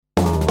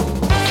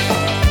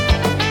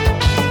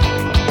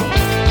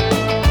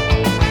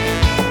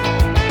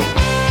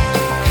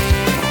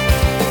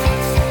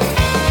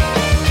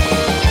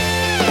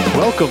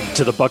Welcome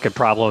to the Bucket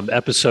Problem,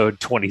 episode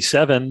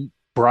 27,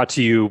 brought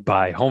to you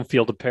by Home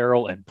Field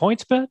Apparel and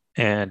PointsBet,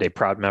 and a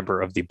proud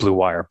member of the Blue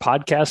Wire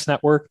Podcast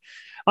Network.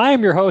 I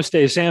am your host,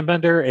 Dave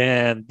Sandbender,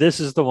 and this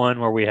is the one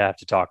where we have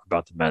to talk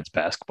about the men's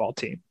basketball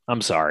team.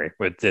 I'm sorry,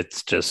 but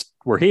it's just,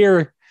 we're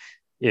here.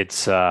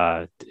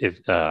 We're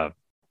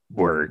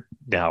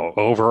now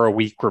over a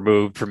week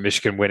removed from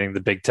Michigan winning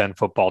the Big Ten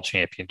football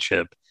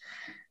championship.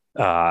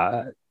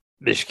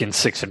 Michigan's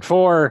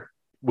 6-4.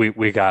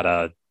 We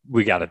gotta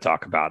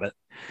talk about it.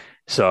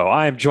 So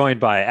I am joined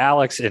by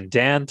Alex and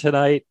Dan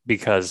tonight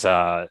because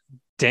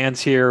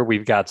Dan's here.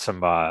 We've got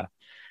some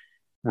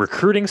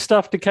recruiting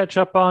stuff to catch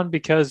up on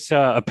because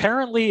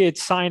apparently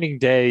it's signing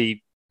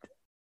day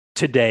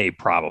today,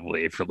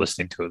 probably, if you're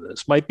listening to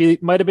this. Might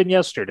have been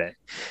yesterday.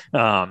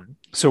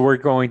 So we're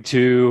going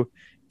to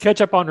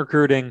catch up on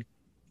recruiting,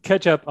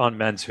 catch up on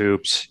men's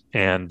hoops,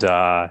 and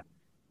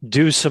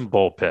do some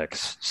bowl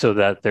picks so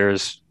that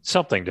there's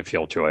something to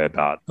feel joy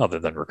about other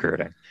than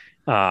recruiting.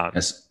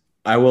 Yes,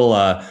 I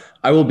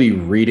will be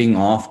reading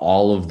off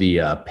all of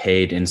the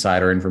paid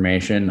insider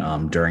information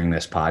during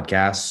this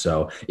podcast.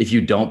 So if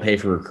you don't pay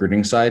for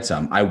recruiting sites,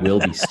 I will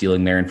be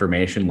stealing their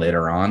information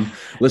later on.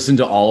 Listen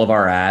to all of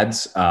our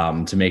ads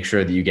to make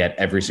sure that you get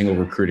every single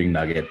recruiting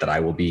nugget that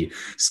I will be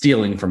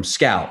stealing from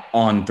Scout,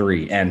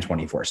 On3, and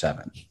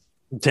 24/7.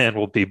 Dan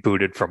will be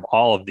booted from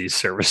all of these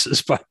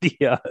services by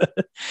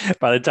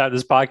the time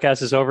this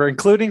podcast is over,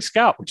 including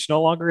Scout, which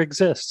no longer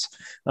exists.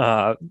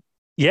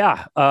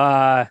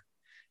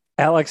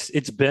 Alex,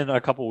 it's been a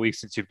couple of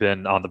weeks since you've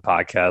been on the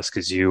podcast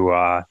because you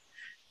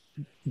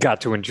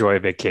got to enjoy a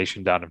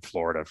vacation down in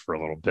Florida for a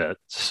little bit.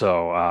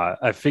 So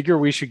I figure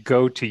we should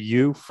go to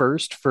you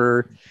first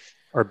for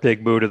our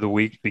big mood of the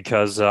week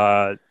because,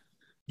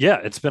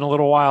 it's been a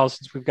little while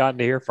since we've gotten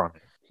to hear from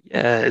you.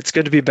 Yeah, it's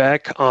good to be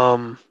back.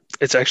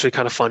 It's actually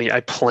kind of funny. I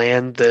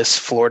planned this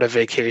Florida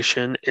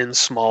vacation in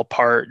small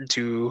part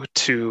due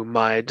to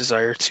my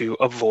desire to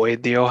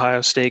avoid the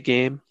Ohio State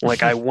game.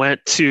 Like I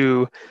went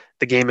to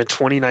the game in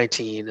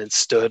 2019 and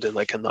stood in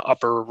the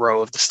upper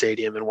row of the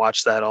stadium and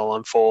watched that all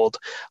unfold.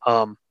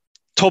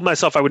 Told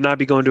myself I would not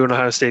be going to an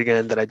Ohio State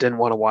again, that I didn't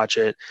want to watch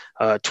it.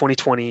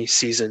 2020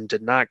 season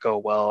did not go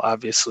well,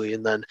 obviously.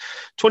 And then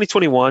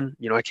 2021,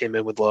 I came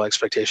in with low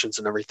expectations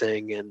and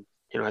everything. And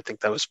I think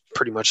that was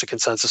pretty much the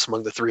consensus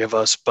among the three of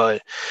us.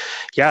 But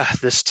yeah,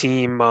 this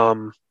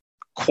team,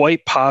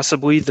 quite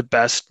possibly the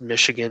best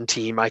Michigan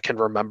team I can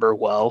remember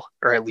well,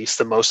 or at least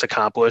the most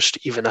accomplished,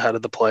 even ahead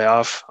of the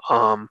playoff.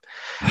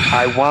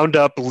 I wound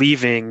up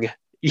leaving.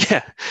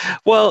 Yeah.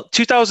 Well,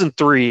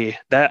 2003,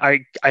 that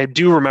I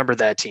do remember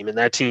that team, and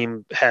that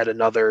team had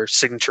another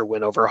signature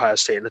win over Ohio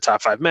State in the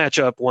top 5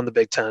 matchup, won the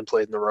Big Ten,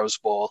 played in the Rose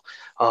Bowl.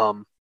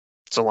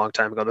 It's a long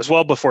time ago. This was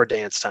well before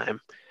Dan's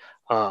time.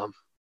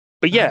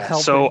 But yeah,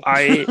 so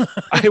I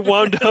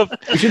wound up.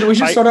 We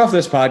should start off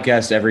this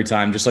podcast every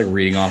time just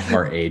reading off of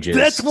our ages.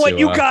 That's what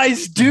you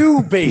guys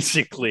do,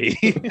 basically.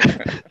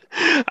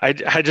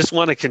 I just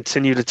want to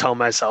continue to tell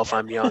myself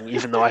I'm young,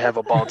 even though I have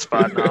a bald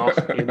spot now.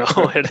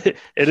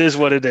 It is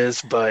what it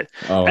is. But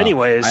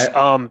anyways,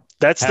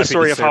 that's the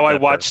story of how I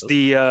watched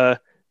the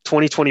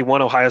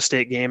 2021 Ohio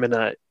State game in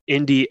a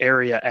Indy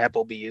area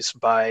Applebee's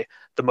by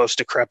the most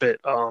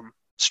decrepit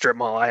strip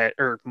mall I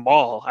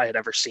had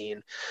ever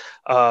seen.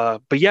 But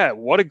yeah,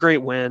 what a great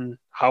win.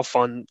 How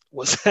fun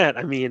was that?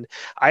 I mean,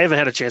 I haven't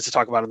had a chance to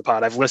talk about it on the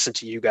pod. I've listened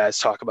to you guys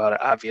talk about it,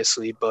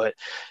 obviously, but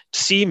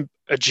to see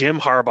a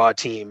Jim Harbaugh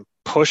team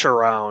push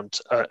around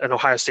an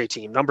Ohio State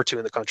team, number 2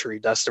 in the country,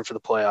 destined for the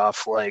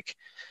playoff,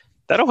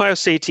 that Ohio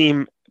State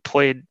team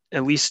played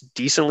at least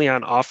decently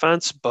on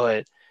offense,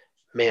 but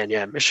man,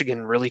 yeah,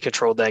 Michigan really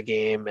controlled that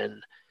game.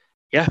 And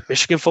yeah,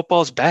 Michigan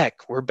football is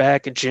back. We're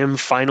back. Jim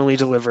finally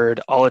delivered.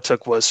 All it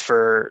took was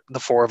for the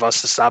 4 of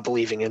us to stop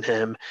believing in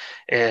him.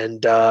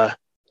 And stuff.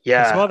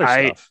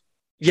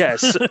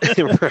 Yes,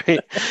 right.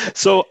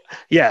 So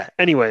yeah,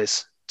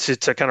 anyways, to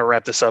kind of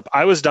wrap this up,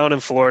 I was down in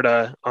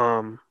Florida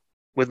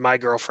with my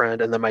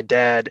girlfriend, and then my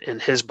dad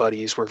and his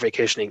buddies were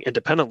vacationing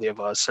independently of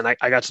us. And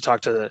I got to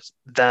talk to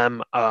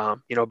them,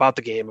 about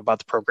the game, about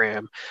the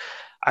program.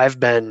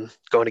 I've been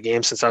going to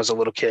games since I was a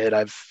little kid.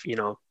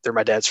 They're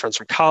my dad's friends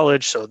from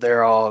college, so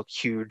they're all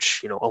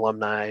huge,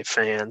 alumni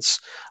fans.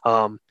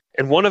 And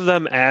one of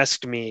them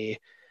asked me,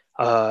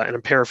 and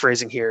I'm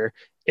paraphrasing here,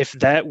 if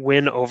that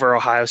win over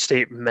Ohio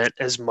State meant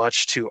as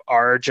much to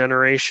our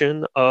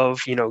generation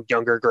of,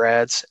 younger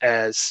grads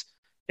as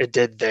it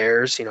did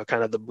theirs,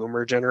 kind of the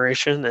boomer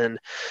generation. And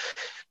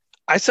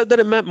I said that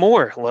it meant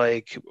more.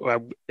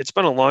 It's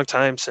been a long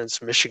time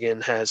since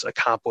Michigan has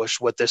accomplished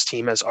what this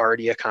team has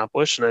already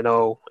accomplished. And I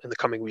know in the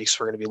coming weeks,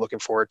 we're going to be looking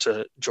forward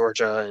to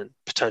Georgia and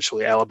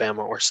potentially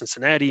Alabama or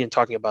Cincinnati and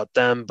talking about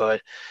them.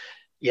 But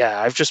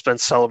yeah, I've just been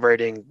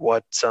celebrating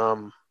what,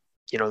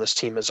 this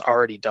team has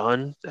already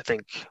done. I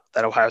think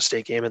that Ohio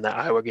State game and that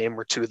Iowa game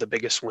were 2 of the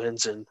biggest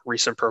wins in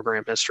recent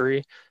program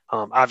history.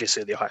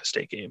 Obviously the Ohio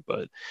State game,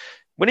 but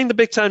winning the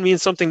Big Ten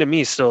means something to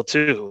me still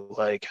too.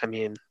 With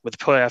the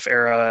playoff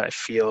era, I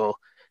feel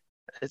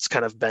it's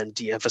kind of been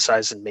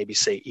de-emphasized in maybe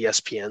say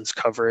ESPN's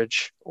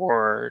coverage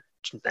or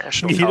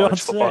national You college don't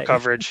football say.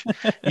 coverage.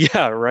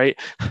 Yeah, right.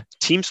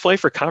 Teams play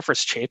for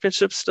conference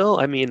championships still.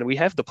 I mean, we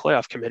have the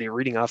playoff committee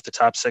reading off the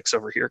top 6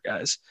 over here,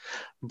 guys.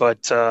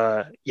 But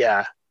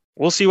yeah,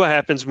 we'll see what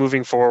happens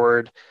moving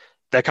forward.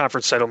 That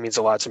conference title means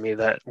a lot to me.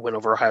 That win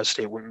over Ohio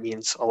State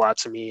means a lot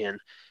to me. And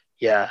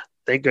yeah,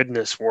 thank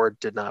goodness Ward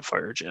did not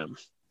fire Jim.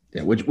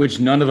 Yeah, which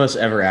none of us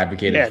ever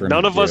advocated for him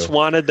none to of us do.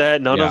 wanted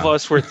that. None of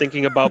us were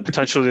thinking about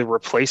potentially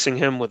replacing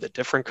him with a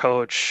different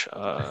coach.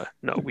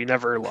 No, we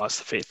never lost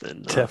the faith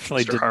in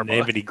Definitely Mr. didn't Harbaugh.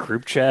 name any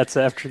group chats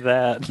after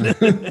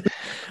that.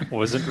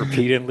 Wasn't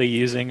repeatedly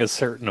using a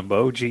certain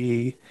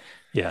emoji.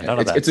 Yeah, none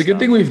of that. It's a good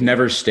thing we've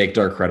never staked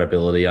our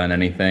credibility on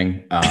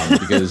anything,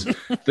 because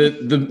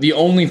the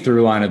only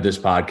through line of this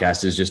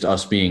podcast is just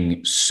us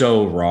being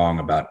so wrong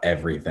about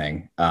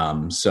everything.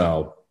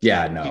 So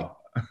yeah, no.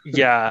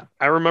 Yeah,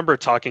 I remember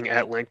talking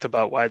at length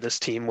about why this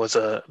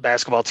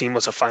basketball team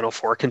was a Final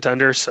Four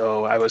contender.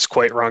 So I was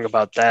quite wrong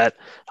about that.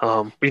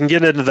 We can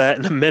get into that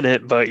in a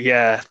minute, but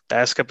yeah,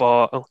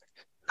 basketball,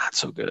 not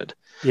so good.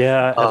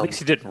 Yeah, at least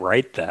he didn't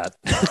write that.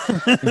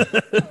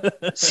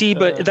 See,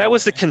 but that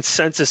was the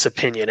consensus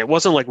opinion. It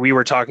wasn't like we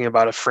were talking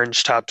about a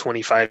fringe top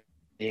 25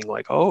 being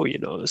like, oh,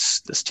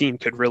 this team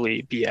could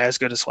really be as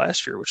good as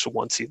last year, which was the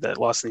 1 seed that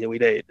lost in the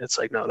Elite Eight. It's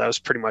like, no, that was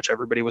pretty much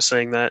everybody was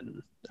saying that,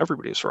 and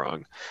everybody was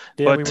wrong.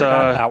 Yeah, but we were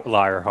not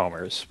outlier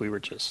homers. We were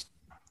just.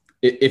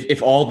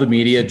 If all the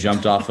media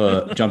jumped off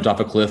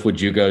a cliff,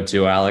 would you go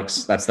too,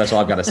 Alex? That's all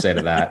I've got to say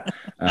to that.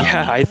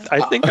 Yeah, I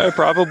think I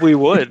probably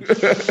would.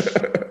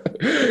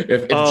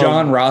 If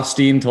John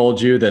Rothstein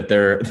told you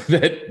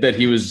that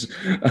he was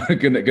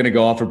gonna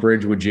go off a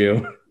bridge, would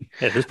you?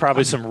 Yeah, there's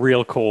probably some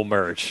real cool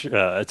merch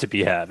to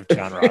be had with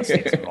John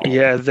Rothstein's involved.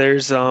 Yeah,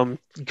 there's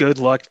good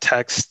luck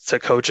texts to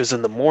coaches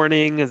in the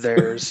morning.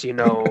 There's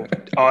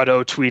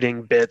auto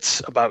tweeting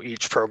bits about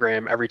each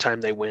program every time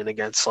they win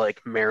against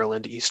like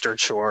Maryland Eastern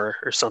Shore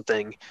or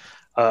something.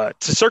 To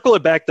circle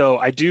it back though,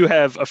 I do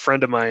have a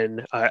friend of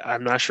mine.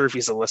 I'm not sure if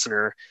he's a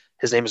listener.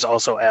 His name is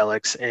also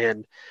Alex,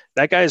 and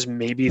that guy is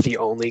maybe the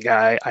only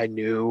guy I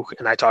knew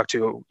and I talked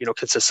to,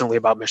 consistently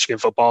about Michigan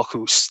football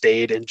who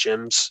stayed in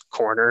Jim's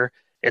corner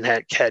and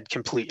had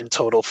complete and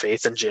total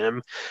faith in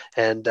Jim.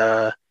 And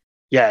I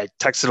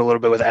texted a little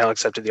bit with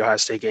Alex after the Ohio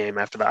State game,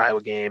 after the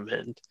Iowa game,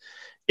 and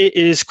it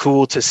is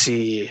cool to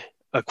see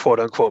a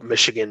quote unquote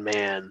Michigan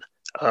man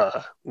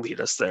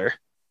lead us there.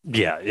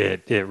 Yeah,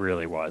 it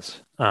really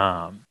was.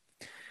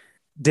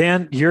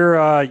 Dan,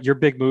 your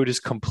big mood is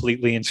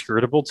completely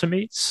inscrutable to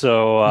me,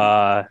 so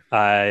I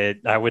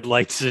would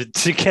like to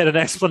get an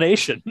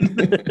explanation.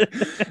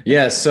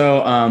 Yeah,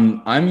 so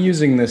I'm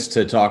using this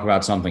to talk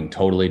about something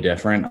totally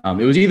different.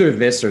 It was either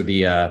this or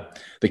the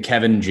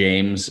Kevin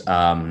James,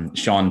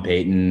 Sean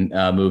Payton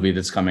movie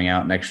that's coming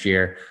out next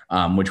year,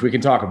 which we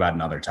can talk about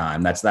another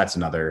time. That's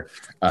another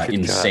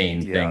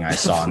insane thing I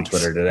saw on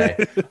Twitter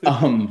today.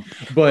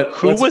 But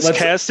who was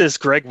cast as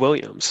Greg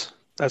Williams?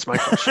 That's my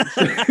question.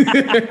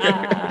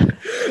 I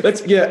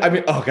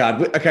mean, oh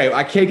God. Okay.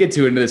 I can't get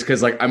too into this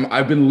because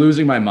I've been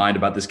losing my mind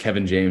about this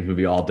Kevin James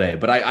movie all day,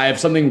 but I have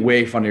something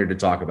way funnier to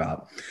talk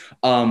about.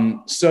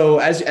 So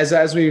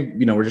as we,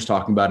 we're just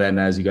talking about it. And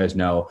as you guys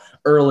know,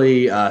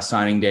 early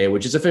signing day,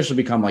 which has officially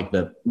become like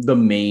the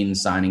main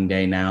signing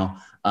day now,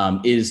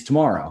 is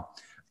tomorrow.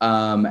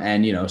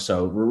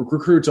 So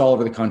recruits all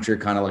over the country are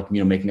kind of like,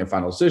 making their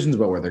final decisions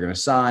about where they're going to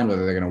sign,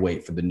 whether they're going to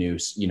wait for the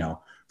news,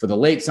 for the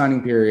late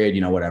signing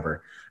period,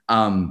 whatever.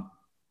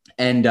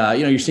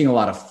 You're seeing a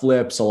lot of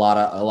flips, a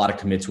lot of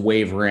commits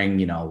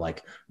wavering,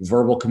 like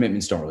verbal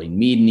commitments don't really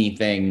mean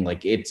anything.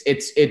 Like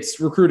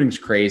it's recruiting's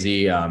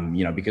crazy,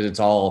 because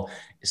it's all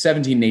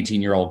 17 and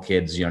 18-year-old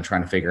kids,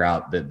 trying to figure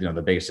out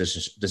the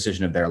biggest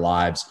decision of their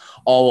lives,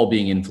 all while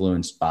being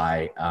influenced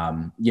by,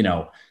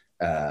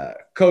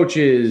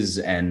 coaches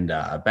and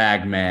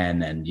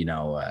bagmen and,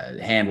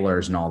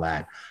 handlers and all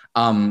that.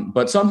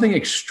 But something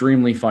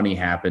extremely funny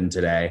happened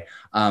today.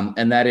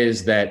 And that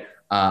is that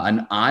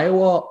an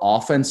Iowa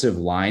offensive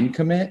line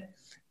commit,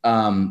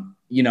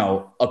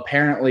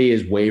 apparently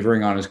is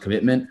wavering on his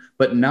commitment,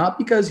 but not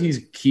because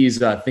he's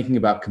thinking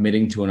about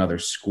committing to another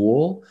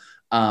school,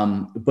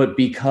 but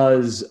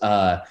because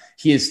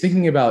he is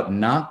thinking about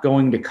not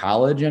going to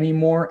college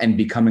anymore and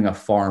becoming a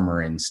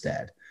farmer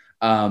instead.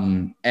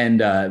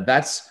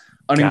 That's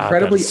an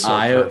incredibly it's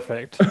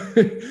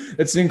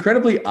an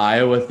incredibly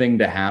Iowa thing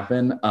to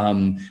happen.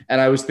 And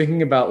I was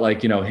thinking about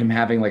him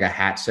having like a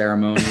hat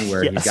ceremony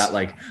where he's got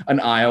like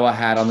an Iowa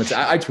hat on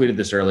I tweeted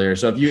this earlier.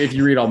 So if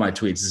you read all my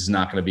tweets, this is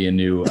not going to be a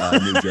new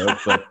joke,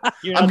 but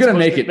I'm going to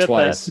make it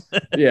twice.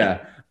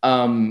 Yeah.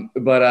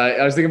 But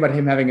I was thinking about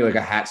him having like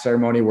a hat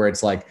ceremony where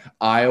it's like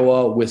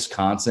Iowa,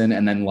 Wisconsin,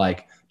 and then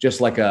like just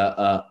like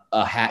a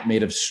hat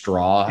made of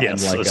straw.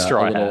 Yes, and like a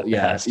straw hat.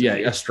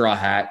 A straw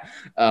hat.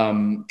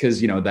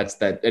 Because that's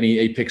that, and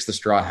he picks the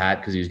straw hat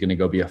because he's going to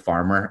go be a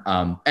farmer.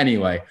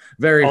 Anyway,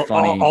 very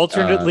funny.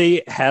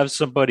 Alternately, have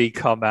somebody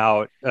come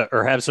out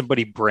or have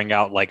somebody bring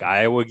out like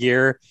Iowa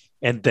gear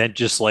and then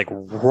just like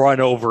run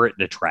over it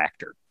in a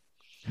tractor.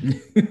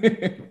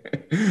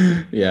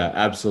 Yeah,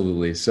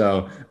 absolutely.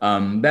 So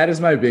that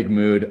is my big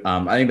mood.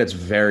 I think that's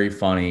very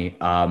funny.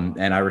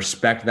 And I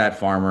respect that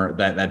farmer,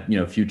 that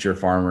future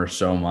farmer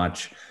so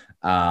much.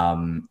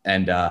 And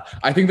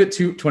I think that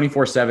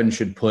 24/7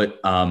 should put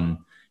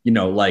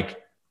like,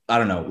 I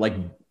don't know, like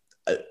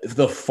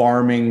the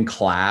farming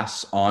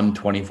class on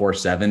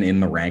 24/7 in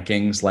the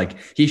rankings. Like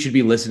he should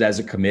be listed as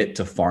a commit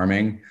to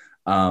farming.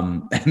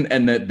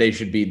 And that they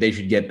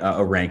should get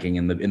a ranking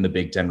in the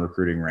Big Ten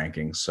recruiting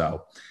rankings.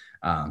 So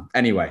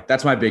anyway,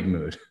 that's my big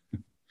mood.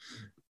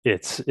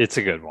 It's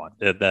a good one.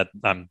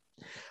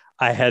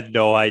 I had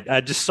no idea.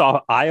 I just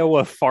saw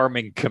Iowa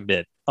farming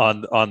commit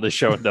on the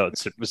show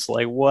notes. It was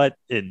like, what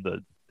in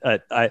the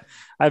I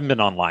haven't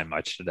been online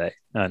much today,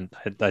 and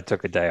I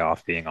took a day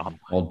off being online.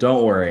 Well,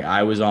 don't worry,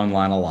 I was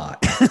online a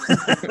lot.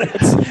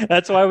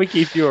 That's why we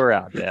keep you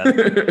around,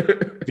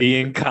 man.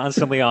 Being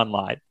constantly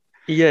online.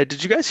 Yeah,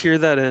 did you guys hear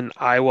that an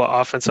Iowa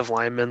offensive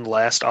lineman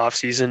last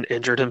offseason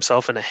injured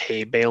himself in a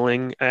hay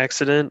baling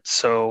accident?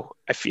 So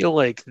I feel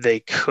like they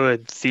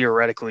could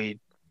theoretically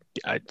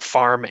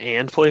farm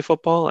and play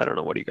football. I don't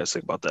know. What do you guys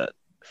think about that?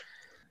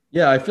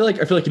 Yeah, I feel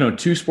like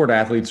two sport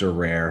athletes are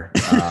rare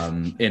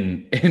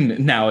in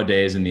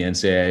nowadays in the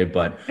NCAA.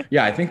 But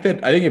yeah, I think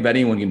if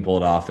anyone can pull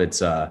it off,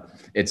 it's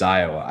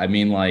Iowa. I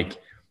mean,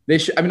 like they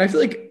should. I mean, I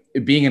feel like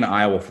being an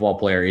Iowa football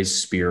player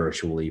is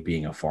spiritually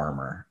being a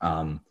farmer.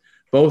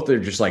 Both are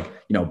just like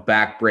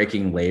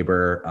backbreaking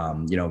labor,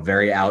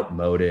 very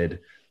outmoded,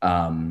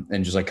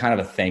 and just like kind of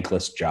a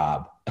thankless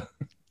job.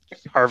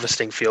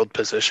 Harvesting field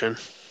position.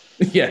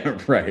 Yeah,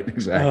 right.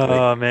 Exactly.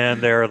 Oh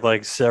man, there are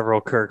like several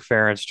Kirk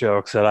Ferentz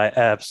jokes that I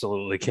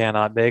absolutely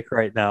cannot make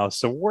right now.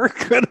 So we're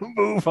gonna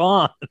move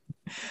on.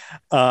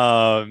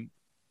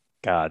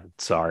 God,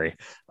 sorry.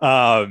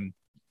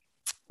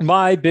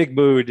 My big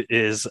mood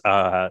is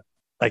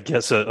I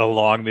guess a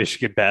long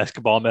Michigan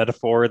basketball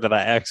metaphor that I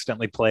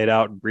accidentally played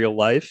out in real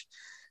life.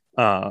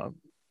 Like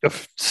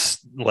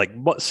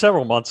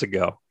several months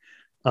ago,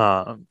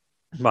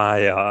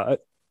 my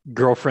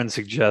girlfriend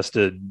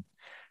suggested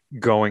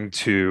going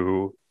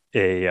to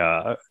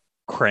a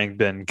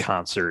Khruangbin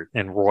concert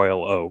in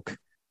Royal Oak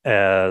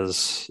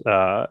as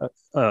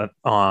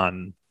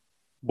on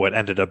what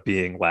ended up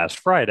being last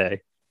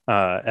Friday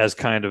as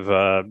kind of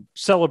a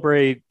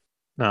celebrate.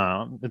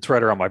 It's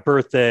right around my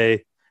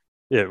birthday.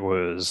 It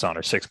was on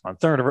our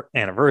 6-month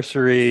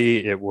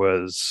anniversary. It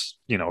was,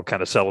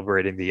 kind of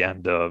celebrating the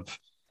end of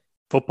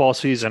football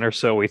season or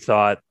so. We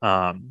thought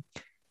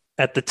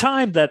at the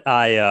time that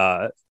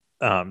I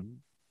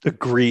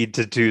agreed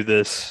to do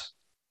this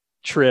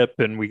trip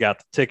and we got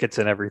the tickets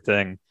and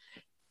everything,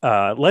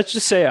 let's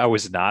just say I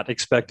was not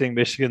expecting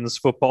Michigan's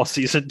football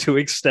season to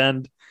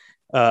extend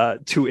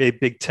to a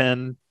Big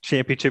Ten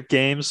championship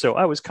game. So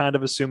I was kind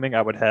of assuming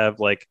I would have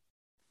like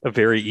a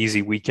very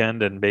easy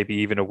weekend and maybe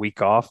even a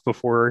week off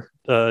before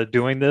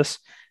doing this.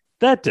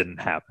 That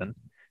didn't happen.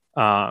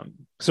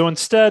 So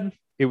instead,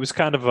 it was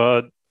kind of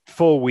a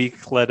full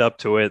week led up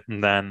to it.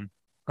 And then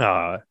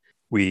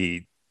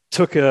we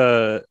took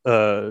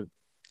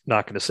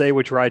not going to say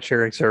which ride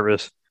sharing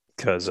service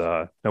because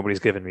nobody's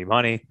giving me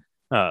money,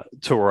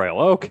 to Royal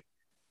Oak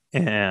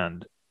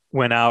and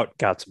went out,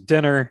 got some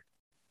dinner.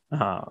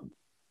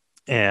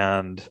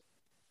 And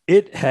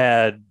it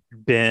had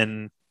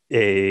been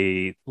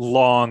a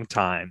long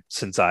time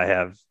since I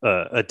have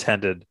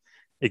attended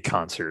a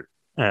concert,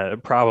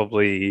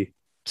 probably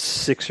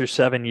 6 or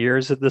 7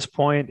 years at this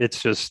point.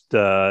 It's just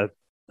live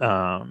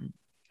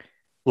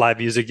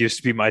music used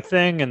to be my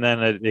thing, and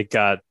then it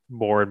got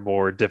more and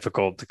more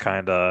difficult to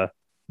kind of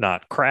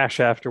not crash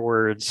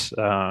afterwards.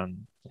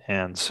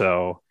 And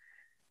so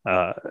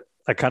I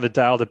kind of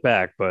dialed it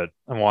back, but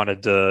I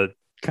wanted to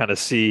kind of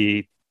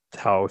see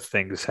how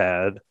things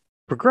had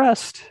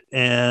progressed.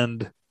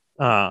 And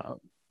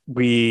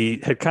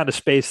we had kind of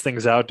spaced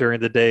things out during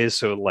the days.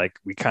 So like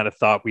we kind of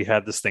thought we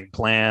had this thing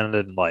planned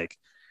and like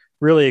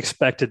really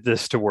expected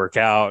this to work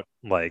out.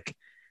 Like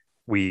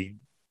we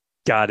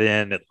got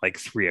in at like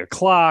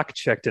 3:00,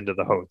 checked into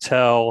the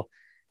hotel,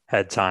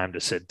 had time to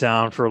sit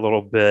down for a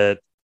little bit,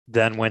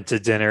 then went to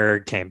dinner,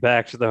 came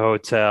back to the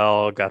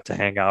hotel, got to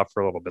hang out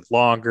for a little bit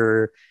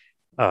longer,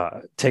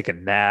 take a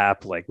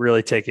nap, like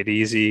really take it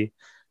easy.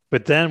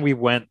 But then we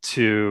went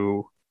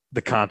to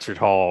the concert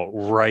hall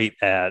right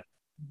at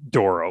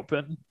door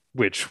open,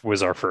 which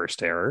was our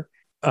first error.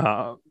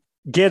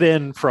 Get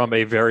in from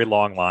a very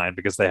long line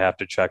because they have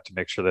to check to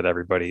make sure that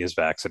everybody is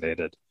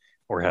vaccinated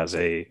or has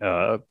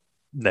a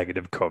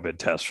negative COVID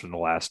test from the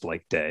last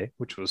like day,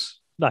 which was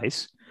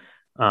nice.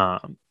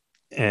 And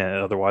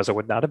otherwise I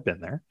would not have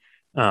been there.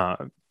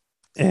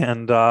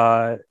 And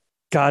got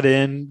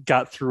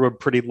through a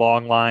pretty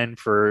long line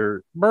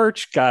for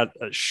merch, got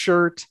a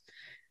shirt,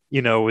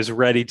 was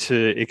ready to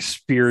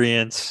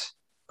experience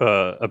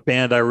a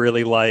band I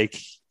really like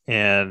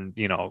and,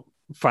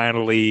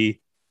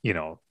 finally,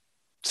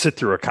 sit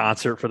through a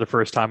concert for the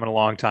first time in a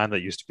long time.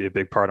 That used to be a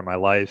big part of my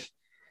life.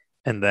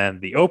 And then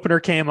the opener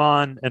came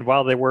on, and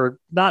while they were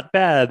not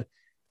bad,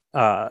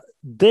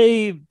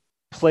 they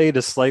played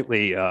a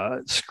slightly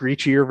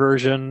screechier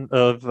version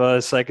of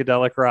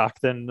psychedelic rock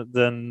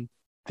than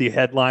the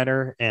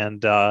headliner,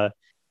 and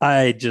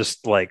I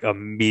just like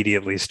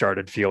immediately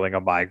started feeling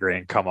a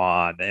migraine come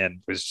on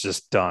and was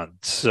just done.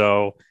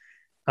 So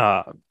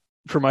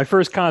for my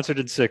first concert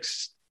in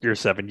 6 or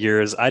 7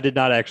 years, I did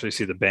not actually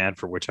see the band,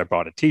 for which I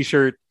bought a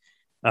T-shirt.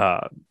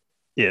 Uh,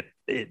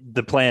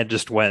 the plan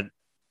just went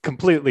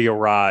completely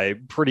awry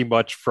pretty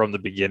much from the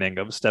beginning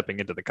of stepping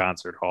into the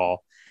concert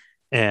hall.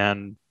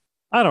 And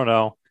I don't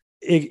know,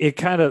 it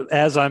kind of,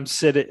 as I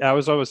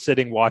was always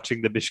sitting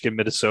watching the Michigan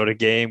Minnesota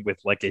game with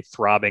like a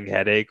throbbing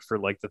headache for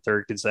like the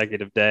third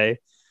consecutive day.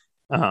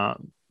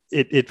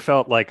 It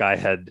felt like I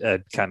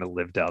had kind of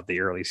lived out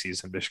the early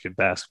season Michigan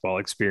basketball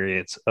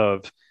experience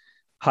of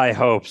high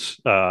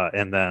hopes,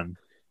 and then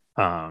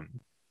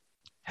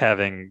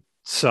having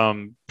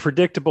some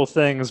predictable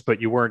things,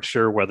 but you weren't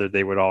sure whether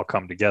they would all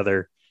come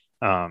together,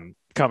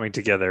 coming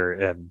together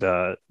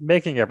and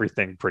making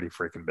everything pretty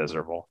freaking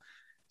miserable.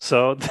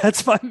 So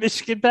that's my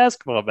Michigan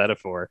basketball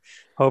metaphor.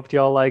 Hoped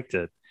y'all liked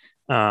it.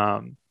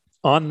 On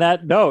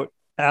that note,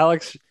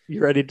 Alex,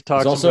 you ready to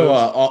talk? It's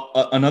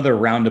also another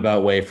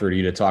roundabout way for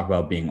you to talk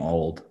about being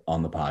old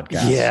on the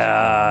podcast.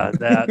 Yeah,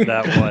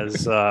 that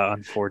was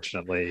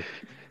unfortunately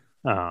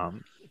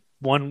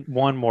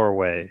one more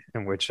way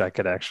in which I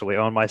could actually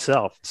own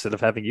myself instead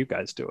of having you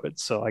guys do it.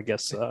 So I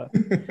guess I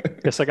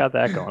got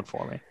that going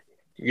for me.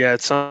 Yeah,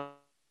 it's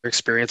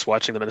experience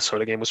watching the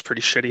Minnesota game was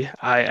pretty shitty.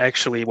 I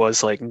actually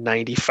was like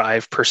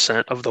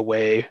 95% of the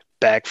way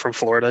back from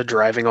Florida,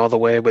 driving all the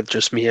way with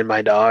just me and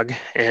my dog.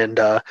 And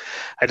I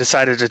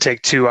decided to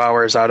take 2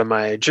 hours out of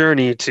my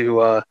journey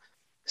to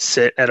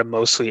sit at a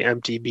mostly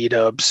empty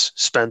B-dubs,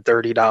 spend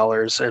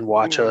 $30 and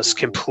watch us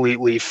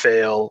completely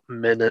fail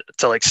to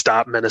like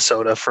stop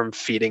Minnesota from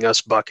feeding us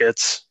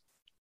buckets,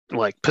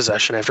 like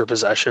possession after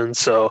possession.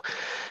 So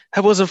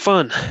that wasn't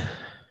fun.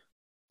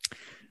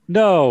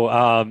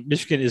 No,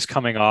 Michigan is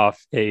coming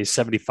off a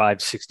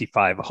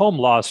 75-65 home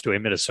loss to a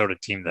Minnesota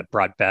team that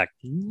brought back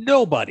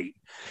nobody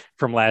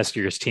from last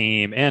year's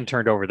team and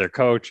turned over their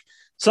coach.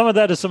 Some of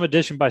that is some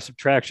addition by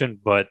subtraction,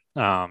 but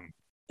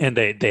and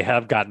they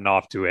have gotten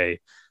off to a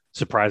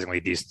surprisingly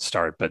decent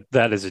start. But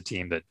that is a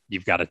team that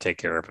you've got to take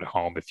care of at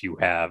home if you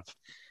have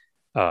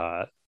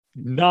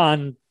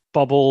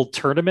non-bubble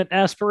tournament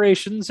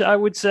aspirations, I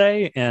would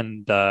say.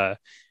 And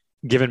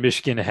given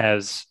Michigan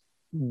has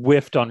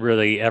whiffed on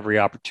really every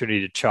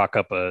opportunity to chalk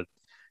up a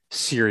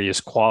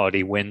serious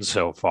quality win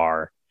so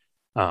far,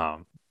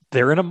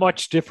 they're in a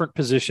much different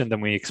position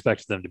than we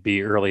expected them to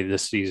be early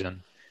this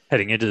season,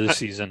 heading into the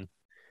season.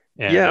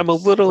 And yeah, I'm a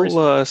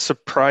little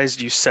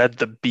surprised you said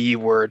the B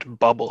word,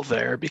 bubble,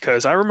 there,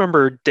 because I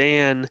remember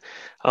Dan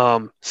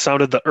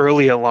sounded the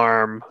early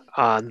alarm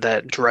on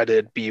that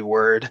dreaded B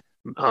word,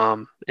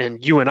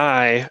 and you and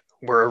I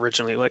were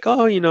originally like,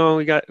 oh,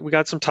 we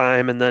got some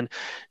time, and then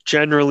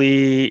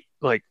generally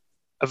like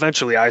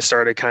eventually I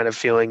started kind of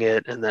feeling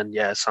it. And then,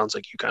 yeah, it sounds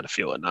like you kind of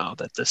feel it now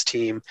that this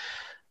team,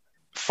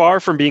 far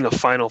from being a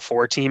Final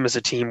Four team, is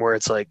a team where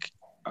it's like,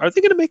 are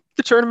they going to make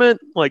the tournament?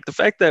 Like the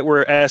fact that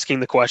we're asking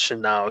the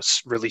question now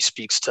really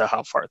speaks to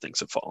how far things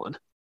have fallen.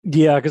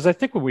 Yeah, because I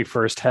think when we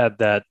first had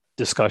that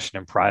discussion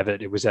in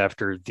private, it was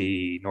after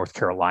the North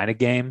Carolina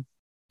game,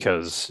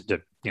 because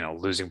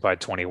losing by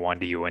 21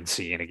 to UNC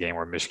in a game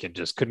where Michigan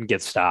just couldn't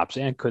get stops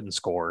and couldn't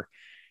score.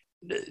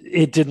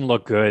 It didn't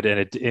look good,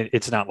 and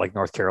it's not like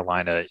North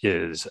Carolina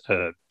is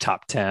a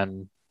top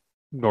 10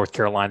 North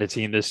Carolina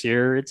team this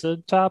year. It's a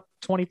top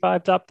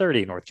 25, top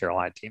 30 North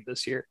Carolina team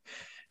this year.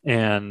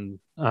 And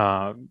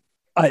I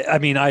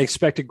mean, I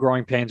expected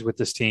growing pains with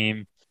this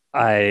team.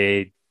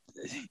 Musa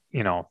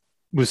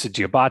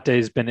Diabate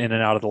has been in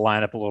and out of the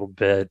lineup a little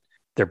bit.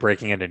 They're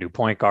breaking in a new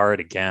point guard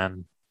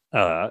again.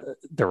 They're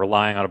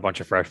relying on a bunch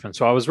of freshmen.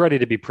 So I was ready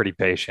to be pretty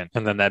patient.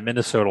 And then that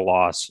Minnesota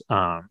loss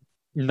not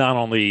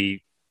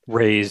only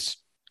raised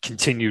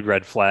continued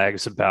red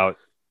flags about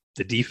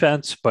the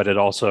defense, but it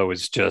also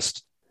is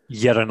just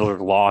yet another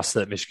loss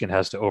that Michigan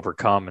has to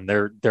overcome. And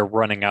they're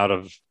running out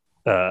of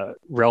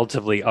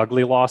relatively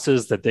ugly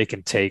losses that they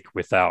can take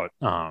without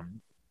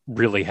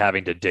really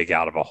having to dig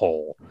out of a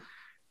hole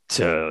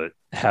to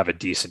have a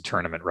decent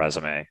tournament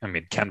resume. I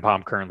mean, Ken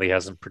Pom currently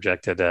has them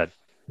projected at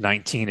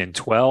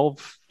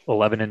 19-12,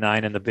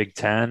 11-9 in the Big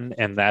Ten,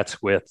 and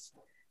that's with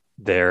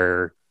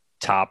their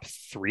top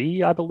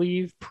 3, I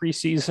believe,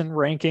 preseason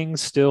rankings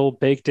still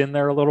baked in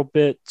there a little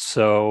bit.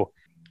 So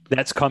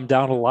that's come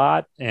down a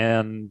lot.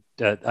 And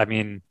I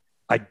mean,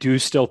 I do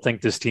still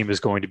think this team is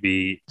going to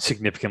be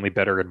significantly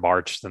better in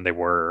March than they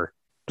were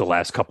the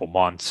last couple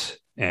months,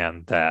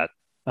 and that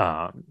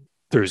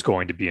there's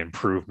going to be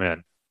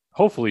improvement,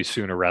 hopefully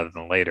sooner rather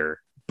than later.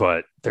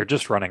 But they're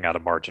just running out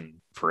of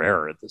margin for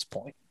error at this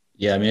point.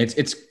 Yeah, I mean,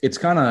 it's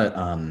kind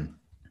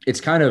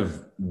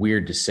of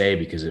weird to say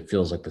because it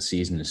feels like the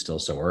season is still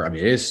so early. I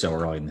mean, it is so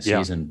early in the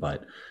season,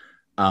 but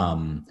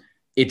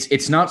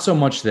it's not so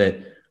much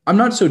that I'm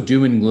not so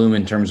doom and gloom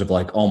in terms of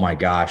like, oh my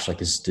gosh, like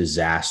this is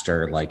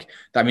disaster. Like,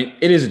 I mean,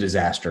 it is a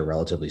disaster,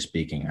 relatively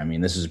speaking. I mean,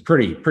 this is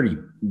pretty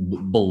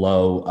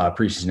below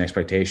preseason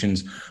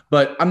expectations,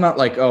 but I'm not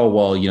like, oh,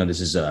 well, this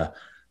is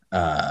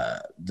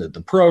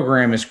the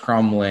program is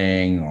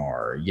crumbling,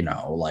 or,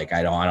 like,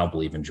 I don't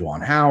believe in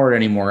Juwan Howard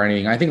anymore or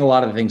anything. I think a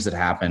lot of the things that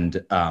happened,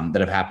 that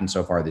have happened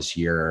so far this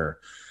year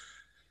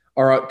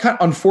are kind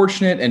of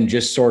unfortunate and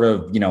just sort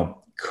of,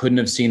 couldn't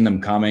have seen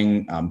them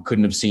coming.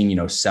 Couldn't have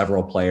seen,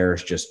 several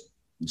players just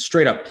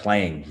straight up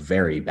playing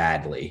very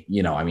badly.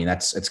 I mean,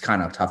 it's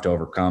kind of tough to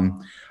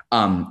overcome.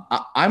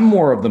 I'm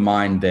more of the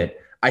mind that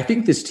I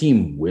think this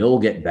team will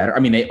get better. I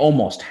mean, they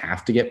almost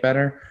have to get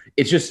better.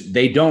 It's just,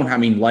 they don't, I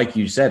mean, like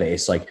you said,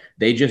 Ace, like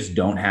they just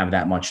don't have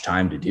that much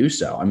time to do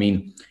so. I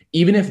mean,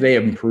 even if they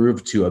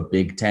improve to a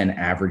Big Ten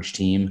average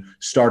team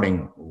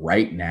starting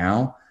right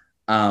now,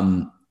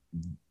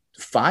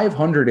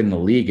 500 in the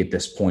league at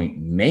this point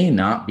may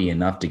not be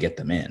enough to get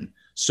them in.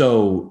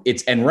 So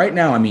and right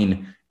now, I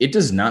mean, it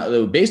does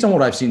not, based on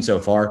what I've seen so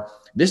far,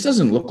 this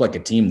doesn't look like a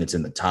team that's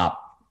in the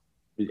top.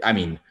 I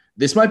mean,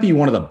 this might be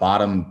one of the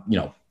bottom,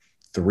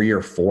 3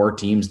 or 4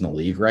 teams in the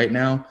league right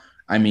now.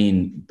 I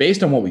mean,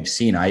 based on what we've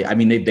seen, I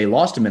mean, they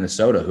lost to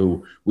Minnesota,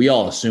 who we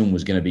all assume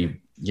was going to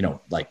be,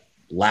 like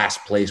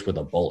last place with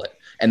a bullet,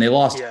 and they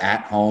lost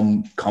at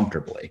home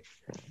comfortably.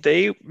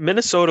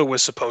 Minnesota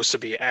was supposed to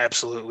be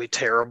absolutely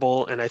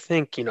terrible. And I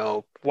think,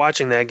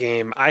 watching that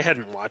game, I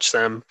hadn't watched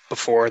them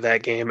before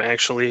that game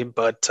actually,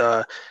 but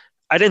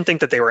I didn't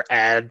think that they were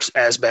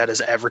as bad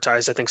as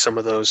advertised. I think some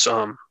of those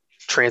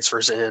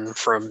transfers in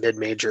from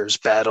mid-majors,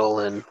 Battle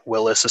and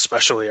Willis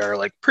especially, are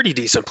like pretty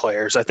decent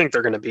players. I think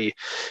they're going to be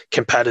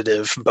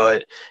competitive,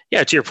 but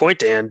yeah, to your point,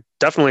 Dan,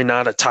 definitely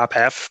not a top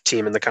half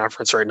team in the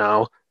conference right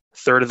now.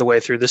 Third of the way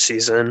through the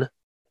season.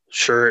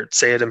 Sure,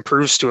 say it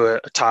improves to a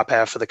top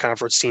half of the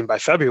conference team by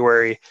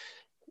February.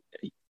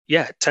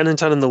 Yeah,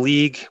 10-10 in the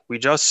league. We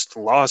just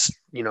lost,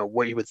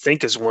 what you would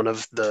think is one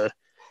of the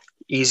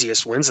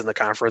easiest wins in the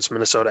conference,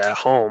 Minnesota at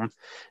home.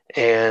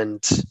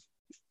 And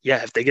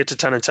yeah, if they get to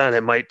 10-10,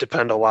 it might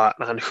depend a lot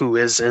on who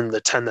is in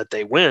the 10 that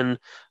they win.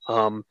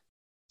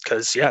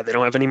 Because, they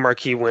don't have any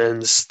marquee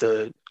wins,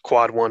 the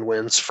quad one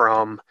wins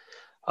from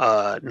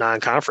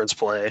non-conference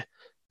play.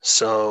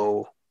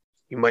 So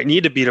you might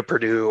need to beat a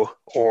Purdue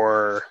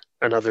or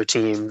another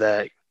team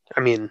that,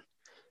 I mean,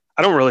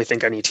 I don't really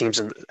think any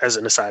teams, as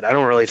an aside, I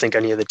don't really think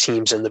any of the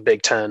teams in the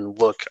Big Ten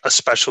look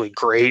especially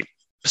great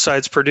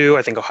besides Purdue.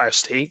 I think Ohio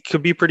State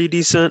could be pretty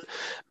decent.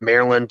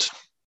 Maryland,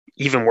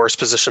 even worse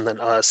position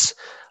than us.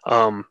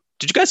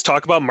 Did you guys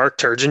talk about Mark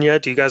Turgeon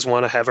yet? Do you guys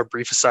want to have a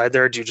brief aside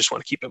there? Or do you just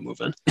want to keep it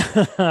moving?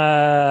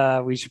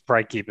 We should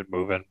probably keep it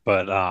moving,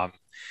 but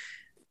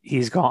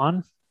he's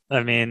gone.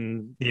 I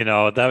mean,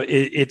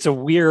 it's a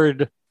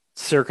weird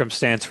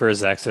circumstance for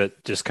his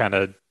exit, just kind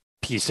of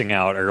piecing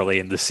out early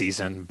in the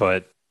season,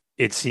 but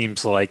it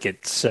seems like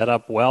it set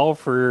up well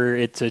for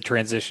it to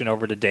transition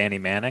over to Danny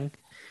Manning.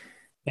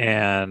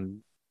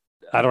 And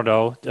I don't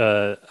know.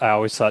 I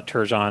always thought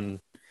Turgeon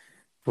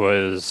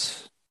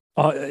was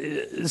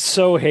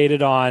so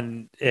hated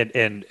on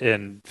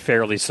and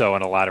fairly so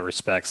in a lot of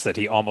respects that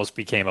he almost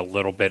became a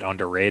little bit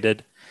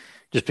underrated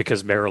just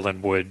because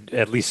Maryland would,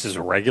 at least as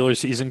a regular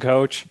season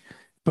coach,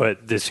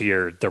 but this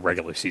year the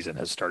regular season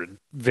has started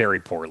very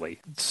poorly.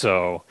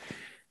 So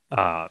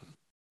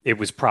it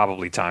was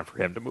probably time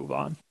for him to move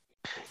on.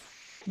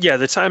 Yeah,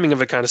 the timing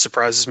of it kind of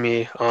surprises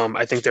me.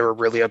 I think they were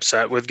really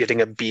upset with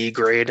getting a B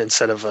grade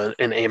instead of an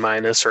A-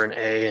 or an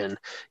A, and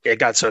it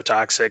got so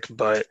toxic.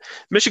 But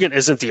Michigan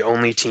isn't the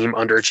only team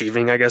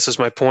underachieving, I guess is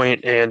my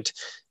point. And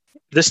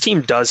this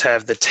team does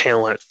have the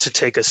talent to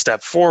take a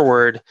step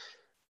forward.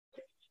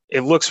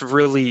 It looks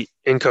really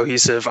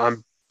incohesive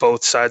on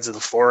both sides of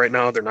the floor right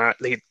now.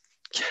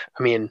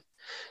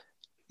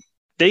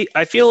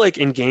 I feel like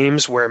in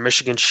games where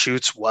Michigan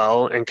shoots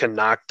well and can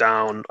knock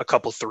down a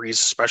couple threes,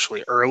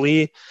 especially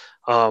early,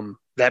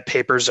 that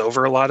papers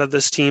over a lot of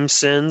this team's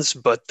sins.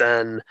 But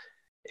then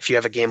if you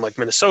have a game like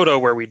Minnesota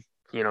where it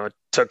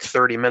took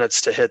 30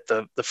 minutes to hit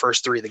the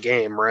first three of the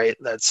game, right?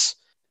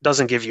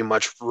 Doesn't give you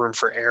much room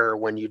for error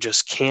when you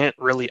just can't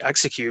really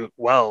execute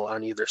well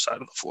on either side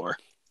of the floor.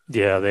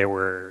 Yeah, they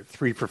were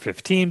 3 for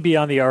 15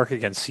 beyond the arc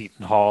against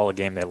Seton Hall, a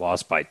game they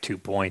lost by 2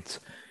 points.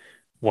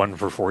 1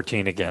 for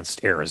 14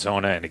 against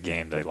Arizona in a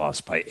game they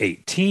lost by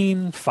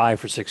 18, 5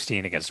 for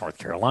 16 against North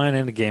Carolina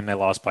in a game they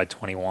lost by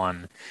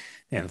 21,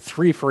 and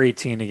 3 for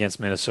 18 against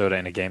Minnesota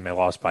in a game they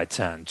lost by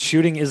 10.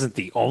 Shooting isn't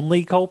the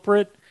only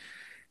culprit,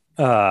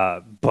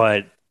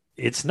 but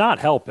it's not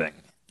helping.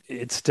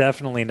 It's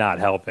definitely not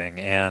helping.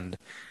 And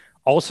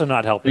also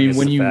not helping is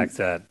the fact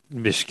that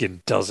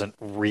Michigan doesn't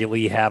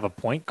really have a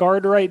point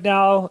guard right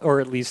now,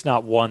 or at least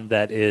not one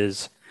that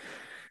is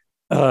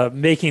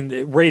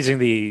raising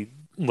the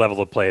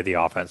level of play of the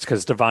offense,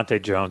 because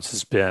Devontae Jones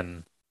has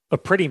been a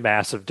pretty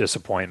massive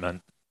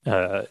disappointment.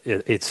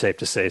 It's safe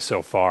to say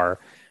so far.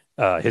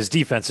 His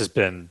defense has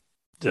been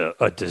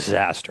a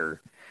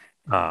disaster.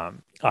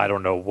 I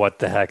don't know what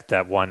the heck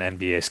that one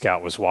NBA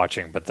scout was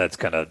watching, but that's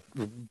going to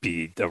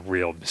be a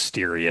real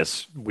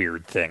mysterious,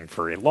 weird thing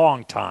for a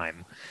long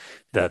time.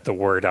 That the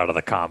word out of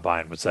the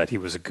combine was that he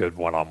was a good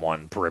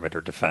one-on-one perimeter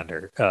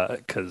defender,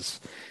 because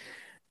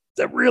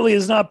that really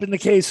has not been the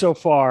case so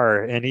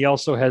far. And he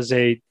also has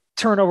a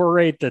turnover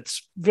rate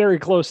that's very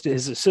close to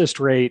his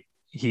assist rate.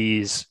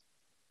 He's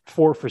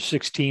 4 for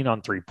 16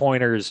 on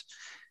 3-pointers.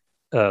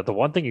 The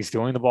one thing he's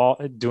doing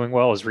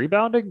well is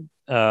rebounding,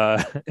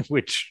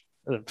 which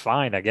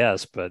fine, I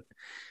guess, but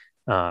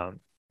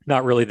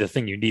not really the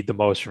thing you need the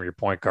most from your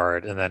point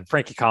guard. And then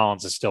Frankie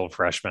Collins is still a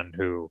freshman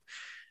who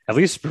at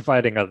least is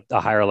providing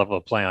a higher level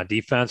of play on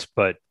defense,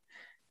 but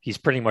he's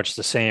pretty much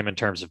the same in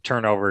terms of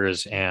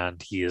turnovers,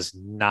 and he is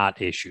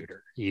not a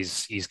shooter.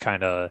 He's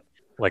kind of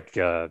like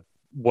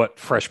what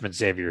freshman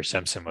Xavier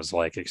Simpson was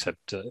like,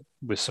 except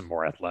with some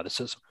more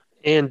athleticism.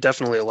 And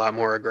definitely a lot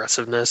more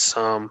aggressiveness.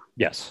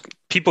 Yes.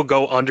 People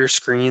go under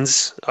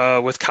screens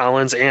with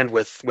Collins and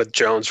with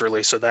Jones,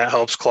 really, so that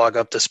helps clog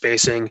up the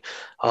spacing.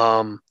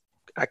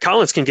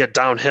 Collins can get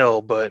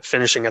downhill, but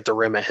finishing at the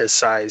rim at his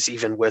size,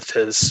 even with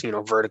his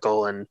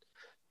vertical and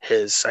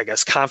his, I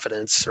guess,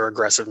 confidence or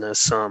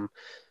aggressiveness,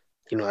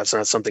 that's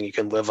not something you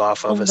can live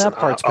off of as that an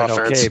part's been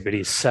offense. Okay, but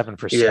he's 7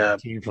 for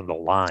 17 from the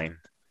line.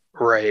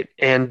 Right.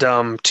 And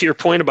to your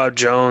point about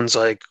Jones,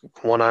 like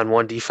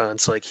one-on-one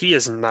defense, like he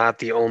is not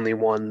the only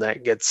one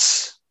that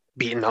gets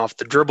beaten off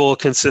the dribble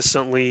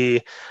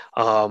consistently,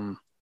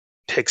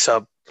 picks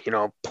up,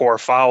 poor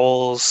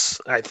fouls.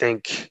 I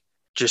think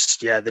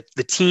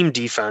the team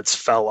defense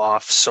fell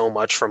off so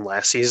much from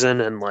last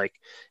season. And like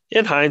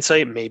in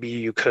hindsight, maybe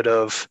you could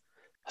have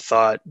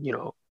thought,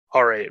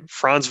 all right,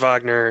 Franz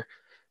Wagner,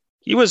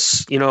 he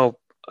was,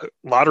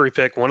 lottery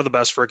pick, one of the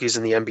best rookies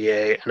in the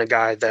NBA, and a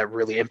guy that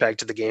really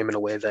impacted the game in a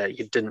way that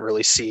you didn't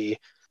really see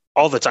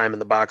all the time in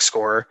the box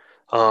score.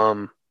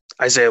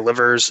 Isaiah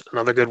Livers,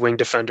 another good wing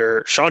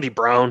defender. Shawnee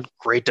Brown,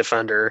 great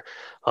defender.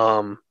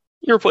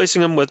 You're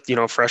replacing him with,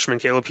 freshman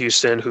Caleb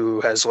Houston,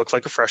 who has looked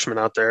like a freshman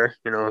out there.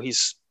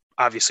 He's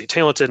obviously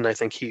talented, and I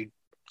think he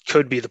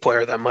could be the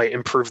player that might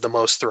improve the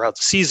most throughout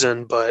the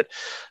season, but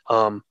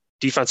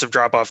defensive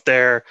drop off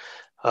there.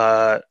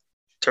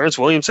 Terrence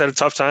Williams had a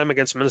tough time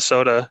against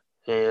Minnesota,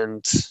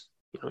 and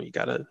you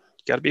gotta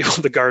be able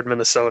to guard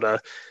Minnesota.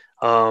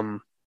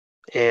 And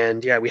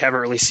we haven't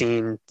really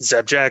seen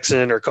Zeb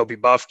Jackson or Kobe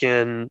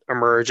Buffkin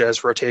emerge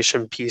as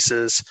rotation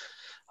pieces.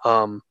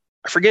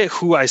 I forget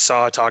who I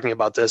saw talking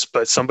about this,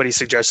 but somebody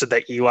suggested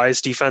that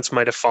Eli's defense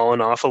might have fallen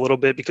off a little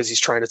bit because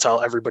he's trying to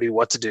tell everybody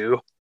what to do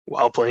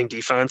while playing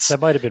defense. That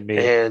might have been me.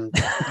 And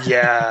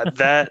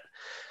that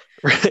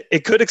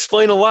it could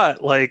explain a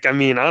lot. Like, I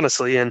mean,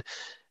 honestly, and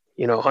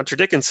Hunter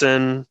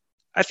Dickinson,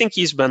 I think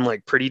he's been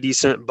like pretty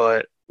decent,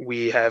 but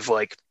we have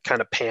like kind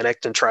of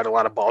panicked and tried a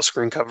lot of ball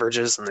screen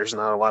coverages, and there's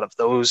not a lot of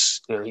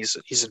those.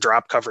 He's a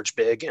drop coverage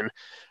big, and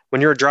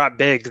when you're a drop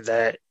big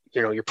that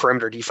your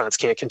perimeter defense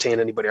can't contain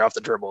anybody off the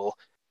dribble,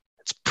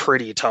 it's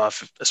pretty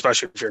tough,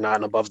 especially if you're not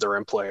an above the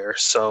rim player.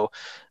 So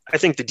I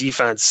think the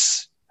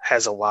defense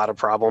has a lot of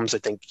problems. I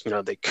think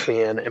they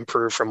can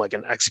improve from like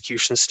an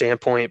execution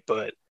standpoint,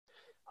 but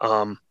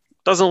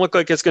doesn't look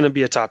like it's going to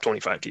be a top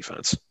 25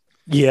 defense.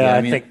 Yeah,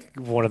 I think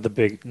one of the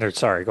big.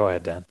 Sorry, go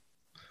ahead, Dan.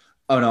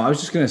 Oh no, I was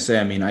just gonna say.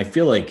 I mean, I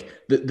feel like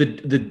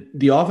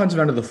the offensive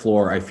end of the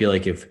floor. I feel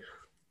like if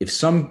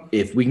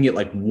we can get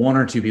like one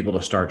or two people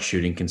to start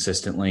shooting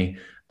consistently,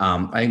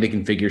 I think they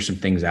can figure some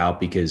things out,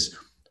 because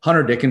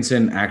Hunter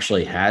Dickinson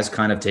actually has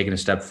kind of taken a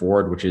step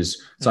forward, which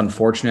is, it's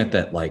unfortunate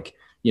that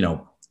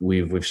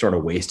we've sort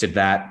of wasted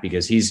that,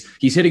 because he's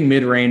hitting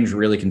mid-range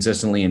really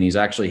consistently, and he's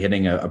actually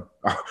hitting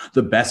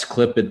the best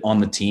clip on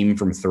the team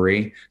from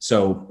three.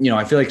 So,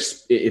 I feel like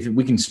if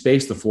we can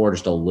space the floor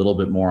just a little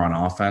bit more on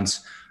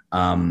offense,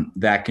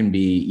 that can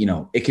be,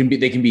 they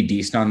can be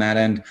decent on that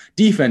end.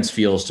 Defense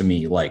feels to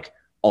me like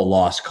a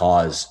lost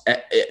cause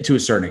to a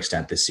certain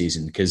extent this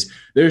season, because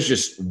there's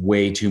just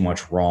way too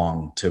much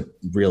wrong to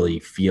really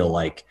feel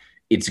like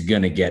it's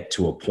going to get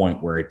to a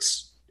point where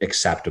it's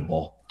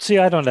acceptable. See,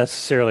 I don't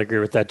necessarily agree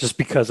with that, just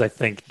because I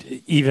think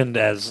even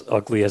as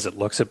ugly as it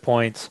looks at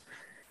points,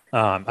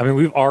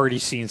 we've already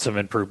seen some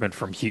improvement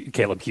from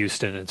Caleb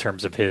Houston in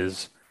terms of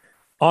his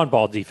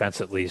on-ball defense,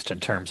 at least in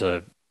terms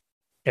of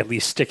at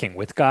least sticking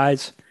with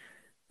guys.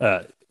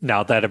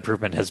 Now that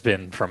improvement has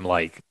been from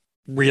like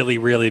really,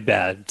 really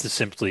bad to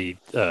simply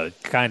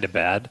kind of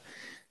bad,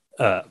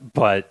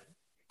 but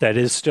that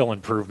is still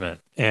improvement.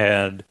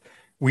 And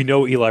we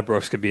know Eli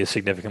Brooks could be a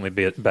significantly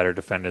better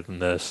defender than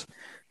this.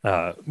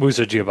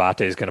 Musa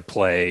Giabate is going to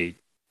play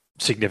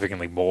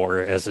significantly more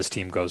as this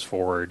team goes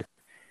forward.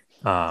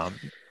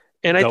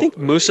 And I think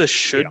Musa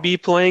should be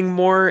playing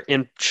more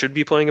and should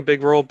be playing a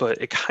big role,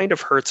 but it kind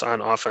of hurts on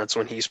offense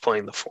when he's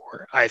playing the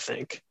four, I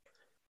think.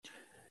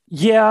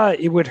 Yeah,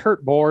 it would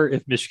hurt more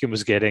if Michigan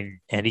was getting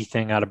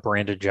anything out of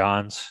Brandon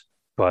Johns,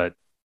 but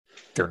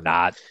they're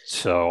not.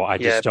 So I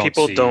just don't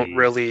people don't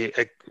really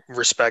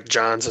respect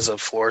Johns as a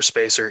floor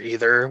spacer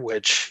either,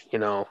 which,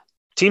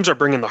 teams are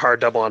bringing the hard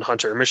double on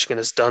Hunter. Michigan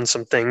has done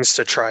some things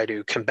to try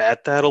to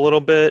combat that a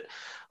little bit.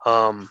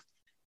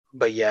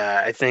 But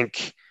yeah, I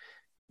think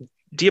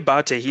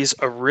Diabate, he's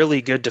a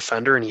really good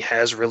defender and he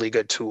has really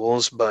good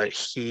tools, but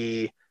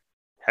he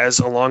has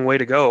a long way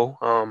to go.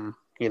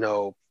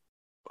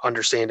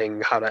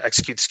 Understanding how to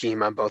execute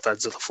scheme on both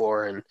ends of the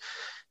floor. And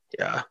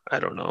yeah, I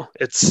don't know.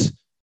 It's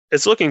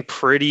looking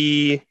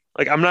pretty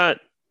like I'm not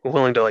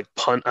willing to like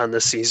punt on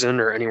this season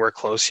or anywhere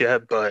close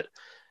yet, but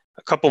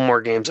a couple more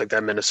games like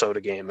that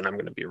Minnesota game, and I'm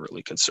going to be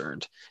really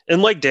concerned.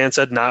 And like Dan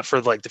said, not for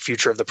like the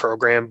future of the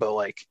program, but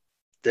like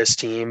this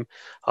team.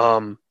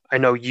 I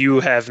know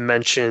you have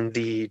mentioned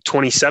the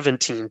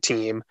 2017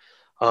 team,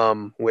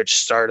 which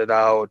started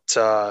out.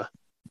 That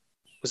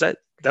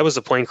was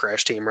the plane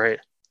crash team, right?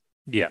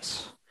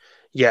 Yes.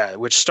 Yeah,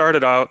 which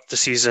started out the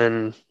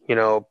season,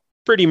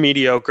 pretty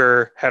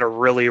mediocre, had a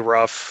really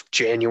rough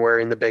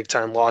January in the Big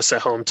Ten, lost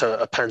at home to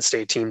a Penn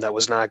State team that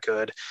was not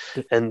good,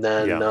 and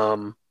then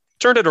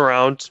turned it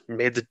around,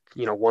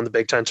 won the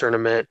Big Ten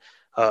tournament,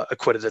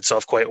 acquitted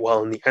itself quite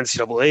well in the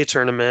NCAA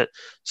tournament.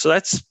 So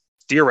that's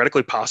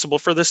theoretically possible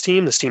for this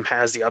team. This team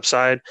has the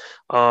upside.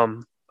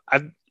 I've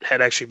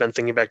had actually been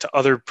thinking back to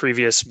other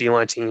previous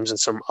Beeline teams and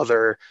some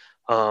other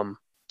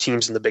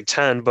teams in the Big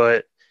Ten,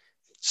 but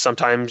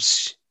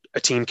sometimes a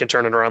team can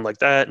turn it around like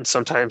that, and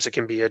sometimes it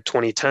can be a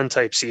 2010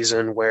 type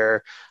season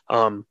where,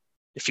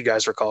 if you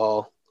guys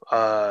recall,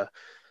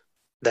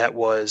 that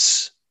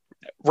was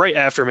right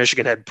after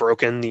Michigan had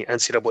broken the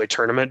NCAA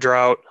tournament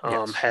drought,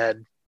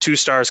 had two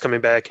stars coming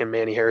back in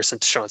Manny Harris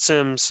and Deshaun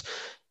Sims.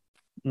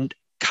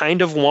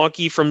 Kind of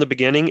wonky from the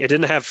beginning. It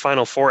didn't have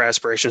Final Four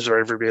aspirations where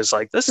everybody was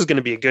like, this is going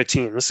to be a good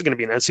team. This is going to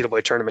be an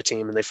NCAA tournament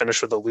team. And they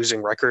finished with a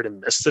losing record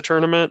and missed the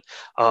tournament.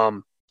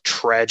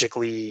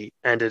 Tragically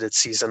ended its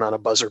season on a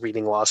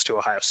buzzer-beating loss to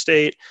Ohio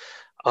State.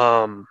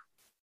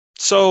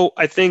 So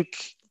I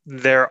think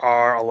there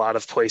are a lot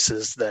of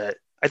places that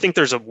I think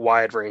there's a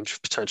wide range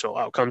of potential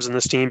outcomes in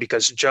this team,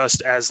 because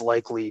just as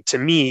likely to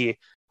me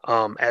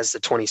as the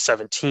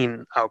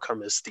 2017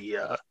 outcome is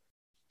the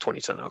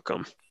 2010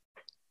 outcome.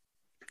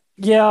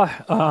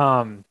 Yeah,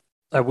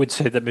 I would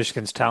say that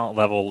Michigan's talent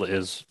level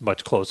is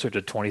much closer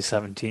to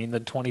 2017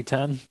 than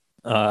 2010.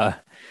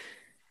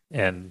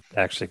 And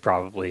actually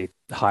probably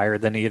higher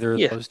than either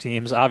of those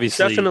teams.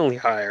 Obviously, definitely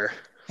higher.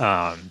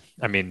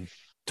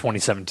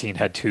 2017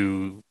 had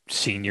two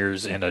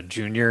seniors and a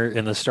junior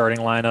in the starting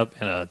lineup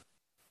and a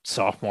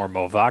sophomore,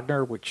 Mo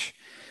Wagner, which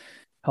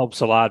helps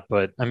a lot.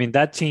 But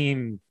that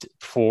team,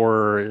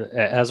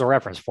 as a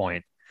reference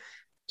point,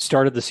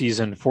 started the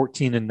season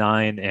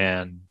 14-9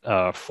 and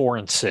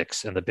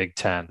 4-6 in the Big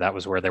Ten. That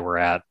was where they were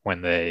at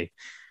when they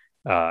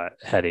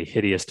had a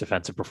hideous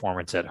defensive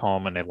performance at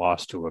home, and they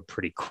lost to a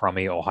pretty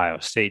crummy Ohio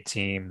State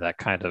team that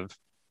kind of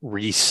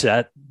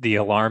reset the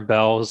alarm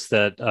bells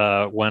that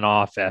went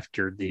off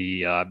after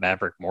the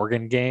Maverick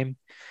Morgan game.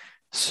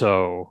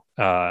 So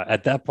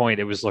at that point,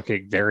 it was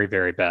looking very,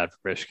 very bad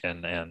for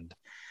Michigan. And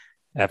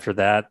after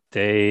that,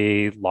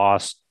 they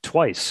lost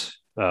twice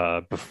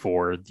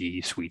before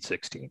the Sweet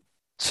 16.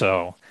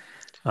 So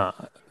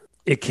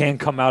it can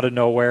come out of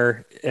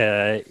nowhere.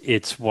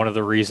 It's one of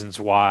the reasons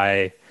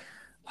why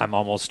I'm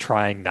almost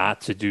trying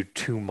not to do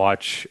too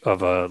much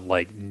of a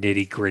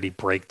nitty gritty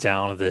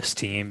breakdown of this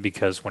team,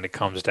 because when it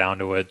comes down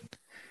to it,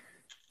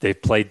 they've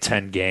played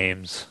 10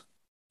 games.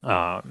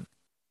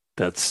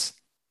 That's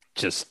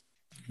just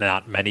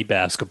not many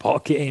basketball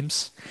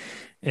games.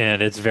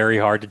 And it's very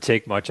hard to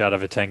take much out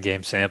of a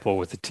 10-game sample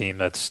with a team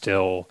that's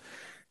still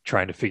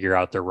trying to figure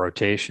out their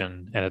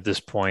rotation. And at this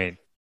point,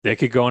 they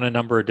could go in a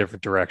number of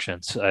different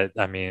directions.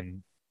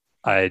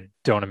 I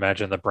don't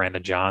imagine that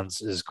Brandon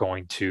Johns is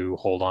going to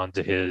hold on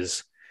to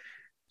his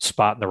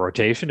spot in the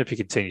rotation if he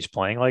continues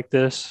playing like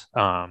this.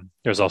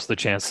 There's also the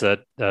chance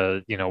that,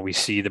 we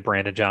see the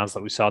Brandon Johns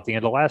that we saw at the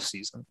end of last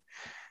season.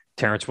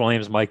 Terrence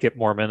Williams might get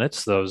more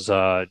minutes. Those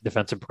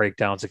defensive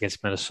breakdowns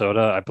against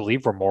Minnesota, I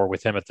believe, were more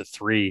with him at the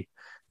 3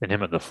 than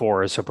him at the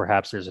 4. So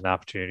perhaps there's an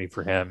opportunity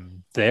for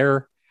him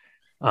there.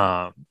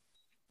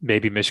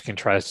 Maybe Michigan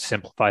tries to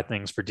simplify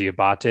things for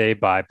Diabate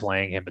by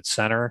playing him at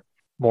center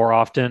more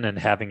often and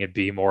having it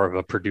be more of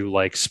a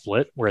Purdue-like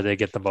split where they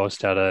get the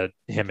most out of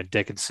him and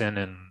Dickinson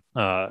in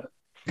kind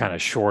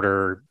of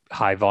shorter,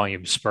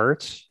 high-volume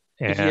spurts.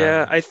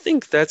 Yeah, I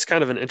think that's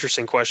kind of an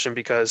interesting question,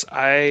 because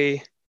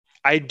I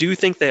do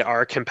think they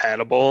are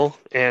compatible.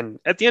 And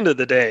at the end of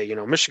the day,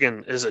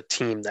 Michigan is a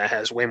team that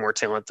has way more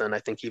talent than I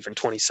think even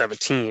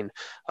 2017.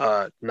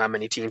 Not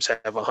many teams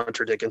have a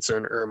Hunter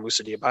Dickinson or a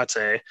Moussa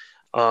Diabate.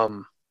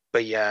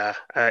 But yeah,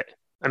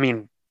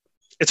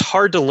 it's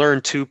hard to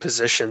learn two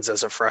positions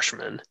as a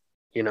freshman,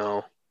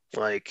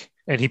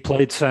 And he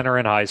played center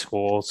in high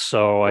school.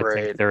 So I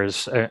think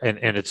there's, and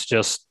it's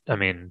just,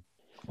 when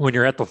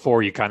you're at the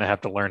 4, you kind of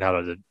have to learn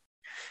how to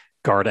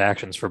guard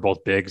actions for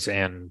both bigs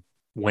and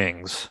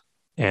wings.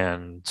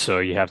 And so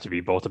you have to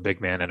be both a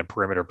big man and a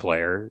perimeter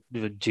player.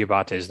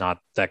 Diabate is not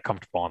that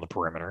comfortable on the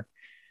perimeter.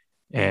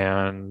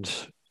 And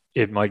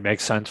it might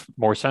make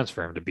more sense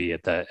for him to be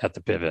at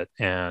the pivot.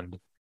 And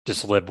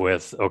just live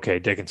with, okay,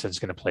 Dickinson's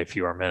going to play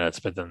fewer minutes,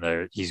 but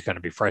then he's going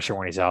to be fresher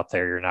when he's out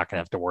there. You're not going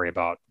to have to worry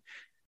about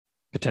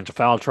potential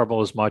foul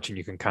trouble as much, and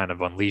you can kind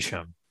of unleash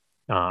him.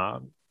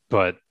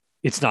 But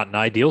it's not an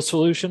ideal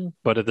solution.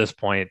 But at this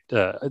point,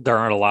 there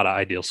aren't a lot of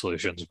ideal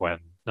solutions when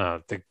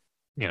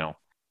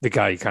the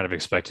guy you kind of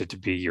expected to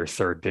be your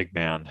third big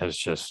man has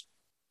just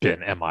been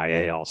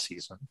MIA all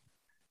season.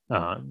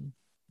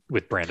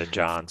 With Brandon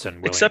Johns and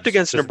Williams. Except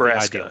against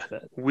Nebraska.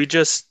 We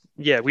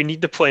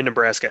need to play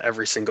Nebraska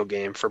every single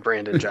game for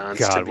Brandon Johns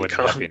to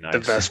become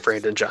the best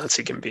Brandon Johns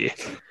he can be.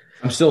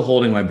 I'm still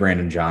holding my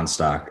Brandon Johns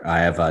stock. I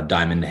have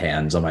diamond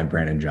hands on my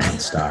Brandon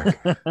Johns stock.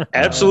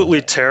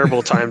 Absolutely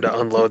terrible time to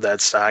unload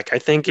that stock. I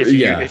think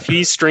if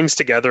he strings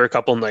together a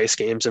couple nice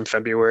games in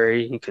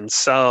February, you can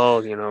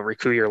sell,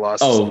 recoup your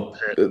losses. Oh,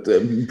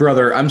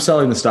 brother, I'm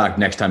selling the stock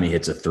next time he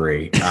hits a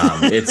 3.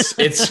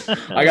 It's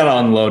I got to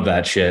unload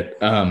that shit.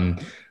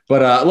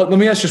 But let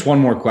me ask just one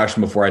more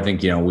question before I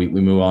think, we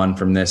move on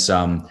from this.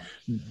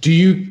 Do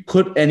you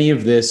put any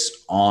of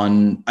this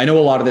on? I know a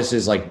lot of this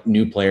is like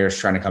new players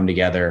trying to come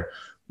together.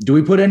 Do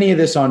we put any of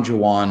this on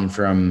Juwan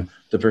from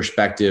the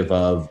perspective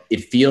of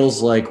it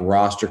feels like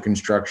roster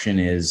construction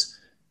is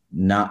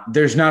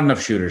there's not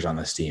enough shooters on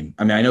this team?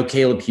 I mean, I know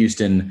Caleb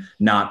Houston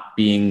not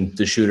being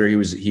the shooter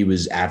he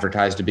was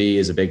advertised to be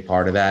is a big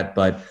part of that.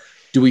 But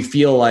do we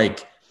feel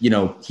like,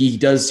 he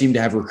does seem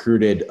to have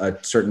recruited a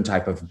certain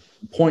type of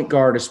point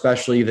guard,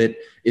 especially that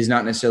is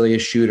not necessarily a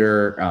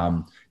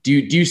shooter? Do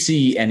you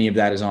see any of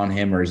that as on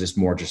him, or is this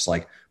more just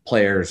like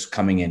players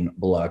coming in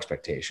below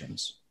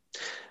expectations?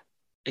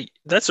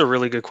 That's a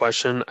really good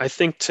question. I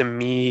think to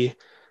me,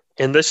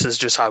 and this is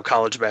just how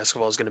college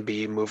basketball is going to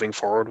be moving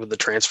forward with the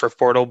transfer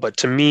portal, but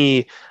to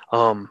me,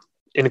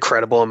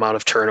 incredible amount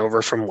of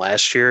turnover from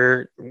last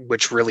year,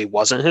 which really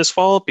wasn't his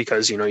fault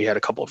because, you had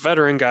a couple of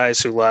veteran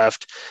guys who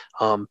left,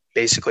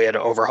 basically had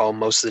to overhaul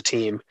most of the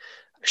team.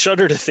 I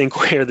shudder to think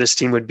where this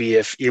team would be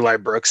if Eli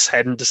Brooks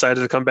hadn't decided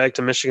to come back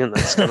to Michigan.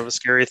 That's kind of a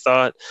scary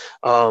thought.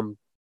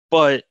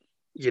 But,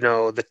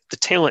 the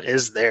talent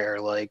is there.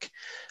 Like,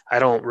 I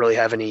don't really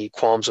have any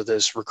qualms with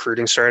this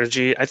recruiting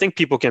strategy. I think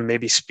people can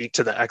maybe speak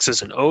to the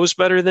X's and O's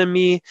better than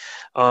me.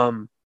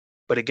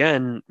 But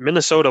again,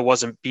 Minnesota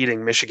wasn't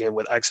beating Michigan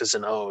with X's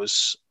and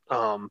O's.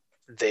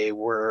 They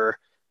were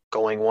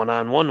going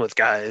one-on-one with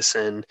guys,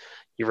 and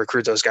you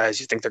recruit those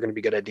guys. You think they're going to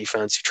be good at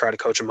defense. You try to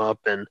coach them up,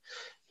 and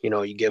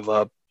you give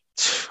up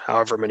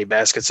however many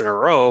baskets in a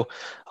row.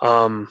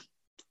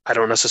 I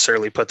don't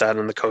necessarily put that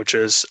on the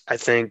coaches. I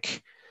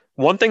think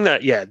one thing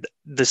that,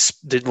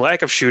 the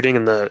lack of shooting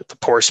and the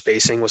poor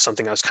spacing was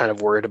something I was kind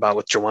of worried about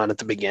with Juwan at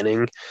the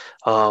beginning.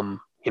 When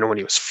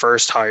he was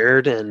first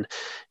hired, and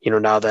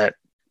now that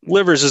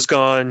Livers is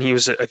gone, he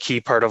was a key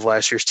part of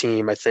last year's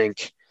team. I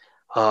think,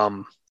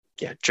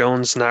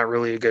 Jones not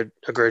really a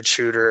good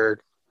shooter.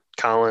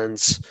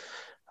 Collins,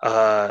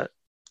 that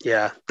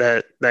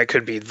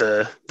could be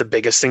the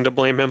biggest thing to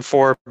blame him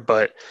for.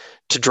 But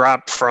to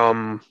drop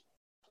from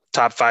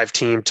top 5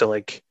 team to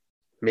like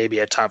maybe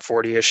a top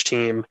 40-ish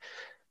team,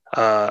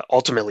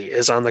 ultimately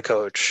is on the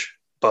coach.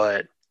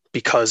 But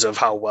because of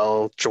how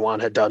well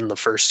Juwan had done the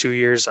first 2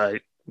 years,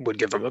 I would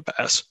give him a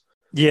pass.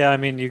 Yeah, I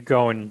mean, you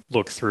go and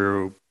look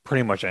through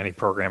pretty much any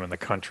program in the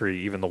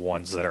country, even the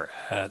ones that are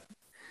at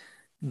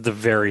the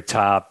very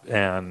top,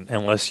 and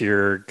unless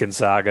you're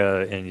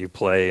Gonzaga and you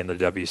play in the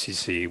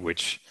WCC,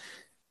 which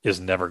is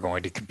never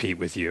going to compete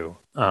with you,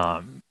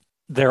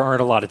 there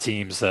aren't a lot of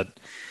teams that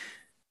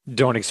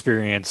don't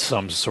experience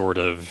some sort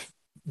of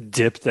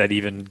dip that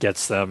even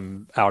gets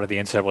them out of the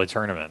NCAA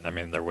tournament. I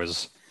mean, there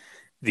was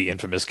the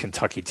infamous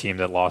Kentucky team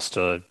that lost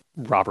to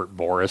Robert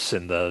Morris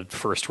in the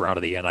first round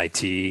of the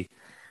NIT,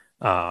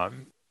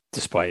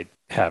 despite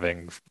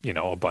having,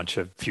 a bunch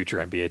of future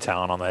NBA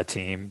talent on that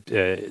team.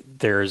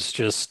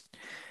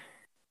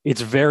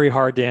 It's very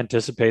hard to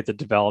anticipate the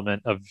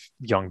development of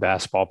young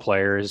basketball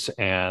players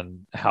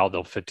and how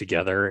they'll fit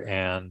together,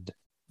 and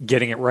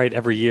getting it right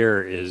every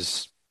year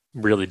is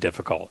really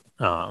difficult.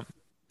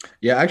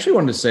 Yeah, I actually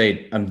wanted to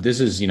say, this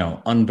is,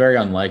 very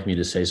unlike me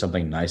to say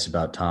something nice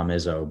about Tom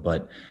Izzo,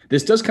 but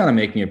this does kind of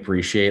make me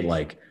appreciate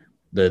like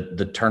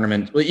the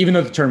tournament, even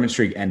though the tournament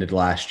streak ended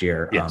last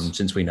year, yes.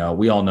 Since we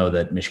all know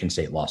that Michigan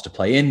State lost a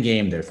play-in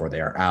game, therefore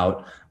they are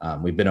out.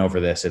 We've been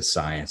over this, it's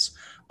science.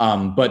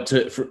 But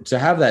to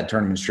have that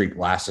tournament streak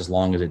last as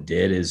long as it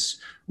did is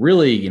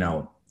really,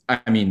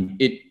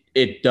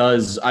 it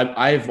does.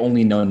 I've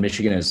only known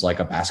Michigan as like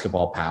a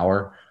basketball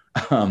power,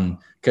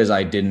 because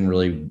I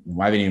haven't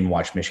even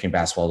watched Michigan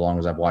basketball as long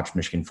as I've watched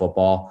Michigan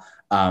football.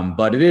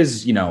 But it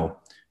is, it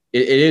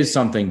is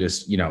something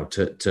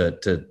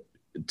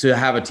to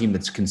have a team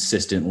that's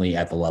consistently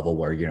at the level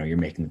where, you're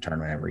making the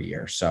tournament every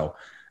year. So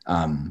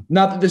not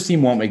that this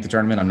team won't make the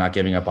tournament, I'm not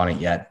giving up on it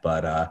yet,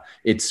 but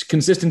it's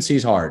consistency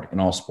is hard in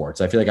all sports.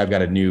 I feel like I've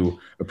got a new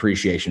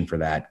appreciation for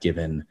that,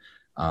 given,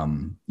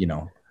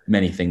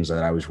 many things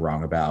that I was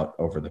wrong about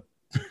over the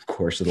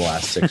course of the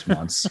last 6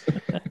 months.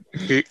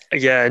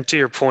 Yeah. And to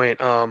your point,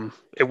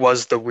 it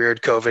was the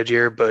weird COVID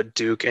year, but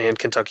Duke and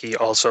Kentucky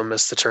also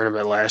missed the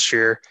tournament last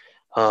year.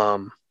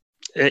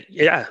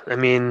 Yeah, I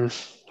mean,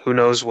 who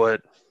knows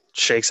what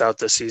shakes out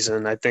this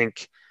season. I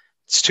think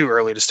it's too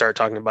early to start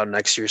talking about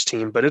next year's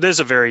team, but it is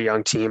a very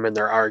young team, and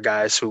there are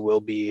guys who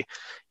will be,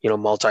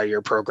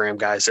 multi-year program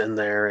guys in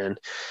there. And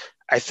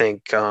I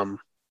think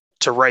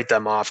to write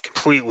them off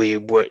completely,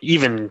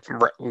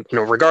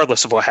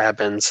 regardless of what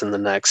happens in the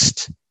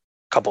next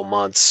couple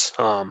months,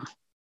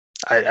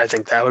 I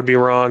think that would be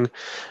wrong.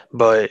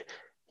 But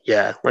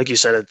yeah, like you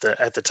said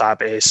at the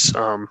top, Ace,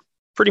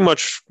 pretty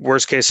much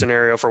worst case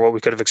scenario for what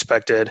we could have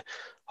expected.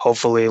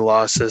 Hopefully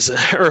losses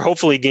or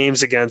hopefully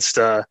games against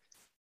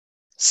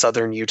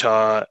Southern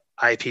Utah,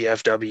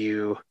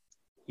 IPFW,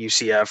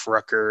 UCF,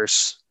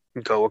 Rutgers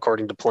go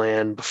according to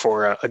plan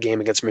before a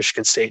game against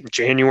Michigan State in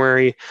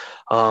January.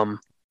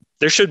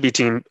 There should be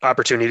team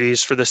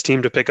opportunities for this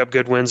team to pick up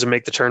good wins and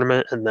make the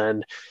tournament. And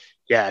then,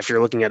 yeah, if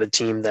you're looking at a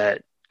team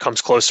that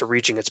comes close to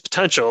reaching its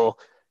potential,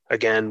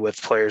 again,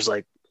 with players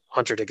like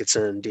Hunter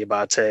Dickinson,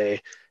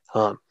 Diabate,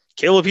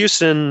 Caleb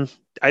Houston,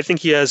 I think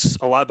he has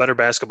a lot better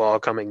basketball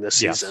coming this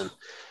season.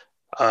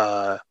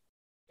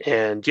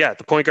 And yeah,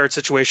 the point guard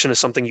situation is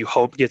something you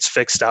hope gets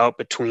fixed out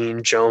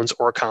between Jones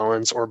or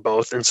Collins or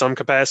both in some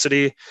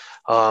capacity.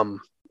 I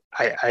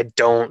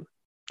don't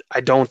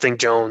think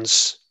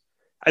Jones.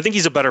 I think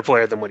he's a better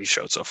player than what he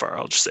showed so far.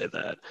 I'll just say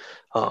that.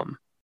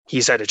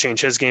 He's had to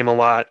change his game a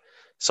lot.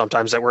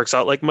 Sometimes that works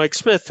out like Mike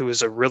Smith, who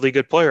is a really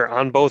good player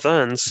on both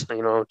ends,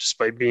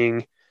 despite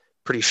being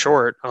pretty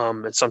short.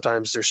 And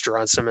sometimes there's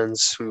Jerron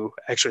Simmons, who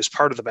actually is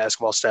part of the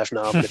basketball staff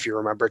now, but if you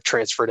remember,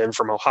 transferred in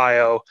from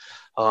Ohio,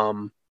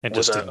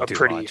 was a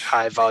pretty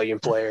high volume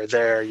player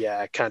there.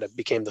 Yeah, kind of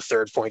became the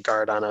third point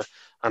guard on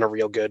a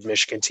real good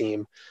Michigan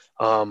team.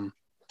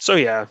 So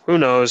yeah, who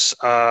knows?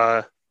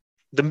 I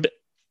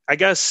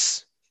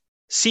guess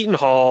Seton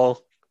Hall,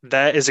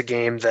 that is a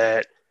game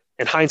that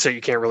in hindsight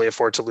you can't really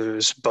afford to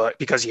lose, but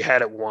because you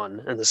had it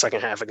won in the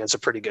second half against a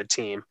pretty good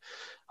team.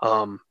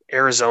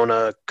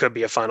 Arizona could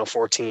be a Final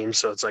Four team,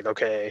 so it's like,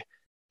 okay,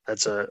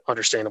 that's a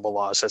understandable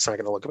loss. That's not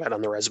going to look bad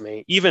on the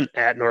resume. Even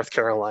at North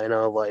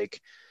Carolina, like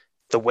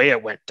the way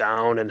it went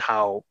down and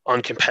how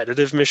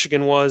uncompetitive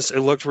Michigan was, it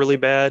looked really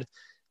bad.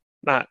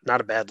 Not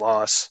a bad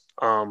loss.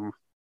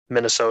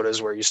 Minnesota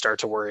is where you start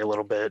to worry a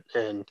little bit,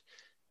 and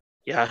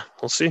yeah,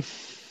 we'll see.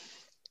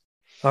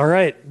 All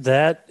right,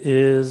 that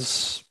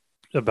is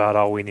about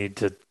all we need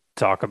to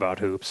talk about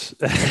hoops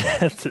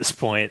at this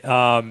point.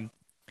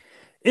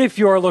 If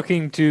you are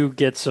looking to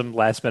get some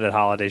last minute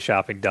holiday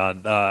shopping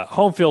done,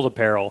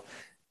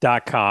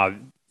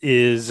 homefieldapparel.com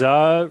is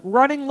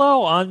running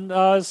low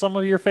on some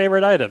of your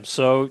favorite items.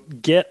 So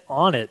get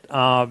on it,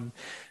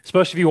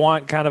 especially if you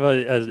want kind of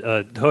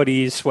a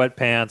hoodie,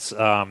 sweatpants.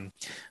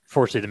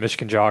 Fortunately, the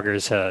Michigan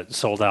joggers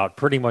sold out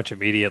pretty much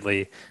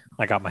immediately.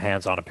 I got my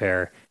hands on a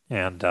pair,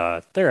 and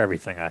they're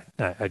everything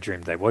I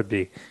dreamed they would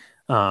be.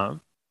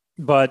 But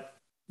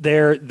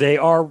they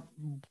are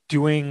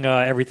doing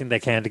everything they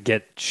can to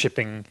get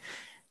shipping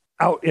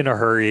out in a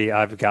hurry.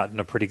 I've gotten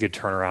a pretty good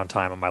turnaround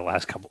time on my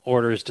last couple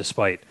orders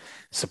despite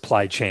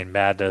supply chain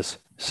madness.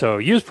 So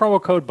use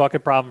promo code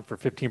BucketProblem for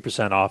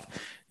 15% off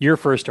your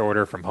first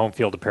order from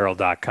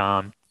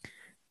homefieldapparel.com.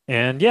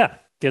 And yeah,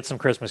 get some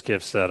Christmas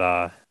gifts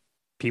that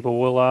people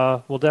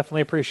will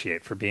definitely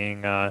appreciate for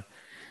being the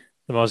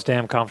most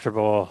damn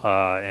comfortable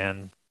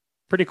and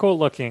pretty cool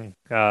looking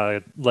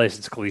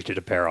licensed collegiate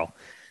apparel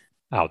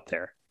out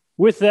there.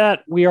 With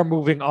that, we are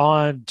moving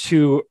on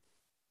to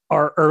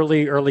our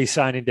early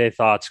signing day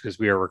thoughts because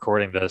we are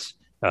recording this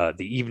the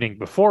evening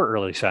before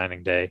early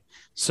signing day.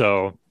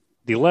 So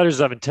the letters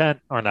of intent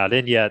are not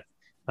in yet.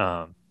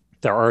 There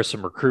are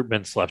some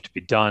recruitments left to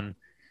be done.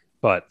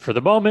 But for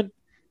the moment,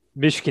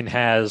 Michigan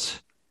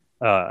has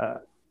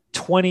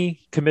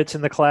 20 commits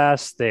in the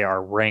class. They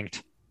are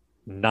ranked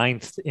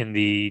 9th in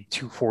the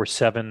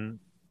 247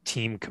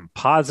 team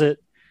composite,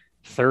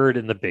 3rd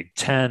in the Big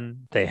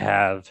Ten. They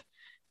have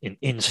an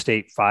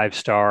in-state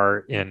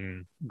 5-star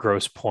in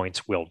gross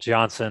points, Will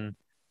Johnson,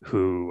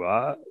 who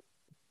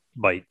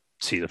might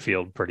see the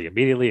field pretty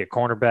immediately at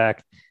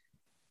cornerback.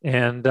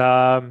 And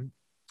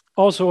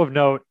also of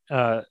note,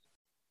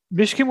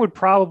 Michigan would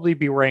probably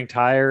be ranked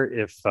higher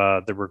if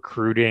the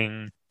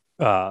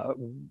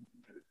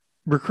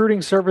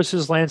recruiting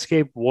services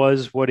landscape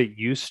was what it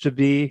used to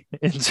be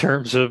in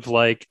terms of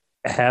like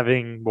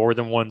having more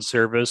than one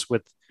service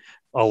with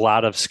a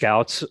lot of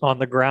scouts on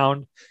the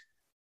ground.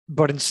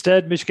 But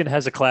instead, Michigan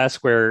has a class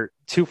where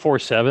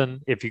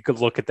 247, if you could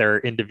look at their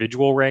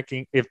individual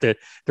ranking, if their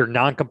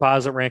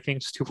non-composite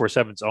rankings,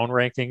 247's own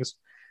rankings,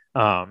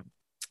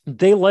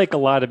 they like a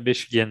lot of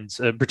Michigan's,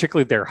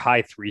 particularly their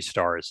high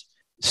 3-stars,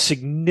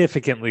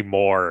 significantly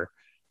more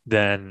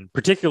than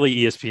particularly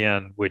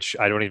ESPN, which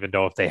I don't even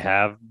know if they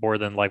have more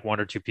than like 1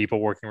 or 2 people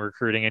working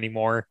recruiting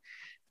anymore.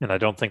 And I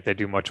don't think they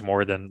do much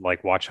more than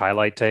like watch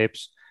highlight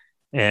tapes.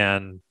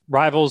 And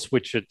Rivals,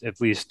 which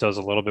at least does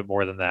a little bit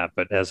more than that,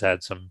 but has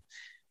had some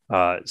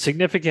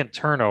significant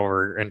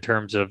turnover in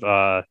terms of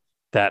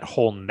that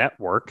whole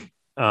network.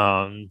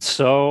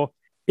 So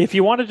if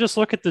you want to just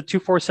look at the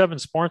 247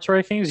 sports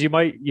rankings,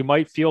 you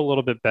might feel a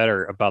little bit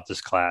better about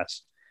this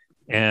class.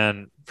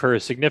 And for a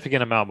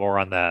significant amount more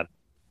on that,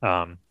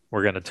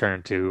 we're going to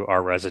turn to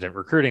our resident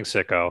recruiting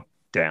sicko,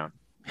 Dan.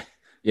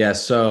 Yeah,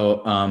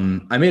 so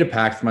I made a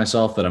pact for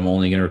myself that I'm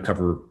only going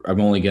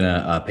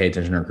to pay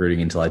attention to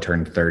recruiting until I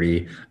turn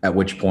 30, at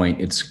which point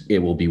it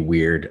will be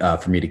weird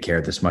for me to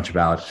care this much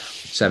about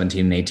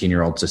 17 and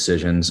 18-year-olds'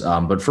 decisions.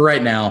 But for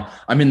right now,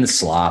 I'm in the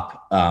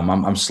slop.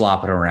 I'm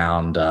slopping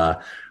around,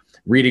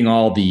 reading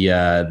all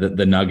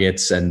the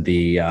nuggets and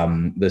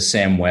the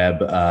Sam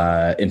Webb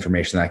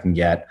information that I can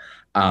get.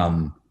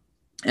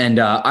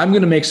 And I'm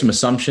going to make some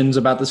assumptions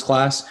about this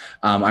class.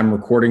 I'm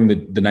recording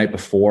the night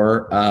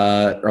before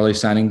early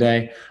signing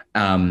day.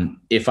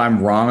 If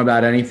I'm wrong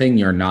about anything,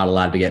 you're not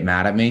allowed to get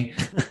mad at me.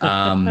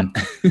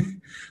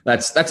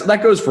 That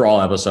goes for all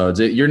episodes.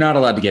 You're not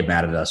allowed to get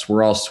mad at us.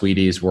 We're all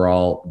sweeties.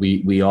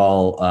 We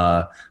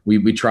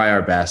try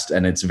our best,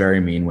 and it's very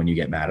mean when you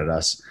get mad at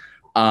us.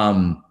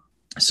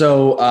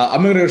 So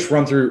I'm going to just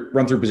run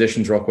through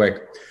positions real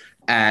quick.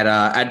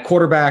 At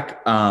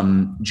quarterback,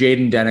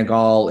 Jaden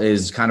Denegal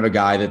is kind of a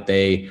guy that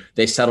they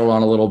settled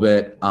on a little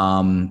bit.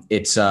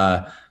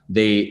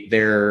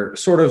 They're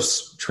sort of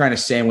trying to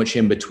sandwich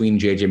him between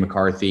JJ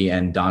McCarthy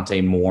and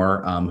Dante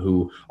Moore,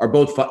 who are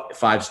both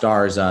 5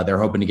 stars. They're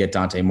hoping to get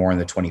Dante Moore in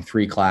the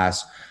 23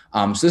 class.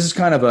 So this is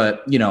kind of a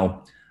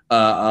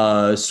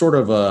sort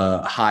of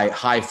a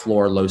high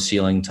floor, low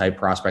ceiling type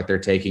prospect they're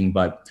taking.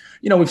 But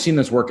we've seen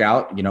this work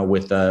out.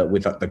 With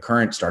the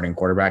current starting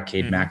quarterback,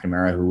 Cade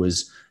McNamara, who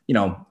was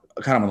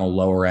kind of on the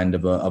lower end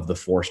of the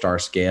 4-star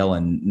scale,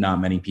 and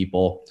not many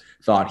people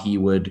thought he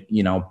would,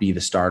 be the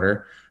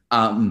starter.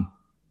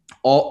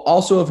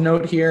 Also of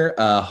note here,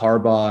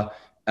 Harbaugh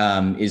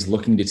is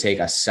looking to take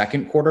a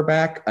second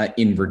quarterback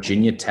in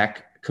Virginia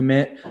Tech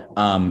commit,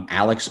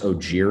 Alex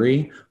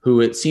Ojiri,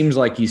 who it seems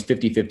like he's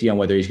 50-50 on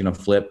whether he's going to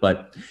flip,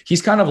 but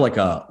he's kind of like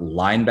a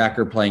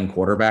linebacker playing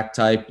quarterback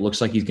type.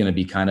 Looks like he's going to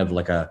be kind of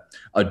like a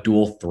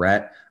dual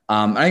threat.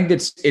 I think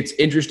it's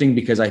interesting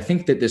because I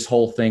think that this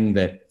whole thing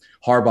that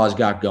Harbaugh's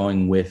got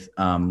going with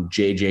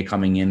JJ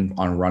coming in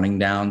on running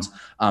downs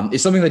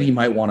is something that he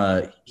might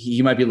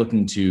be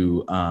looking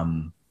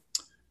to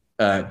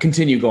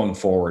continue going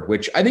forward,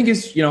 which I think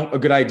is, a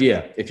good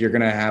idea. If you're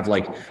going to have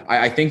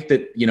I think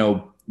that,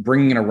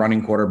 bringing in a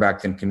running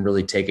quarterback that can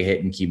really take a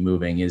hit and keep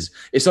moving is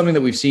something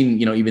that we've seen,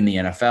 even the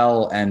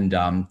NFL and,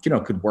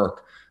 could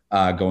work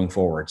going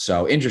forward.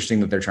 So interesting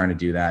that they're trying to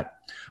do that.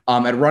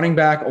 At running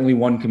back, only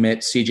one commit,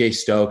 CJ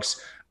Stokes,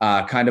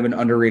 kind of an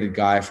underrated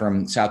guy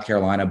from South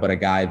Carolina, but a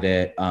guy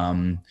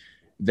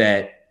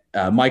that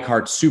Mike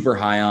Hart's super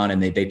high on,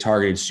 and they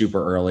targeted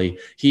super early.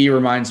 He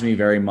reminds me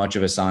very much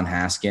of Hassan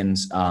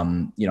Haskins.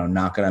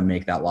 Not going to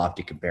make that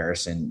lofty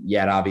comparison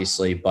yet,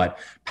 obviously, but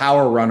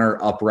power runner,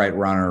 upright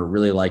runner,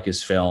 really like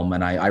his film.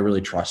 And I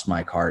really trust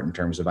Mike Hart in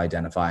terms of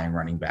identifying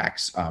running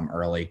backs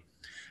early.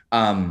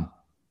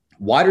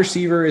 Wide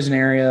receiver is an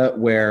area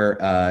where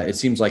it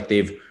seems like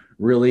they've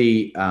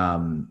really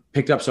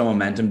picked up some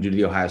momentum due to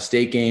the Ohio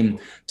State game.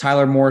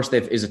 Tyler Morris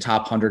is a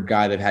top 100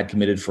 guy they've had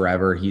committed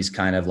forever. He's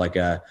kind of like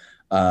a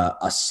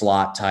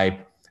slot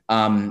type.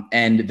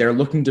 And they're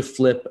looking to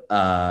flip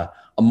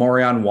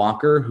Amorion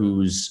Walker,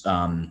 who's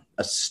a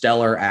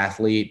stellar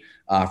athlete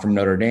from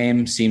Notre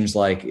Dame. Seems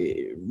like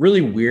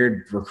really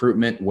weird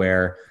recruitment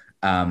where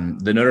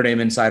the Notre Dame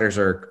insiders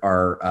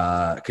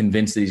are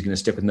convinced that he's going to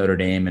stick with Notre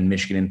Dame, and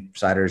Michigan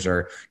insiders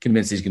are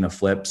convinced he's going to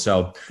flip.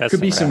 So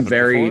could be some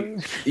very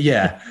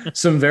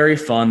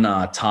fun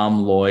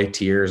Tom Loy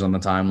tears on the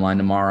timeline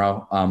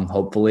tomorrow,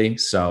 hopefully.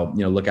 So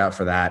look out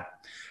for that.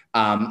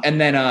 And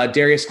then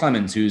Darius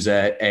Clemens, who's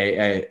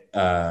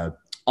Andrell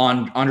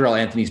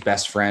Anthony's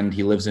best friend.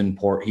 He lives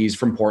he's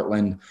from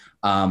Portland,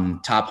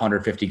 top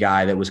 150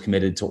 guy that was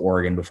committed to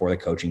Oregon before the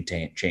coaching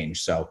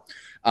change. So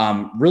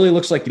really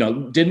looks like,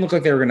 didn't look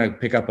like they were going to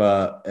pick up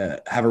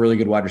have a really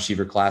good wide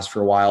receiver class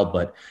for a while,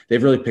 but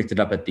they've really picked it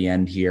up at the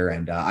end here.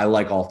 And I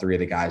like all three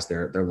of the guys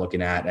they're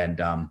looking at.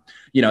 And,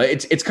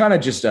 it's kind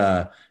of just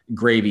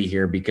gravy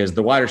here because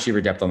the wide receiver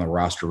depth on the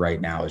roster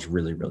right now is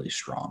really, really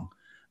strong.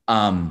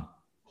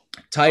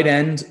 Tight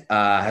end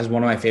has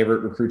one of my favorite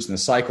recruits in the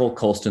cycle,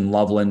 Colston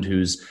Loveland,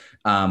 who's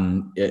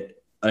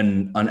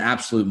an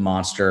absolute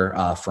monster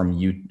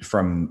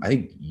from I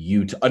think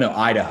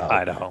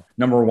Idaho.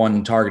 Number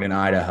one target in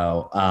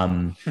Idaho.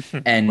 And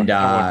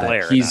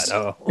he's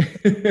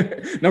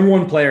number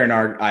one player in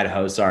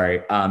Idaho.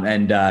 Sorry.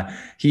 And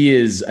he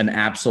is an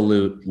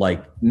absolute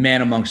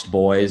man amongst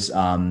boys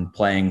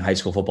playing high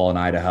school football in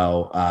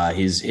Idaho.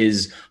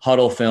 His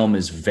huddle film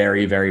is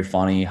very, very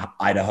funny.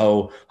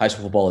 Idaho high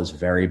school football is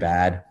very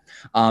bad.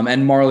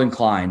 And Marlon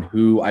Klein,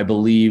 who I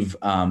believe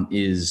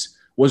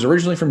was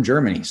originally from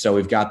Germany. So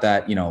we've got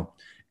that,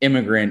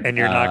 immigrant. And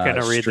you're not going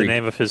to read the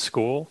name of his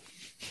school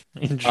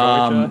in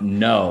Georgia?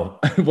 No.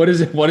 What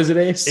is it,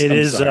 Ace? It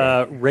is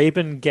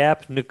Rabin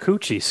Gap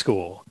Nkuchi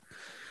School.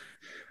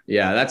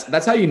 Yeah,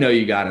 that's how you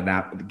got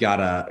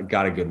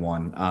a good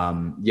one.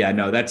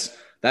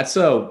 That's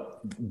a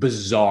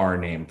bizarre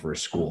name for a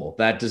school.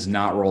 That does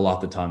not roll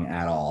off the tongue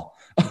at all.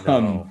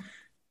 No.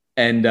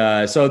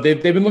 And so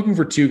they've been looking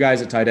for two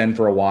guys at tight end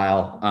for a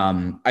while.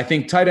 I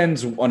think tight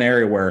end's one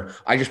area where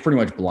I just pretty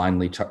much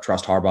blindly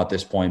trust Harbaugh at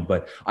this point,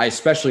 but I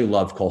especially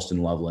love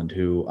Colston Loveland,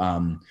 who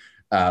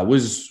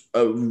was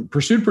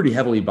pursued pretty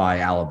heavily by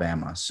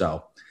Alabama.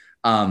 So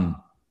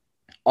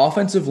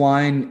offensive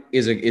line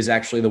is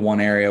actually the one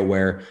area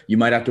where you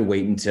might have to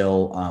wait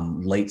until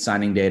late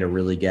signing day to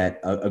really get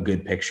a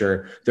good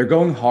picture. They're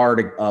going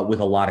hard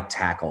with a lot of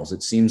tackles.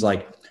 It seems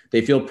like they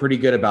feel pretty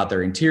good about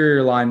their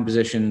interior line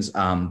positions,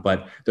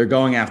 but they're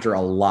going after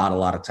a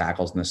lot of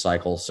tackles in this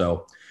cycle.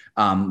 So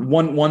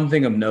one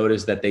thing of note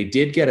is that they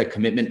did get a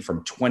commitment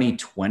from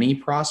 2020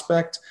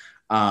 prospect.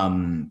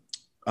 Oh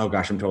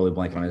gosh, I'm totally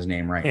blanking on his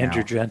name right now.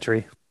 Andrew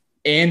Gentry,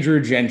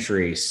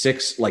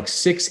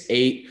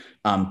 6'8",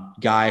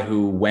 guy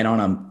who went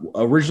on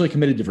originally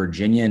committed to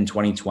Virginia in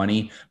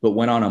 2020, but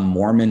went on a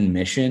Mormon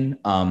mission,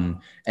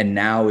 and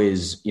now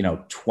is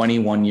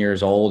 21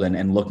 years old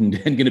and looking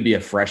and going to be a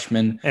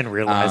freshman, and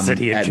realized that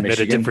he had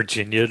committed to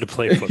Virginia to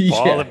play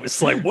football. Yeah. It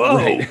was like, whoa.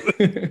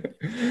 Right.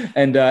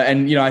 and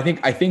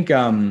I think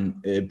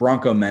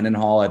Bronco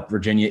Mendenhall at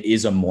Virginia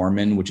is a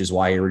Mormon, which is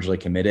why he originally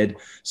committed.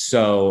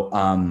 So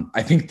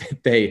I think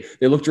that they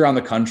looked around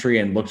the country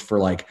and looked for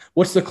like,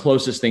 what's the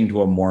closest thing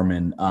to a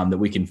Mormon that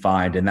we can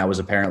find, and that was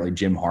apparently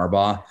Jim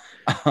Harbaugh.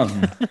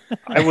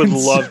 I would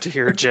love to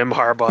hear Jim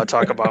Harbaugh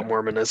talk about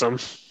Mormonism.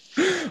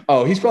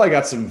 Oh, he's probably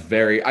got some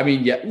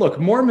look,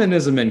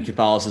 Mormonism and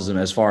Catholicism,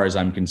 as far as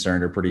I'm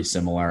concerned, are pretty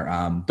similar.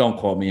 Don't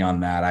quote me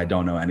on that. I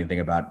don't know anything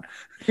about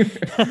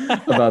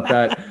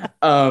that.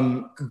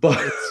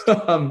 But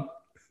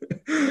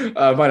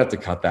I might have to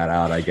cut that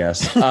out, I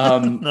guess.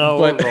 No,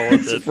 but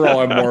for all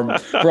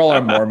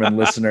our Mormon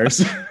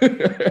listeners.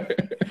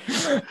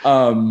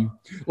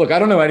 Look, I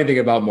don't know anything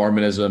about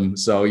Mormonism,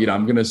 so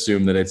I'm going to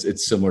assume that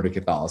it's similar to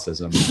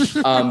Catholicism.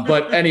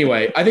 But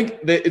anyway, I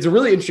think that it's a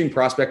really interesting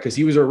prospect because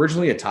he was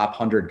originally a top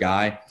 100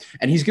 guy,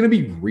 and he's going to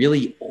be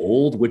really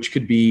old, which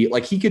could be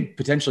like he could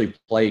potentially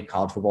play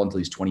college football until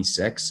he's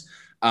 26,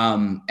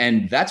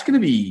 and that's going to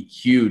be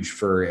huge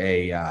for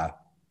an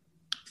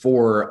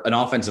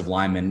offensive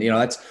lineman.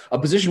 That's a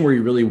position where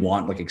you really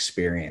want like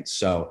experience.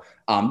 So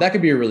that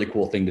could be a really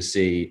cool thing to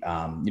see,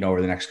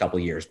 over the next couple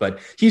of years. But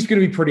he's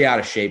going to be pretty out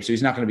of shape, so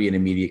he's not going to be an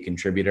immediate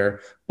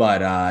contributor.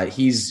 But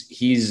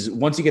he's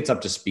once he gets up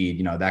to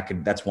speed,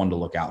 that's one to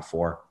look out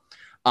for.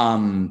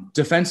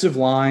 Defensive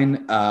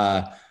line,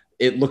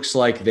 it looks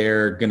like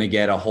they're going to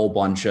get a whole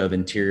bunch of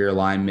interior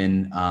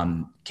linemen.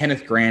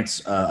 Kenneth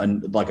Grant's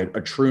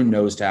a true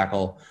nose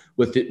tackle,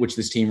 which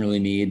this team really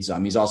needs.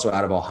 He's also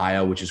out of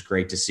Ohio, which is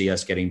great to see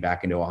us getting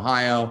back into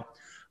Ohio.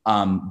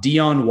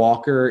 Deion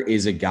Walker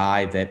is a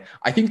guy that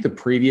I think the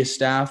previous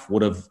staff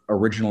would have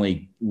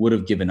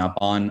given up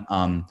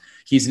on.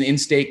 He's an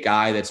in-state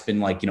guy that's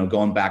been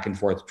going back and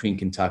forth between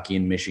Kentucky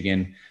and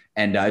Michigan.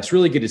 And it's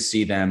really good to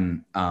see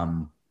them,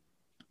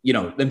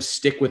 them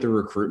stick with the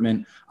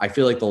recruitment. I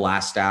feel like the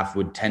last staff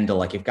would tend to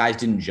if guys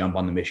didn't jump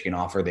on the Michigan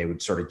offer, they would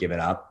sort of give it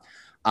up.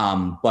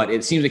 But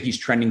it seems like he's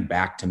trending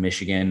back to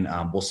Michigan.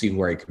 We'll see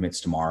where he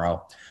commits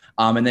tomorrow.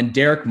 And then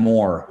Derek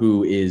Moore,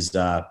 who is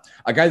a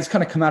guy that's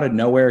kind of come out of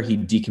nowhere. He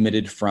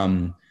decommitted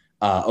from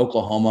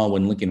Oklahoma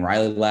when Lincoln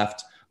Riley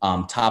left,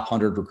 top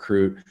 100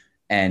 recruit,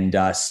 and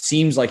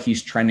seems like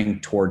he's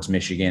trending towards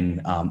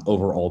Michigan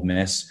over Ole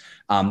Miss.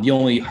 The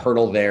only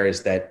hurdle there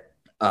is that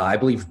I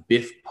believe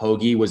Biff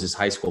Poggi was his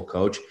high school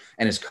coach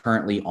and is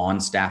currently on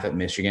staff at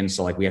Michigan.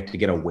 So we have to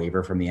get a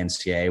waiver from the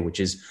NCAA, which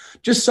is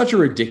just such a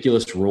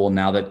ridiculous rule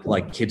now that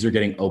kids are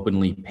getting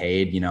openly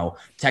paid.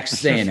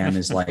 Texas A&M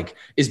is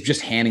just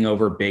handing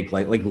over big,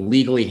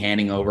 legally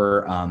handing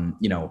over,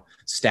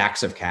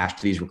 stacks of cash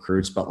to these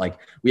recruits. But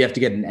we have to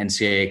get an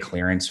NCAA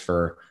clearance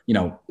for,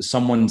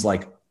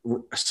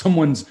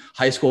 someone's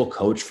high school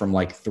coach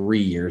from 3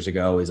 years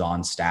ago is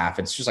on staff.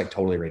 It's just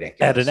totally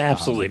ridiculous. At an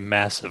absolutely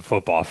massive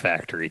football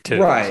factory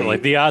too. Right. So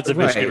the odds of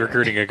Michigan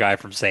recruiting a guy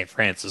from St.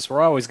 Francis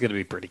were always going to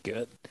be pretty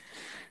good.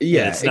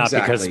 Yeah, and it's not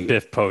because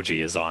Biff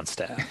Poggi is on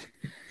staff.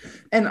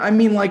 And I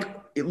mean,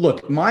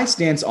 look, my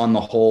stance on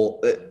the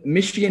whole,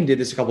 Michigan did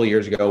this a couple of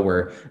years ago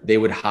where they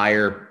would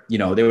hire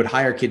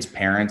kids'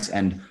 parents.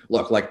 And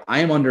look,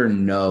 I'm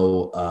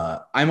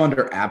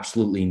under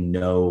absolutely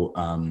no,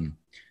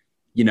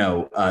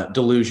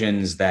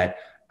 delusions that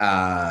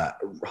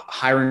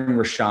hiring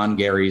Rashawn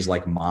Gary's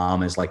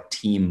mom as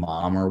team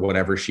mom or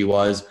whatever she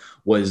was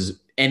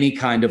any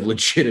kind of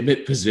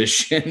legitimate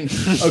position.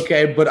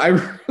 Okay. But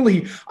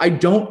I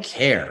don't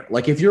care.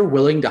 If you're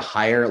willing to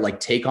hire,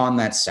 take on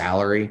that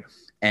salary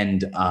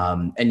and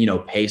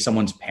pay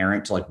someone's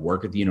parent to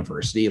work at the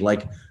university,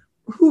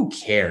 who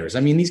cares? I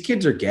mean, these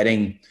kids are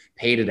getting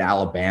paid at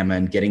Alabama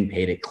and getting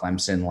paid at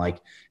Clemson.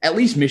 At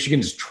least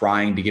Michigan's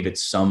trying to give it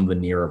some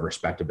veneer of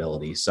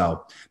respectability.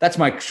 So that's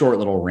my short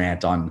little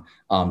rant on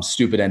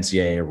stupid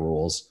NCAA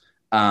rules.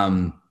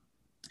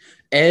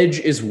 Edge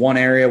is one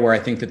area where I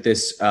think that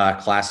this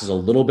class is a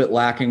little bit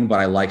lacking, but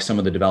I like some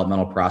of the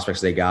developmental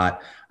prospects they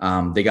got.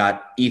 They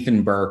got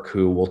Ethan Burke,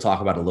 who we'll talk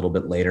about a little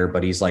bit later,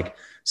 but he's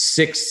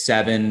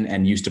 6'7"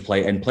 and used to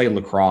play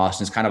lacrosse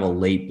and is kind of a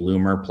late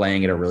bloomer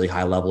playing at a really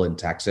high level in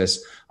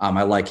Texas.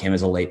 I like him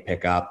as a late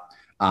pickup.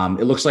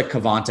 It looks like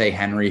Cavante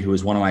Henry, who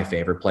is one of my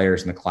favorite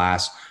players in the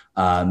class,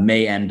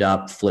 may end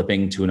up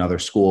flipping to another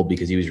school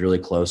because he was really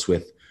close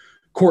with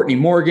Courtney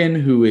Morgan,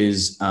 who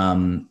is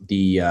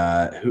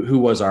who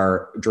was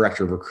our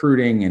director of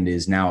recruiting and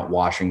is now at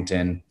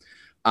Washington.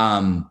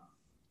 Linebacker,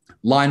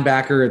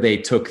 they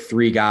took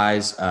 3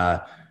 guys.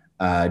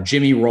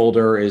 Jimmy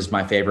Rolder is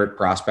my favorite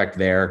prospect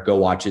there. Go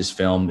watch his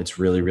film. It's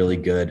really, really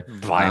good.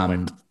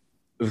 Violent.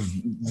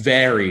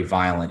 Very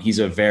violent. He's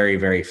a very,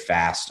 very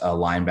fast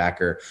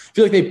linebacker. I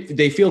feel like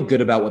they feel good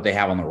about what they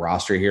have on the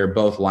roster here.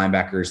 Both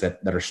linebackers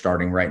that are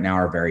starting right now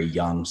are very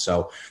young.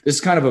 So this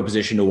is kind of a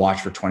position to watch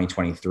for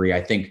 2023.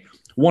 I think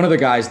one of the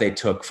guys they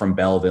took from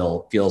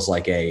Belleville feels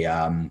like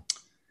a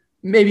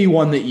maybe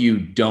one that you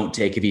don't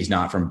take if he's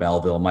not from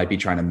Belleville. Might be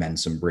trying to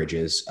mend some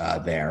bridges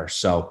there.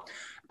 So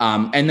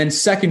and then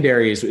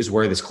secondary is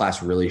where this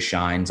class really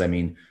shines. I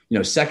mean,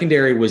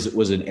 secondary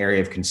was an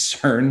area of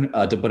concern,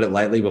 to put it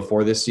lightly,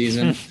 before this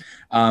season.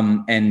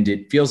 And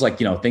it feels like,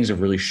 things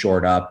have really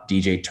shored up.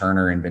 DJ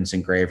Turner and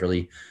Vincent Gray have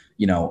really,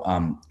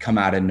 come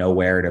out of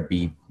nowhere to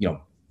be,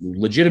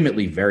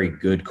 legitimately very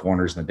good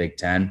corners in the Big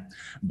Ten.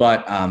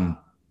 But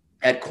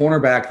at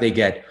cornerback,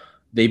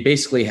 they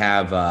basically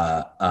have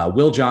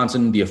Will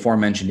Johnson, the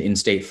aforementioned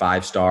in-state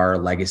 5-star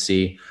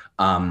legacy.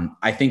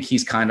 I think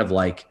he's kind of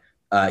like,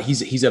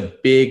 he's a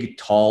big,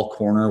 tall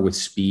corner with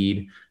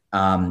speed.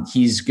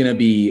 He's going to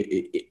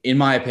be, in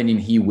my opinion,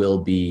 he will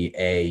be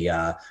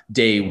a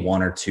day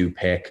 1 or 2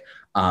 pick.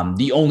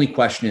 The only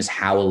question is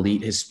how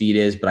elite his speed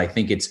is, but I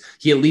think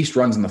he at least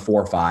runs in the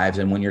 4.5s.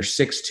 And when you're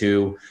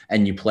 6'2"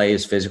 and you play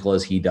as physical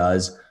as he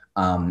does,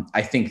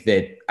 I think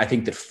that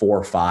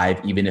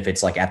 4.5, even if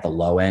it's like at the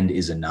low end,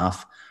 is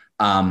enough.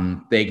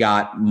 They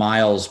got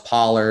Miles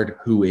Pollard,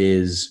 who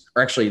is,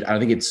 or actually, I don't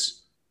think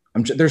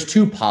there's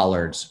 2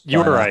 Pollards. You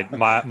were right.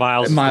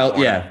 Miles.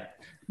 Yeah.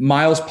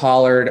 Miles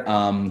Pollard,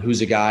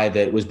 who's a guy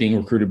that was being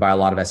recruited by a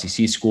lot of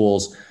SEC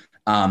schools.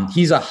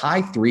 He's a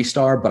high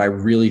 3-star, but I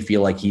really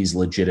feel like he's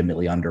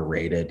legitimately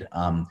underrated.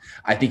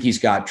 I think he's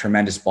got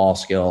tremendous ball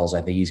skills.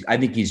 I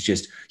think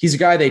he's a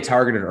guy they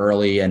targeted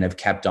early and have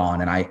kept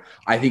on. And I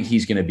think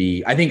he's going to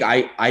be,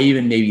 I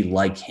even maybe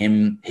like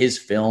his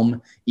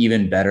film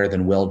even better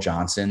than Will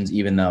Johnson's,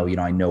 even though,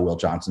 I know Will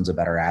Johnson's a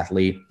better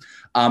athlete.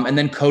 And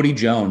then Cody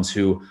Jones,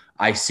 who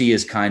I see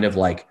as kind of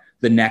like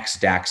the next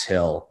Dax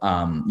Hill,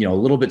 a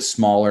little bit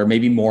smaller,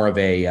 maybe more of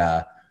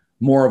a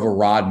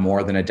Rod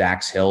Moore than a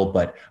Dax Hill,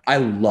 but I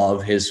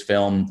love his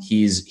film.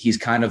 He's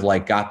kind of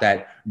like got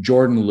that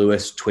Jordan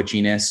Lewis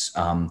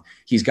twitchiness.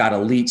 He's got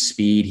elite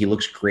speed. He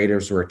looks great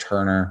as a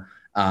returner.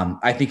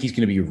 I think he's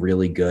going to be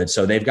really good.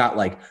 So they've got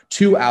like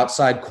 2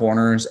 outside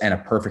corners and a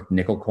perfect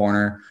nickel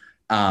corner.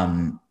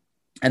 And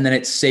then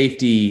at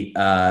safety,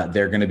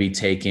 they're going to be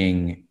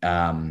taking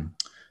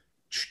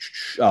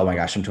oh my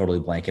gosh, I'm totally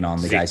blanking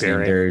on the guy's name.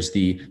 There's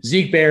the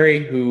Zeke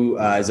Berry, who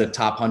is a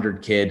top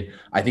 100 kid.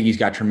 I think he's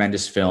got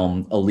tremendous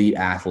film, elite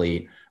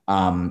athlete.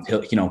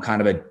 He'll,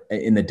 kind of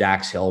in the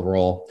Dax Hill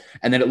role.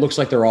 And then it looks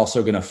like they're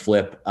also going to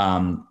flip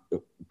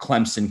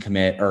Clemson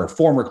commit or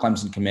former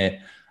Clemson commit,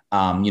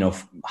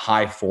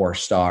 high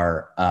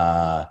 4-star.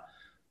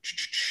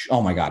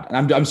 Oh my God.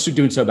 I'm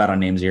doing so bad on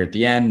names here at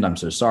the end. I'm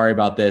so sorry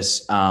about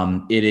this.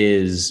 It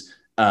is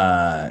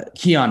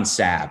Keon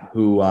Sabb,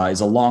 who is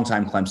a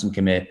longtime Clemson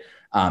commit,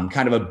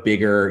 kind of a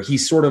bigger,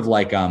 he's sort of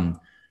like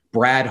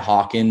Brad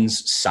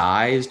Hawkins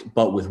sized,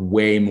 but with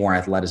way more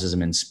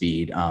athleticism and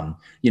speed.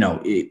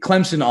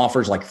 Clemson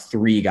offers like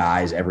 3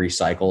 guys every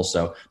cycle.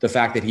 So the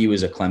fact that he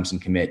was a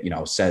Clemson commit,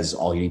 says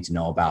all you need to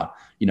know about,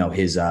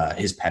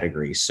 his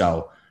pedigree.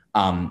 So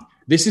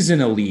this is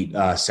an elite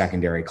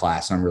secondary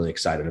class, and I'm really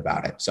excited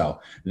about it. So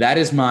that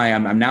is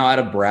I'm now out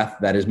of breath.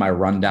 That is my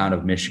rundown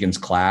of Michigan's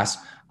class.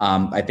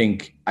 I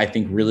think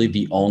really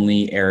the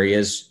only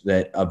areas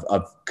that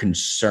of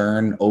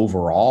concern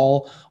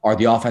overall are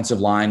the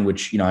offensive line,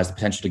 which, has the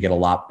potential to get a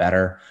lot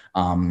better.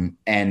 And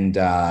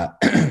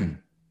the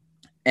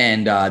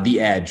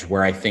edge,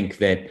 where I think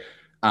that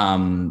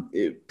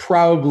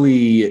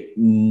probably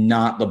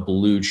not the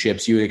blue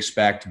chips you would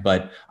expect,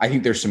 but I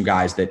think there's some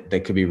guys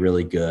that could be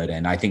really good.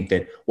 And I think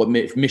that what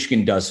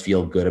Michigan does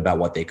feel good about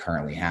what they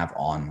currently have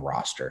on the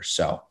roster.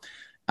 So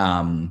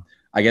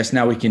I guess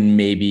now we can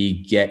maybe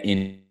get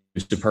in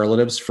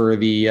superlatives for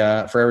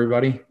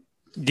everybody.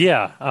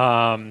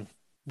 Yeah.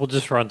 We'll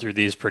just run through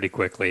these pretty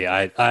quickly.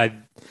 I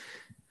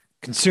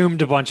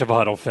consumed a bunch of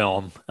huddle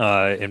film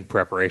in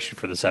preparation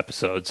for this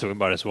episode, so we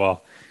might as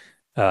well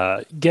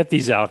get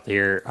these out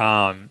there.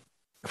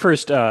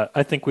 First,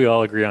 I think we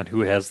all agree on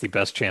who has the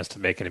best chance to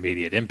make an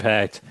immediate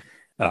impact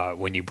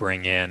when you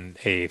bring in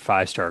a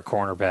 5-star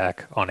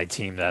cornerback on a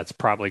team that's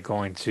probably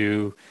going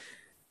to,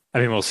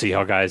 we'll see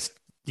how guys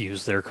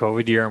use their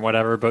COVID year and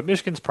whatever, but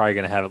Michigan's probably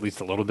going to have at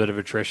least a little bit of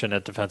attrition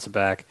at defensive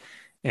back.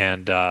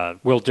 And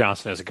Will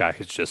Johnson is a guy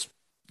who's just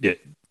going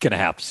to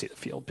have to see the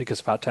field because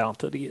of how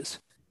talented he is.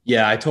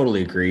 Yeah, I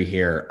totally agree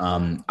here.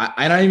 And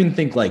I even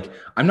think like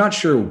I'm not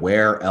sure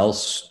where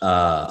else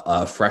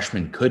a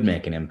freshman could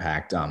make an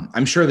impact.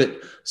 I'm sure that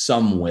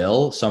some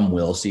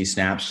will see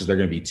snaps because they're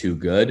going to be too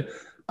good.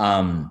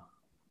 Um,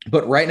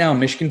 but right now,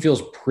 Michigan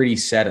feels pretty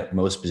set at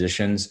most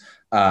positions.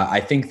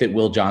 I think that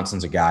Will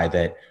Johnson's a guy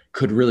that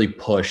could really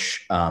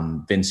push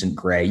Vincent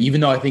Gray, even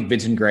though I think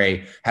Vincent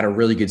Gray had a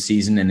really good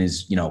season and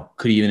is,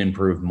 could even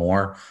improve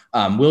more.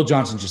 Will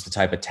Johnson's just the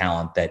type of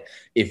talent that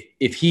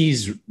if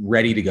he's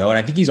ready to go, and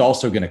I think he's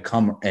also going to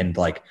come and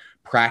like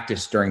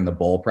practice during the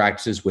bowl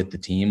practices with the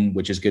team,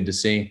 which is good to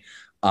see.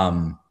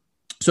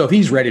 So if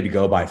he's ready to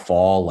go by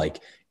fall, like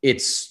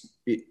it's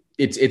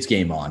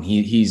game on.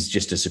 He's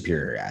just a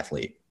superior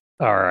athlete.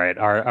 All right.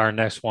 Our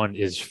next one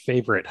is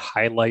favorite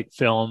highlight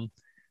film.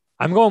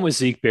 I'm going with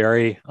Zeke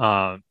Berry.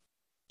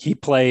 He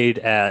played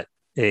at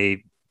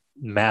a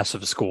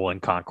massive school in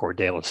Concord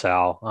de La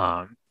Salle,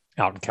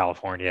 out in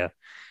California,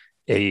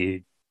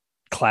 a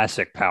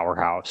classic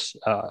powerhouse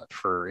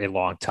for a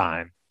long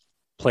time.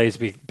 Plays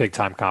big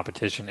time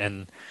competition.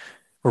 And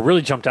what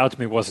really jumped out to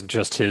me wasn't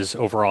just his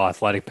overall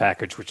athletic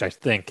package, which I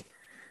think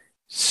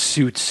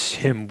suits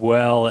him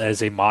well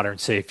as a modern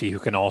safety who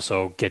can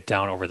also get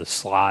down over the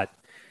slot.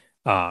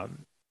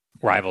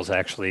 Rivals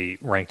actually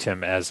ranked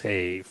him as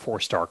a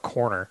 4-star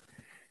corner.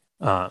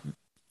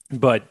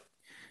 But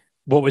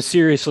what was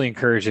seriously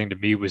encouraging to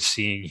me was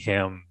seeing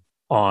him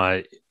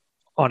on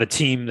a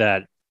team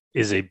that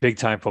is a big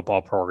time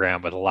football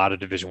program with a lot of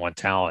Division I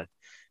talent.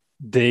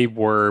 They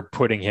were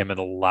putting him in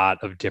a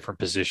lot of different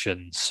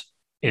positions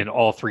in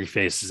all three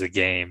phases of the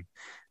game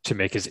to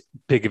make as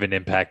big of an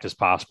impact as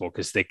possible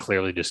because they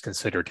clearly just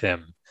considered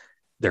him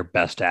their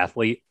best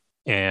athlete.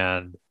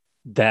 And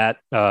that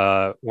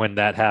when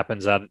that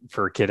happens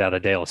for a kid out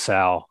of De La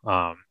Salle,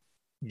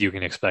 you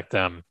can expect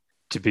them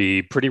to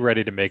be pretty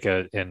ready to make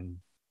a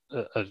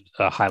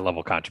high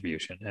level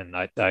contribution. And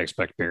I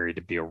expect Barry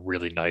to be a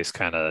really nice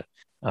kind of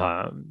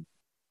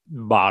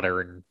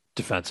modern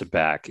defensive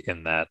back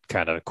in that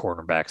kind of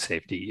cornerback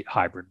safety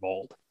hybrid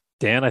mold.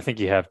 Dan, I think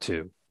you have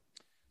two.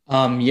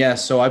 Yeah,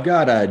 so I've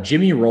got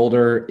Jimmy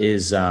Rolder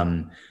is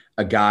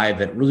a guy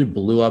that really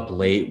blew up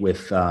late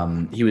with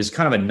he was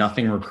kind of a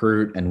nothing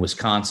recruit, and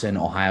Wisconsin,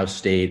 Ohio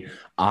State,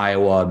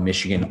 Iowa,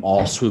 Michigan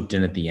all swooped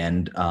in at the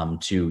end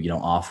to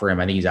offer him.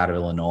 I think he's out of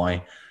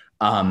Illinois,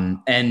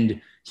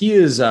 and he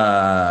is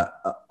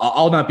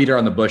I'll not beat her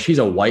on the bush. He's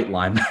a white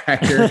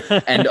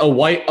linebacker, and a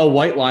white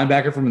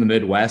linebacker from the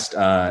Midwest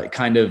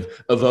kind of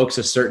evokes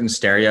a certain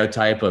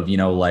stereotype of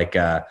like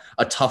a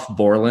tough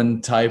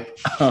Borland type.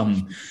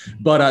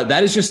 But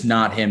that is just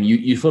not him.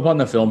 You flip on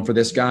the film for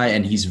this guy,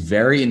 and he's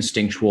very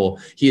instinctual.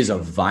 He is a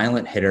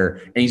violent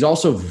hitter, and he's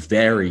also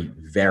very,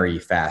 very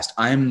fast.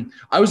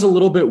 I was a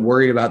little bit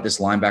worried about this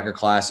linebacker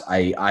class.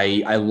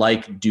 I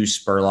like Deuce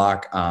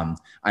Spurlock.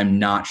 I'm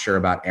not sure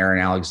about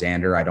Aaron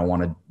Alexander. I don't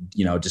want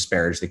to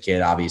disparage the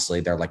kid.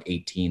 Obviously, they're like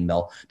 18.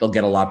 They'll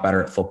get a lot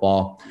better at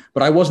football.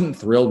 But I wasn't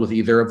thrilled with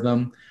either of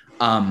them.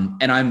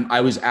 And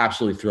I was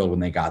absolutely thrilled when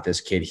they got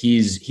this kid.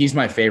 He's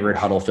my favorite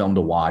huddle film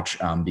to watch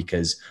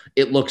because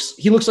he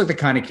looks like the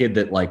kind of kid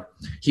that like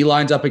he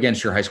lines up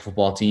against your high school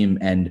football team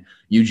and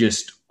you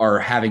just are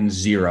having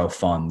zero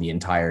fun the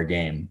entire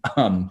game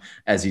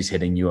as he's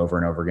hitting you over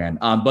and over again.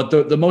 But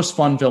the most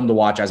fun film to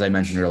watch, as I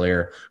mentioned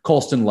earlier,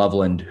 Colston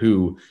Loveland,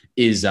 who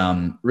is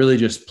really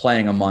just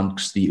playing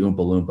amongst the Oompa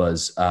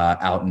Loompas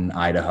out in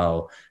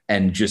Idaho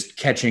and just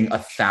catching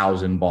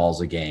 1,000 balls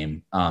a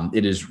game.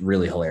 It is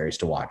really hilarious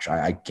to watch.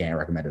 I can't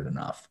recommend it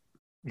enough.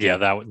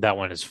 Yeah, that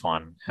one is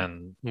fun.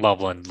 And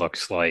Loveland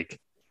looks like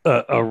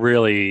a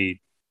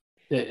really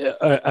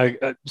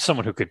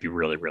someone who could be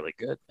really, really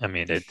good. I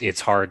mean, it's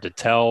hard to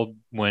tell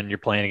when you're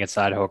playing against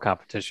Idaho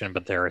competition,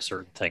 but there are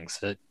certain things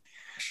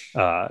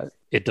that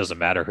it doesn't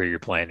matter who you're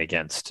playing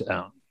against.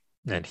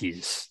 And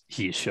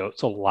he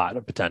shows a lot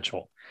of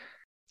potential.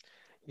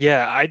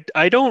 Yeah,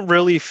 I don't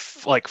really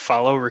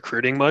follow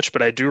recruiting much,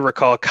 but I do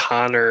recall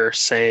Connor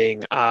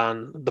saying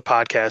on the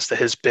podcast that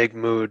his big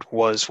mood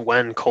was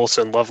when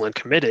Colson Loveland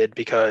committed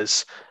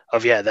because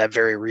of that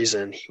very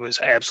reason. He was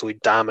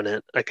absolutely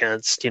dominant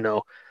against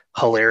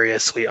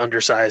hilariously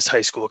undersized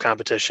high school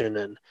competition,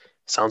 and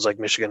sounds like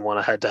Michigan won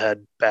a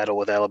head-to-head battle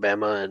with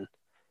Alabama,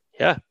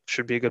 and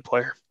should be a good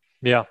player.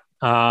 Yeah.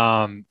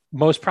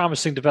 Most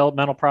promising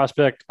developmental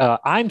prospect.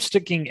 I'm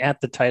sticking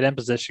at the tight end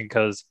position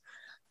because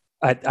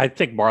I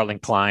think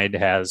Marlon Klein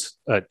has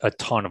a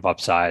ton of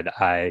upside.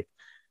 I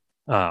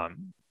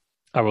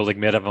will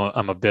admit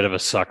I'm a bit of a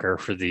sucker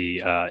for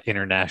the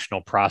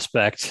international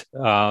prospect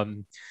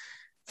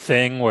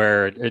thing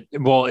where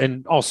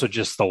and also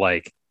just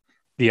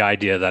the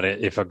idea that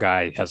if a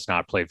guy has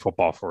not played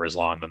football for as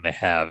long, then they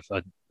have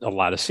a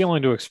lot of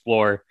ceiling to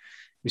explore.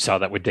 We saw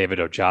that with David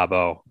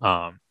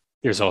Ojabo.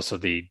 There's also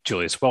the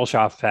Julius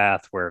Welshoff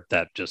path where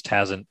that just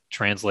hasn't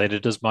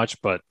translated as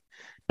much, but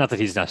not that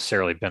he's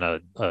necessarily been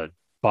a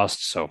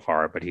bust so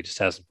far, but he just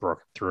hasn't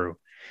broken through.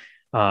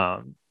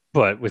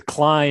 But with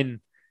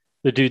Klein,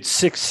 the dude's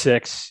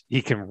 6'6",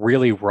 he can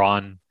really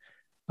run.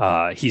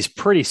 He's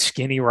pretty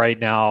skinny right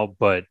now,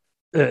 but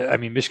I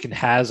mean, Michigan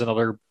has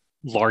another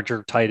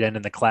larger tight end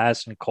in the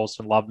class, and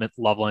Colston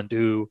Loveland,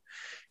 who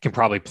can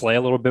probably play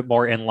a little bit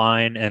more in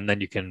line, and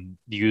then you can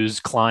use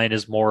Klein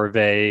as more of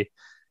a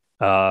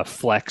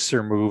flex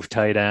or move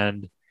tight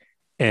end.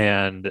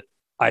 And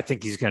I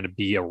think he's going to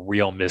be a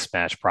real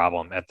mismatch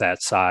problem at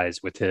that size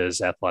with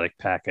his athletic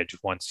package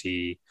once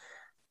he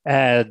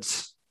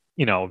adds,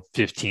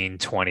 15,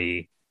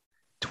 20,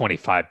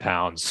 25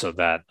 pounds so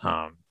that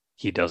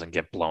he doesn't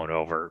get blown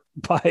over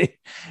by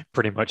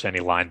pretty much any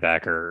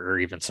linebacker or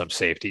even some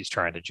safeties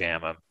trying to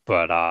jam him.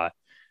 But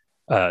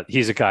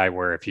he's a guy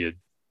where if you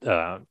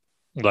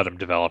let him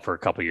develop for a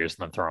couple of years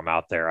and then throw him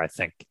out there, I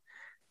think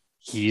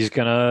he's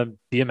going to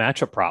be a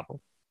matchup problem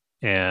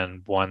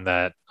and one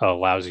that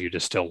allows you to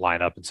still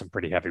line up in some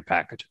pretty heavy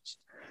packages.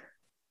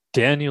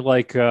 Dan, you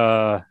like,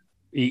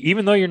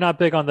 even though you're not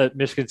big on the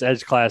Michigan's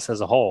edge class as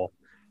a whole,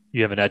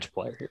 you have an edge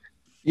player here.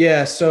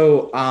 Yeah,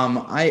 so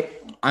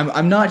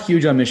I'm not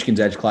huge on Michigan's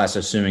edge class,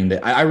 assuming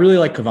that I really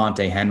like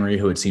Cavante Henry,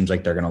 who it seems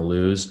like they're going to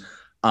lose.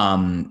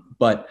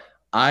 But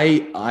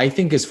I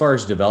think as far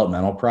as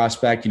developmental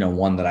prospect,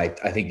 one that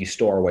I think you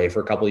store away for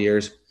a couple of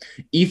years,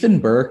 Ethan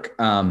Burke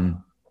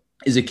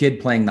is a kid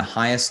playing the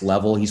highest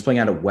level. He's playing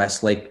out at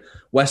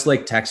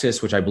Westlake,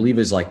 Texas, which I believe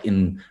is like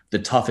in the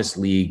toughest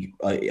league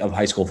of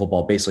high school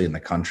football, basically in the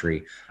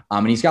country.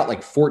 And he's got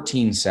like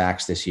 14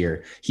 sacks this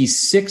year. He's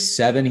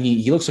 6'7".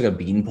 He looks like a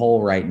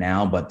beanpole right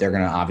now, but they're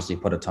going to obviously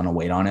put a ton of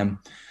weight on him.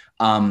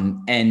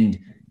 And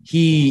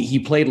he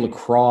played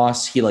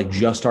lacrosse. He like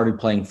just started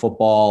playing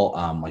football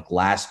like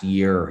last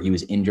year, or he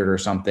was injured or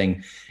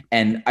something.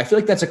 And I feel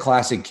like that's a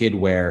classic kid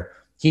where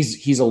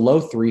he's a low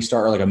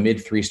 3-star or like a mid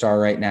 3-star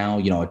right now,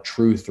 a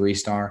true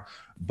 3-star.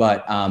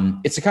 But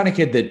it's the kind of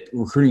kid that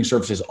recruiting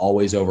services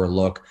always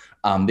overlook.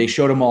 They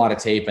showed him a lot of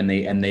tape, and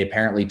they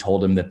apparently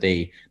told him that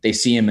they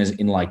see him as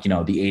in like, the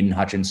Aiden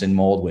Hutchinson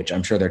mold, which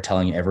I'm sure they're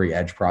telling every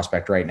edge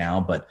prospect right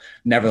now. But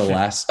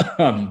nevertheless,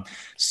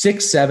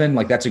 6'7",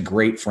 like that's a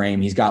great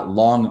frame. He's got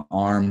long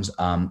arms.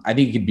 I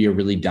think he could be a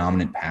really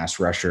dominant pass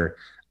rusher.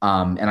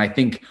 And I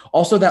think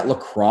also that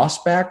lacrosse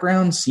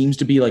background seems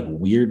to be like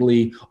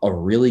weirdly a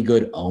really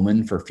good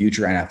omen for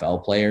future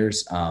NFL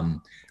players.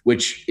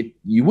 Which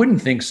you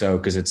wouldn't think so,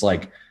 because it's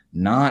like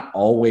not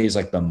always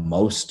like the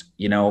most,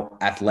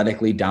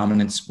 athletically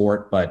dominant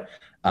sport, but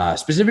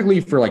specifically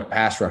for like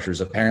pass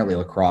rushers, apparently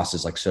lacrosse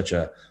is like such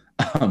a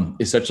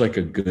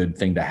good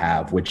thing to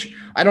have, which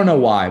I don't know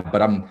why,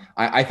 but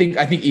I think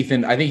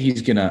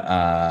he's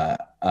gonna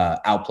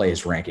outplay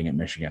his ranking at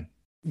Michigan.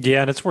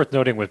 Yeah, and it's worth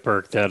noting with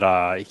Burke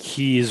that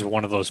he's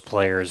one of those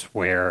players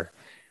where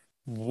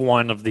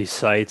one of these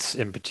sites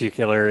in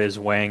particular is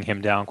weighing him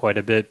down quite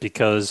a bit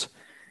because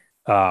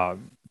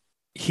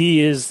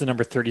he is the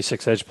number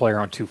 36 edge player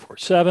on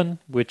 247,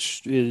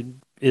 which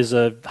is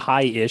a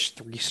high-ish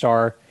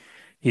 3-star.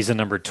 He's the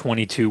number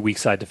 22 weak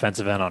side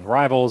defensive end on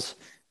Rivals,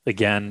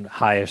 again,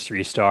 high-ish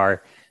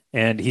 3-star.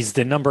 And he's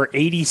the number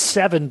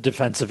 87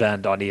 defensive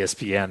end on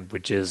ESPN,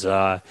 which is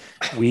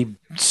we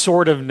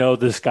sort of know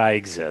this guy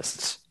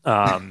exists.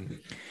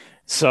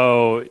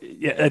 So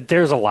yeah,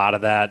 there's a lot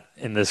of that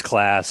in this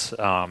class.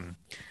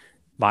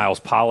 Miles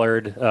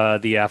Pollard,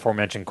 the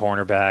aforementioned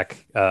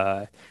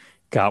cornerback,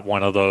 got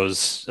one of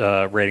those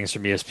ratings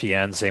from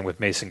ESPN. Same with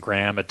Mason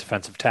Graham at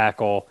defensive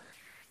tackle.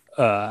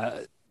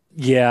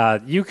 Yeah,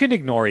 you can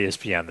ignore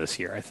ESPN this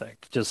year, I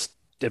think, just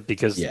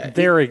because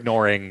they're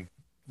ignoring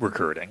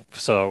recruiting.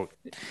 So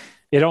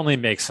it only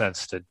makes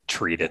sense to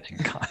treat it in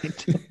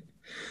kind.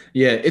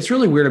 Yeah, it's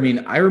really weird. I mean,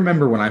 I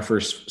remember when I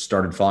first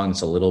started following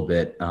this a little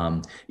bit,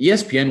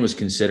 ESPN was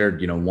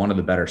considered, one of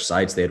the better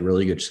sites. They had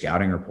really good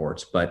scouting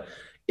reports, but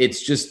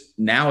it's just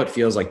now it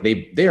feels like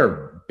they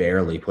are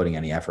barely putting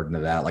any effort into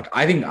that. Like,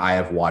 I think I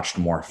have watched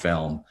more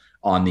film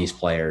on these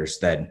players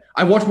than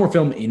I've watched more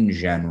film in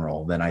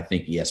general than I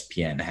think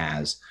ESPN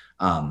has.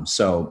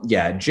 So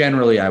yeah,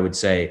 generally I would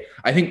say,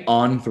 I think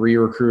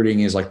On3 Recruiting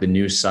is like the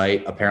new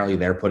site. Apparently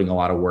they're putting a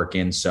lot of work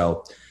in.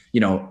 So,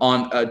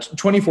 on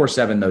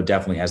 24/7 though,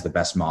 definitely has the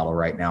best model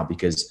right now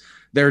because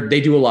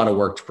they do a lot of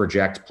work to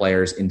project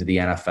players into the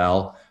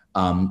NFL,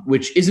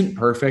 which isn't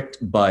perfect,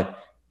 but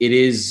it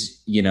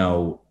is,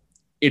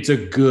 it's a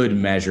good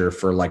measure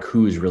for like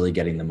who's really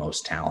getting the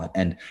most talent.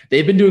 And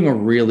they've been doing a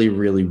really,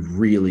 really,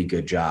 really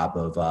good job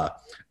of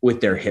with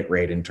their hit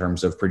rate in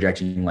terms of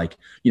projecting like,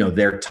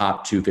 their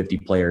top 250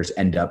 players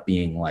end up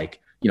being like,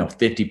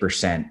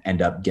 50%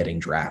 end up getting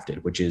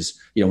drafted, which is,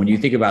 when you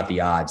think about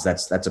the odds,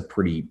 that's a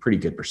pretty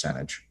good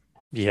percentage.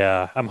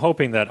 Yeah, I'm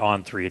hoping that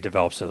On3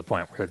 develops to the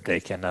point where they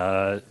can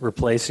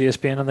replace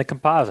ESPN in the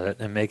composite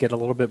and make it a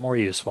little bit more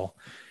useful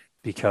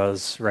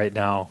because right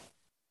now,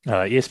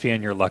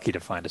 ESPN, you're lucky to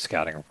find a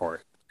scouting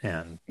report,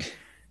 and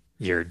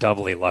you're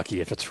doubly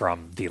lucky if it's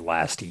from the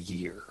last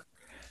year.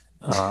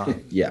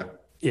 Yeah,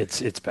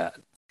 it's bad.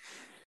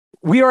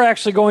 We are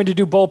actually going to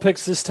do bowl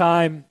picks this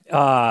time.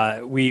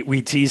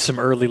 We teased some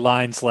early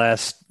lines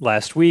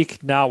last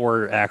week. Now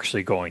we're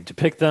actually going to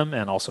pick them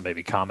and also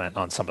maybe comment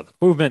on some of the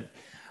movement.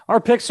 Our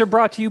picks are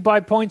brought to you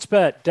by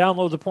PointsBet.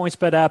 Download the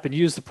PointsBet app and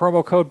use the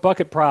promo code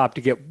BucketProp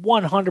to get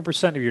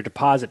 100% of your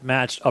deposit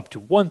matched up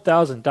to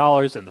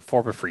 $1,000 in the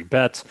form of free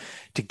bets.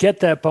 To get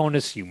that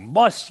bonus, you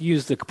must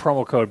use the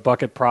promo code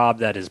BucketProp.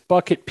 That is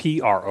Bucket,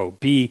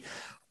 P-R-O-B,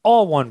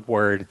 all one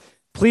word.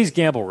 Please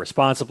gamble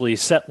responsibly,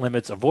 set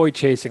limits, avoid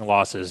chasing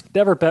losses,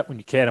 never bet when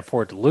you can't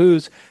afford to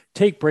lose,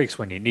 take breaks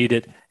when you need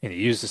it, and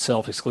use the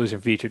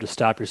self-exclusion feature to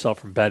stop yourself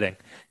from betting.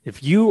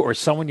 If you or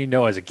someone you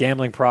know has a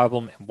gambling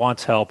problem and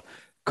wants help,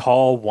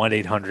 call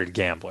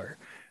 1-800-GAMBLER.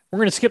 We're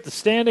going to skip the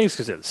standings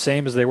because they're the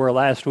same as they were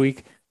last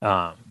week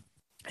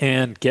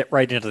and get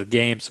right into the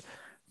games.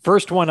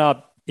 First one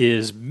up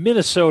is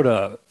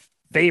Minnesota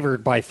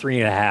favored by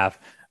 3.5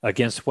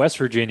 against West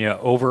Virginia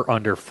over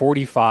under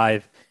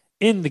 45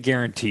 in the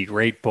Guaranteed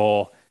Rate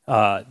Bowl.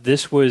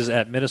 This was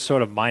at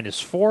Minnesota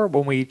 -4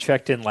 when we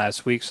checked in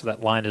last week, so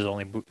that line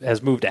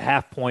has moved a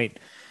half point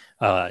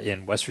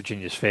in West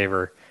Virginia's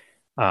favor.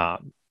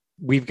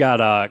 We've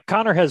got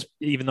Connor has,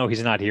 even though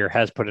he's not here,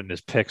 has put in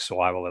his picks,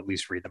 so I will at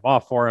least read them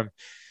off for him.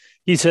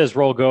 He says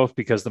roll Goff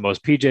because the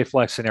most PJ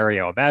Flex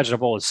scenario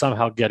imaginable is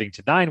somehow getting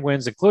to 9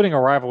 wins, including a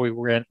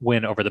rivalry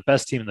win over the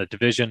best team in the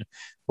division,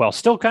 while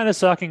still kind of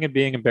sucking and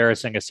being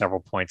embarrassing at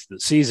several points of the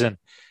season.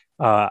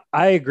 I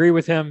agree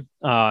with him,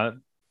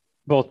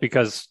 both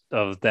because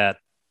of that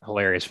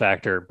hilarious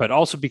factor, but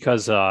also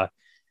because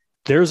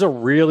there's a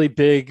really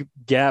big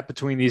gap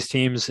between these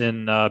teams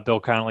in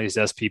Bill Connolly's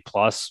SP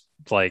plus.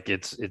 Like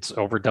it's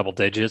over double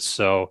digits.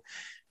 So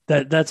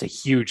that's a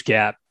huge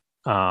gap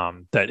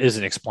that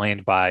isn't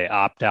explained by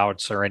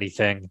opt-outs or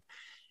anything.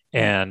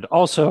 And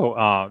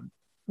also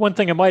one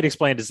thing I might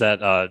explain is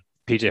that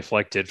PJ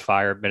Fleck did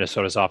fire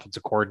Minnesota's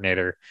offensive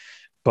coordinator,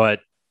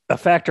 but a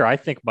factor I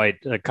think might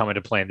come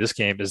into play in this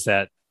game is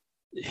that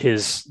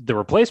the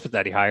replacement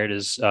that he hired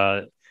is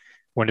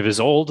one of his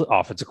old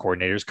offensive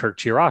coordinators, Kirk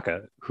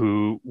Ciarrocca,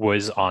 who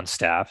was on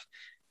staff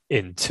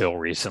until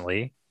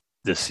recently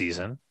this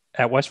season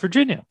at West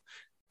Virginia.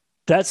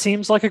 That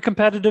seems like a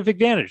competitive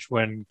advantage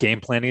when game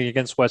planning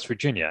against West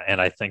Virginia,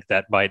 and I think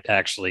that might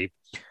actually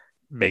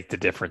make the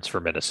difference for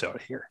Minnesota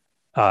here.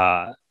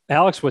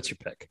 Alex, what's your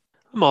pick?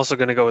 I'm also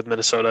going to go with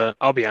Minnesota.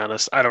 I'll be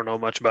honest, I don't know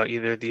much about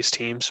either of these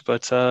teams,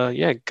 but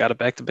yeah, got to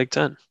back the Big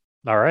Ten.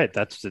 All right,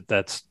 that's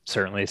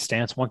certainly a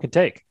stance one can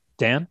take.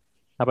 Dan,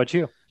 how about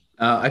you?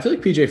 I feel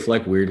like PJ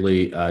Fleck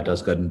weirdly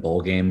does good in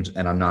bowl games,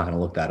 and I'm not going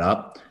to look that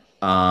up.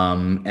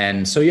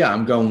 And so yeah,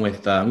 I'm going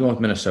with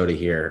Minnesota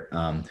here.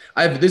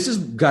 This has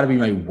got to be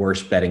my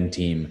worst betting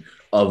team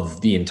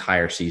of the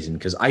entire season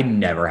because I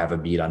never have a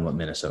beat on what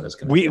Minnesota's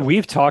going to do.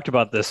 We've talked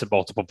about this at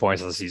multiple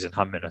points of the season,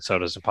 how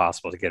Minnesota's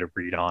impossible to get a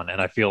read on,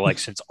 and I feel like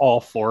since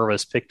all 4 of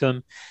us picked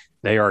them,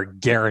 they are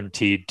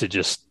guaranteed to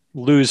just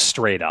lose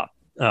straight up.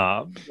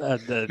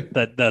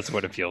 That's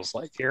what it feels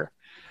like here.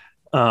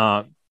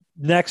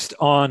 Next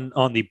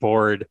on the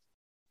board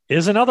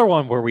is another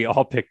one where we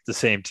all picked the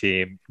same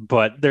team,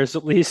 but there's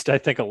at least, I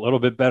think, a little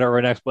bit better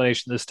of an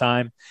explanation this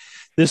time.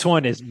 This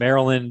one is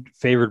Maryland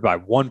favored by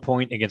 1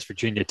 point against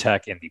Virginia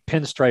Tech in the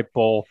Pinstripe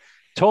Bowl.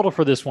 Total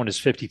for this one is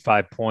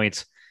 55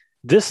 points.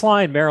 This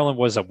line, Maryland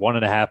was a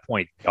 1.5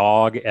 point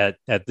dog at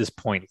this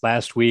point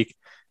last week,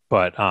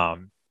 but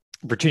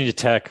Virginia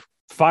Tech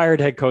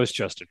fired head coach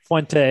Justin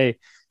Fuente.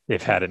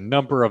 They've had a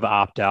number of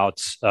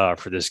opt-outs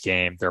for this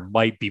game. There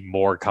might be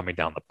more coming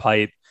down the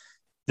pipe.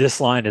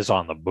 This line is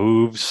on the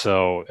move.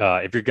 So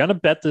if you're going to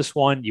bet this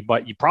one, you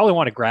probably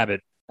want to grab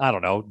it, I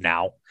don't know,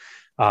 now,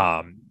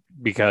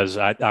 because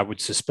I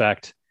would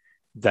suspect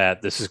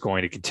that this is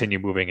going to continue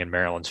moving in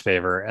Maryland's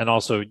favor. And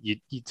also, you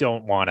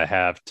don't want to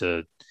have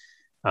to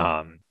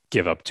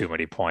give up too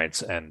many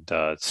points and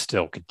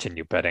still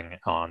continue betting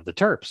on the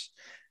Terps.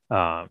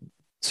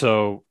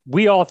 So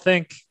we all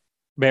think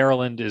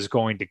Maryland is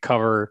going to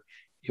cover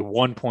a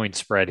 1 point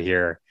spread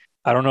here.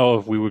 I don't know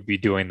if we would be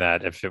doing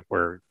that if it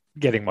were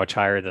getting much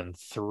higher than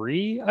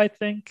 3, I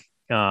think.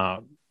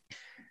 But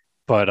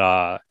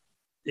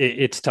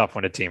it's tough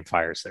when a team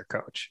fires their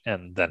coach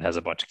and then has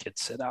a bunch of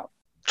kids sit out.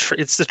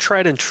 It's the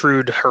tried and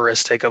true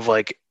heuristic of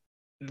like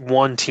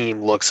one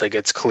team looks like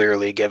it's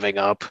clearly giving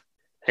up.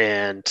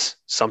 And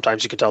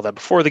sometimes you can tell that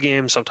before the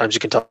game. Sometimes you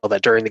can tell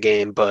that during the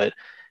game. But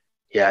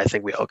yeah, I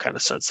think we all kind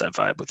of sense that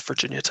vibe with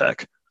Virginia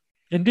Tech.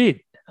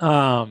 Indeed.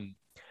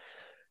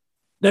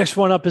 Next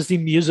one up is the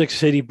Music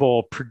City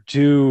Bowl.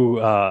 Purdue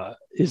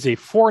is a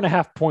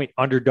 4.5 point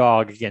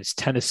underdog against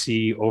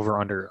Tennessee. Over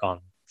under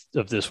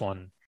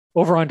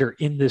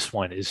in this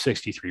one is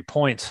 63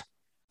 points.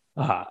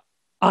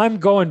 I'm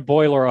going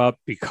boiler up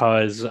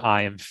because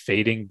I am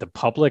fading the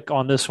public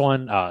on this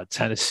one.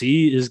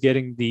 Tennessee is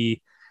getting the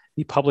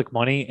public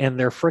money, and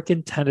they're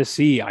freaking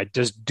Tennessee. I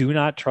just do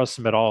not trust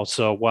them at all.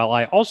 So while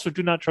I also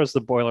do not trust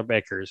the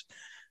Boilermakers,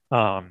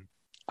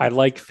 I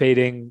like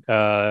fading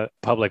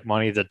public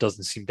money that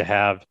doesn't seem to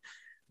have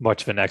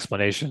much of an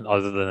explanation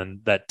other than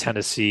that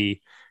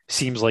Tennessee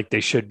seems like they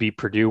should be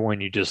Purdue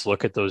when you just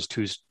look at those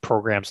two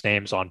programs'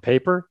 names on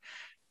paper.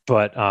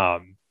 But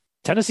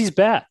Tennessee's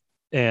bad.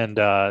 And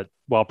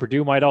while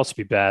Purdue might also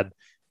be bad,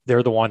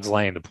 they're the ones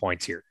laying the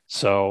points here.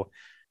 So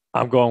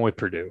I'm going with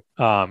Purdue.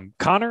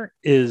 Connor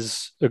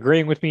is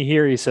agreeing with me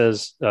here. He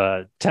says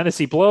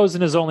Tennessee blows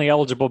and is only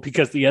eligible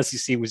because the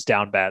SEC was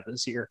down bad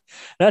this year.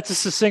 That's a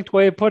succinct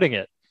way of putting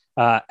it.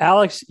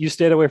 Alex, you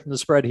stayed away from the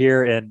spread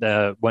here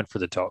and went for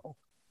the total.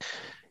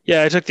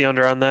 Yeah, I took the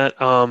under on that.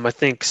 I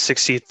think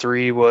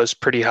 63 was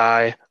pretty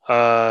high.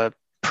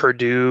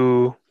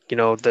 Purdue,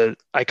 the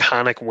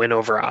iconic win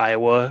over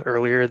Iowa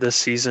earlier this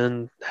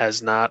season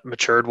has not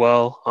matured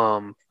well.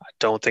 I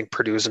don't think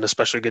Purdue's an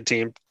especially good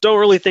team. Don't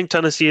really think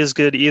Tennessee is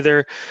good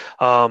either.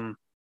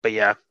 But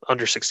yeah,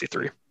 under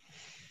 63.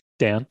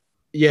 Dan?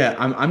 Yeah,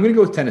 I'm going to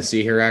go with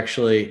Tennessee here,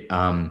 actually.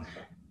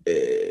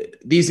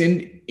 These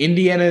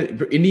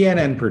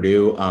Indiana and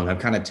Purdue have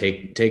kind of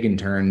taken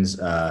turns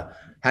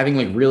having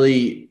like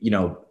really,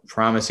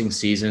 promising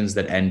seasons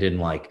that end in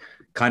like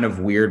kind of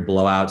weird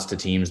blowouts to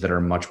teams that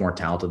are much more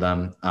talented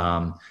than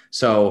them.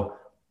 So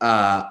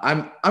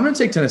I'm going to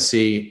take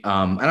Tennessee,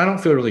 and I don't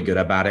feel really good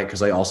about it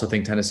because I also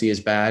think Tennessee is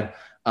bad.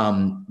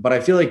 But I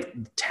feel like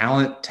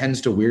talent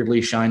tends to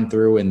weirdly shine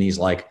through in these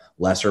like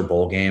lesser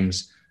bowl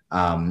games.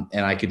 And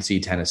I could see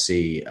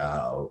Tennessee,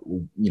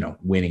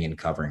 winning and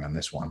covering on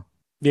this one.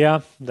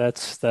 Yeah,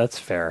 that's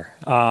fair.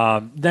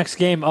 Next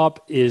game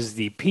up is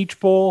the Peach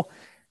Bowl,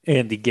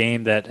 and the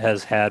game that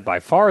has had by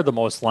far the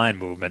most line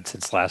movement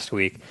since last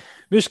week.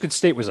 Michigan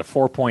State was a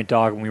 4-point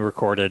dog when we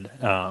recorded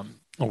a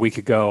week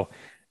ago.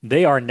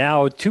 They are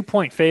now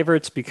 2-point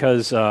favorites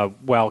because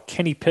while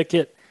Kenny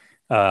Pickett,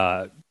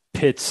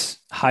 Pitt's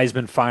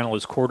Heisman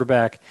finalist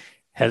quarterback,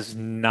 has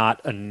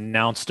not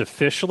announced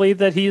officially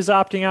that he is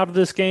opting out of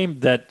this game,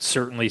 that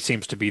certainly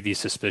seems to be the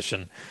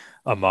suspicion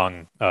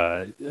among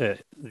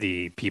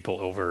the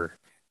people over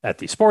at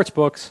the sports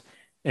books.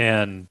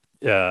 And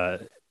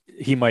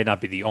he might not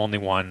be the only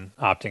one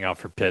opting out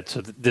for Pitt.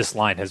 So this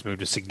line has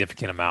moved a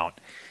significant amount.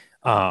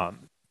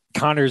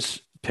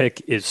 Connor's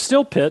pick is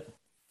still Pitt,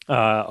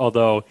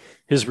 although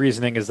his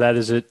reasoning is that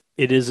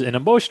it is an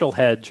emotional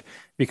hedge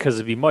because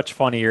it'd be much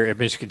funnier if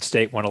Michigan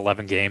State won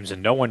 11 games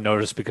and no one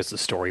noticed because the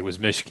story was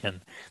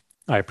Michigan.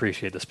 I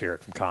appreciate the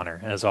spirit from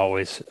Connor, as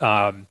always.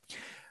 I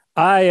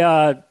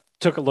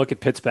took a look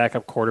at Pitt's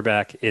backup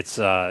quarterback. It's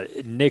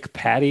Nick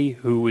Patty,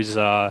 who is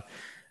a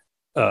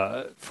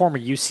former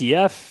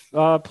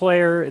UCF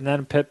player and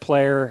then a Pitt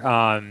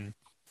player.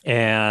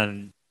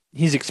 And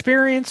he's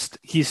experienced.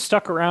 He's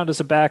stuck around as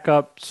a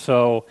backup.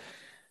 So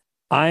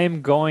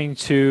I'm going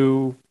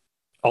to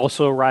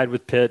also ride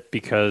with Pitt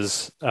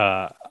because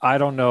I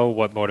don't know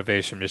what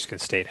motivation Michigan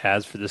State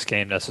has for this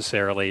game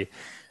necessarily.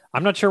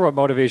 I'm not sure what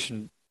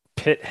motivation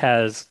Pitt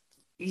has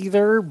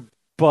either,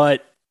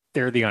 but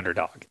they're the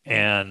underdog.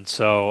 And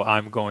so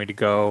I'm going to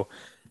go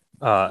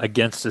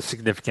against a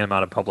significant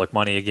amount of public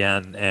money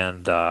again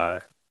and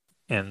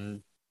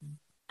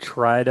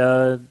try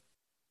to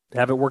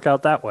have it work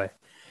out that way.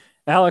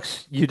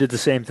 Alex, you did the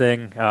same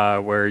thing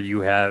where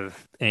you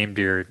have aimed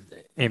your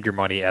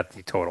money at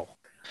the total.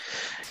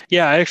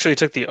 Yeah, I actually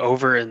took the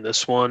over in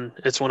this one.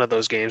 It's one of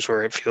those games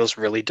where it feels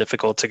really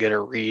difficult to get a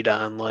read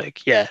on,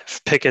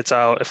 if Pickett's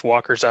out, if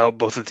Walker's out,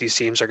 both of these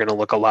teams are going to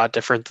look a lot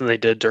different than they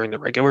did during the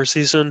regular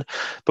season.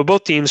 But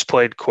both teams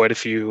played quite a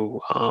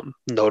few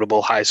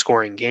notable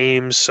high-scoring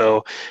games,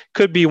 so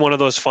could be one of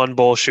those fun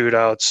bowl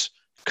shootouts.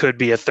 Could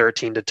be a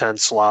 13-10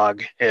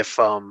 slog if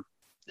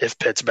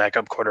Pitt's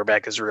backup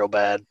quarterback is real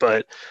bad,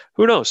 but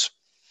who knows?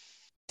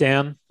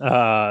 Dan,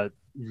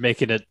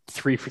 making it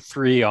 3 for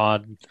 3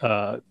 on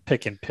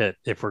pick and Pitt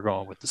if we're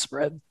going with the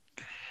spread.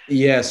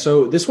 Yeah,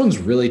 so this one's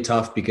really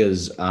tough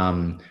because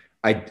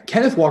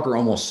Kenneth Walker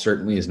almost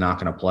certainly is not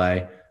going to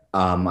play.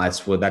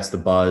 That's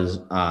the buzz,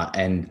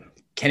 and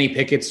Kenny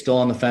Pickett's still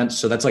on the fence.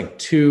 So that's like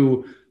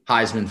two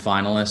Heisman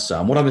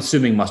finalists. What I'm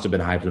assuming must have been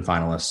Heisman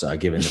finalists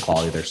given the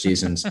quality of their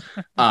seasons,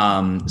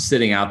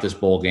 sitting out this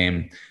bowl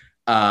game.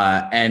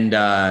 But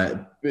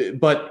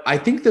I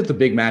think that the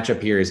big matchup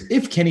here is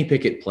if Kenny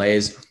Pickett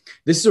plays,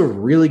 this is a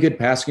really good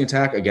passing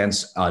attack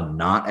against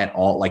not at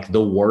all like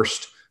the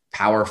worst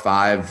Power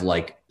 5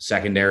 like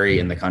secondary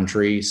in the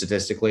country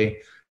statistically.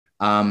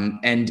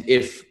 And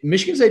if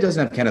Michigan State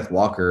doesn't have Kenneth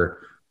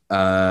Walker,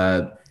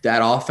 that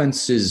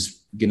offense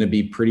is going to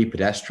be pretty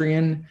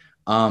pedestrian.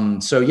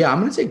 So yeah, I'm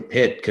going to take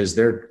Pitt because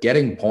they're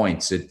getting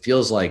points. It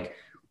feels like,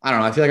 I don't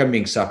know. I feel like I'm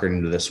being suckered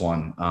into this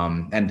one.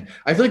 And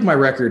I feel like my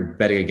record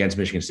betting against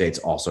Michigan State's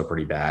also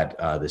pretty bad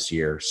this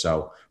year.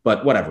 So,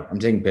 but whatever, I'm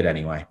taking Pitt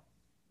anyway.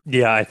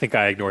 Yeah, I think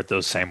I ignored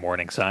those same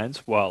warning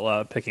signs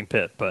while picking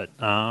Pitt, but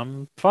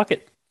fuck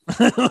it.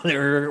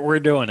 We're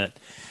doing it.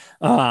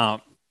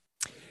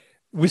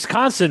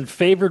 Wisconsin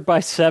favored by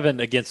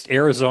 7 against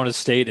Arizona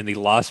State in the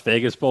Las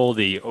Vegas Bowl.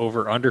 The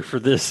over-under for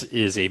this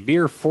is a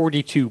mere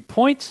 42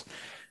 points.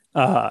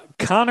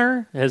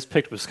 Connor has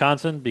picked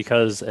Wisconsin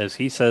because, as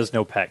he says,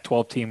 no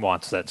Pac-12 team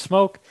wants that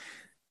smoke.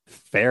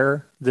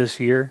 Fair this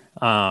year.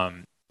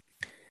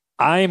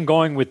 I am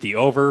going with the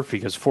over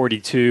because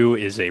 42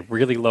 is a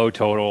really low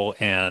total,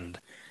 and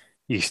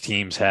these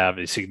teams have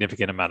a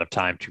significant amount of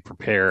time to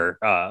prepare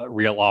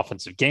real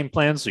offensive game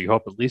plans. So you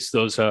hope at least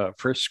those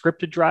first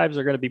scripted drives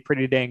are going to be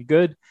pretty dang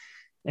good.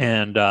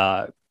 And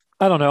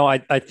I don't know.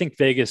 I think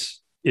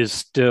Vegas is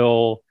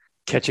still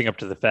catching up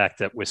to the fact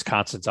that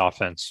Wisconsin's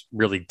offense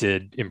really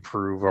did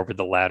improve over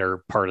the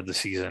latter part of the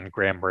season.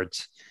 Graham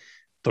Mertz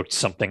looked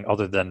something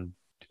other than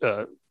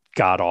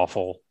god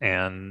awful,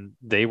 and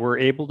they were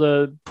able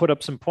to put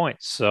up some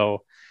points.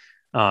 So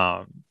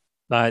I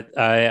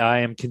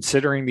am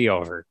considering the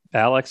over.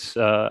 Alex,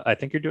 I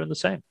think you're doing the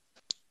same.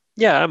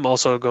 Yeah, I'm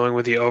also going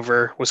with the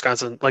over.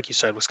 Wisconsin, like you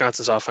said,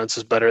 Wisconsin's offense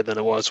is better than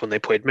it was when they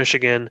played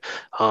Michigan.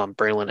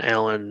 Braylon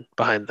Allen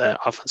behind that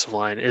offensive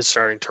line is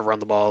starting to run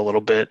the ball a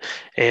little bit.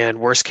 And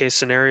worst case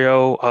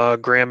scenario,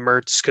 Graham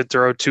Mertz could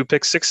throw 2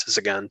 pick sixes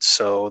again.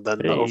 So then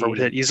the over would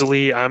hit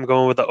easily. I'm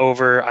going with the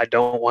over. I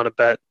don't want to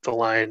bet the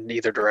line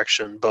either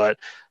direction, but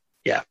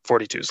yeah,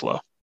 42 is low.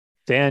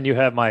 Dan, you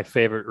have my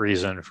favorite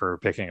reason for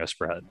picking a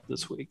spread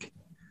this week.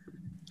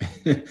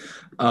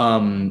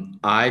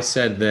 I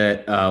said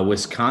that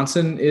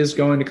Wisconsin is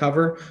going to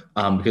cover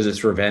because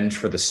it's revenge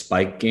for the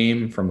spike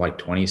game from like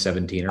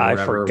 2017 or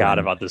whatever. I forgot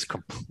about this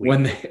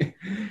completely.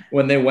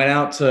 When they went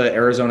out to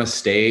Arizona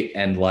State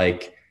and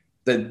like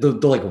the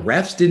like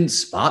refs didn't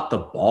spot the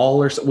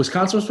ball, or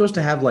Wisconsin was supposed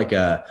to have like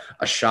a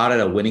shot at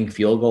a winning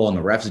field goal and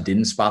the refs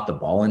didn't spot the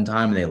ball in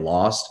time and they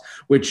lost,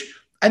 which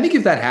I think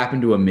if that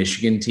happened to a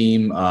Michigan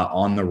team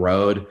on the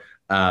road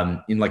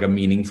in like a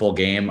meaningful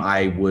game,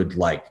 I would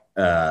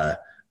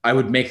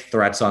make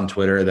threats on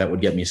Twitter that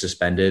would get me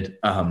suspended.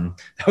 I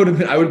would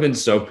have been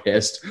so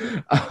pissed.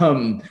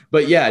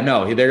 But yeah,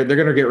 no, they're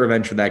going to get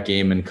revenge for that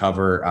game and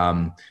cover.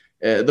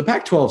 The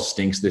Pac-12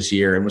 stinks this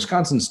year, and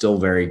Wisconsin's still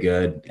very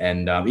good.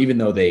 And even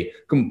though they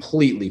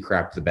completely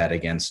crapped the bed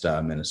against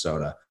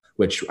Minnesota,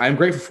 which I'm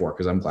grateful for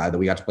because I'm glad that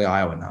we got to play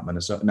Iowa,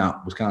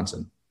 not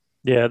Wisconsin.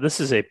 Yeah, this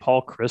is a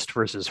Paul Chryst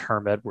versus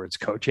Herm Edwards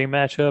coaching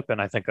matchup,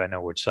 and I think I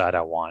know which side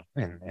I want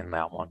in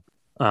that one.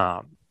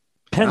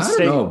 Penn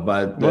State. I don't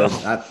know, but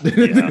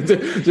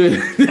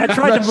I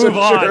tried to move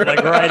on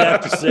like right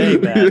after saying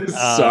that.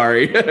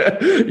 Sorry.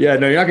 Yeah,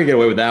 no, you're not gonna get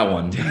away with that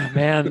one.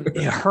 Man,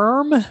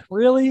 Herm,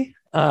 really?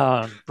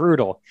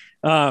 Brutal.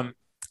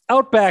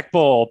 Outback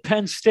Bowl,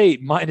 Penn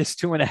State minus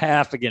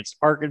 2.5 against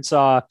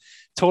Arkansas.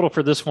 Total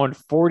for this one,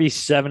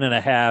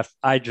 47.5.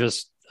 I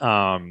just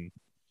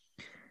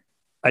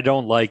I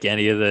don't like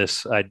any of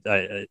this.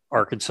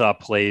 Arkansas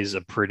plays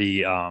a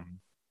pretty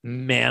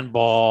man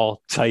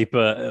ball type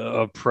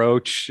of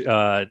approach,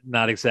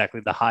 not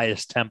exactly the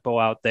highest tempo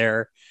out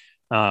there.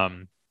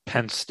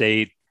 Penn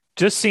State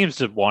just seems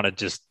to want to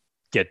just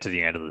get to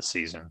the end of the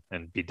season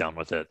and be done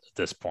with it at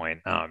this point.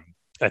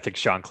 I think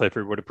Sean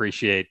Clifford would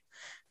appreciate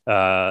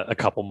a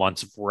couple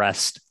months of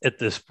rest at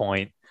this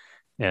point,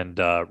 and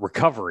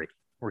recovery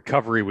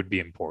would be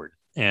important.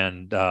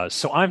 And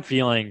so I'm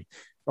feeling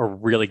a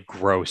really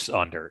gross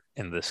under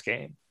in this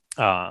game.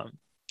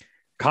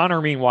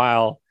 Connor,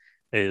 meanwhile,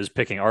 is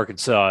picking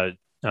Arkansas,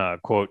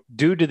 quote,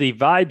 due to the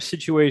vibe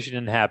situation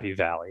in Happy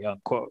Valley,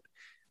 unquote,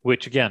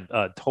 which again,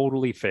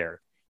 totally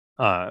fair.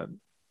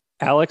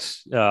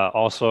 Alex,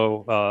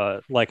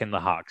 also liking the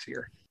Hawks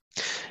here.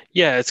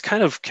 Yeah, it's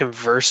kind of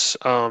converse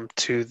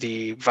to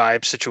the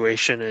vibe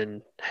situation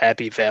in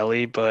Happy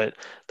Valley, but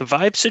the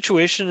vibe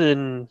situation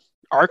in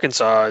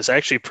Arkansas is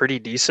actually pretty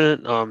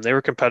decent. They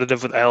were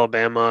competitive with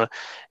Alabama.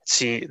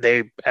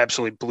 They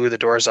absolutely blew the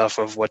doors off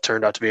of what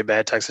turned out to be a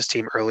bad Texas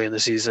team early in the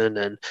season.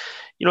 And,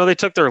 they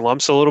took their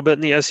lumps a little bit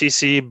in the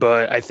SEC,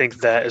 but I think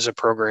that is a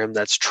program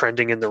that's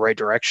trending in the right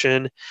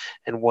direction.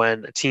 And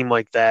when a team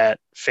like that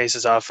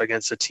faces off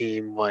against a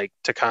team like,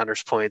 to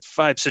Connor's point,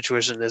 the vibe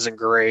situation isn't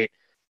great.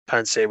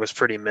 Penn State was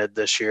pretty mid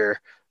this year.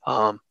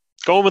 Going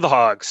with the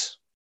Hogs.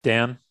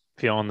 Dan,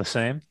 feeling the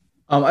same?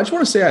 I just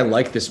want to say I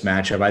like this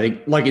matchup. I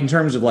think, like, in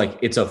terms of, like,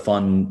 it's a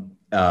fun,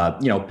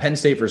 Penn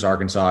State versus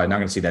Arkansas. I'm not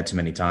going to see that too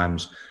many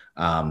times.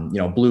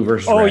 Blue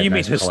versus red. Oh, you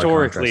mean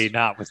historically,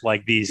 not with,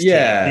 like, these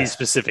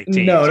specific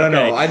teams?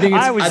 No. I think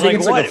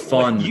it's like a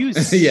fun.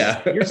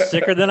 Yeah. You're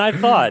sicker than I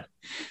thought.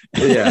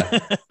 Yeah.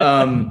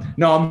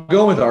 No, I'm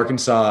going with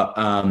Arkansas.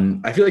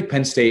 I feel like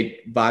Penn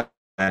State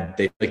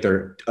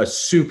they're a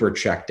super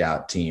checked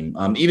out team.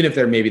 Even if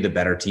they're maybe the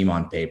better team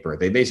on paper,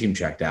 they seem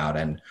checked out.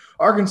 And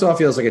Arkansas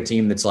feels like a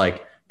team that's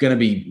like going to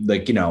be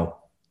like,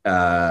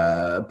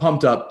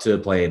 pumped up to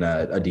play in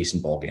a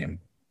decent bowl game.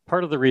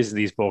 Part of the reason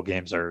these bowl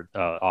games are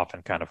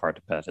often kind of hard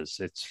to bet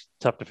is it's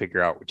tough to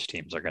figure out which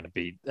teams are going to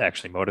be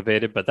actually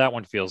motivated, but that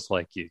one feels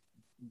like you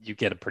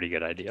get a pretty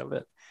good idea of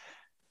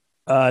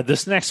it.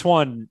 This next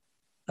one,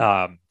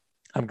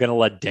 I'm going to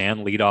let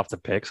Dan lead off the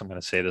picks. I'm going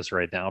to say this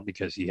right now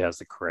because he has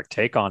the correct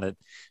take on it.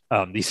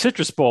 The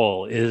Citrus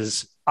Bowl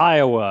is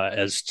Iowa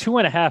as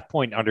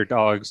 2.5-point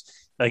underdogs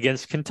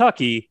against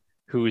Kentucky,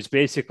 who is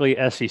basically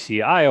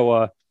SEC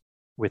Iowa,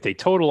 with a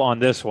total on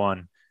this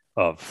one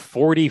of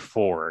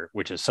 44,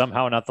 which is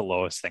somehow not the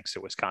lowest thanks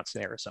to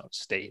Wisconsin, Arizona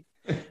State.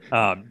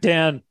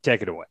 Dan,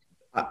 take it away.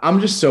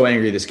 I'm just so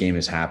angry this game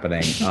is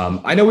happening.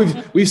 I know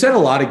we've said a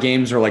lot of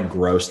games are like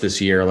gross this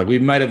year. Like we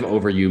might have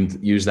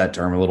overused that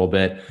term a little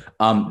bit.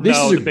 This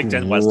is the Big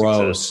Ten West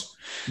gross.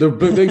 The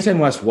Big Ten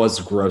West was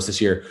gross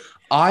this year.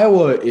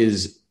 Iowa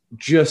is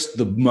just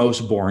the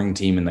most boring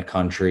team in the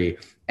country.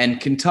 And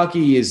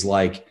Kentucky is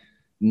like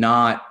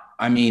not.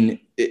 I mean,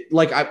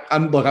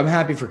 I'm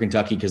happy for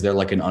Kentucky because they're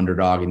like an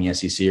underdog in the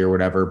SEC or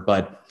whatever.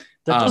 But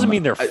that doesn't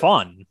mean they're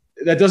fun.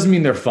 That doesn't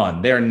mean they're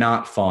fun. They're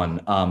not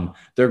fun.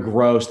 They're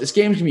gross. This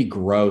game's gonna be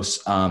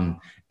gross.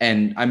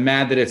 And I'm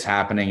mad that it's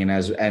happening.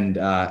 And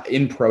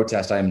in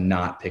protest, I am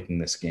not picking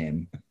this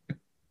game.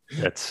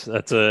 That's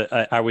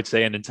I would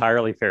say an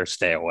entirely fair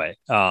stay away.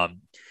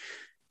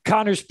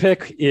 Connor's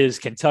pick is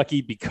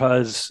Kentucky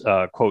because,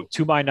 quote,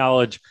 to my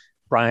knowledge,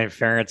 Brian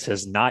Ferentz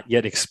has not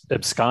yet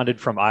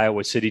absconded from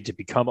Iowa City to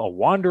become a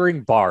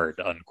wandering bard,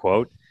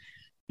 unquote.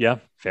 Yeah,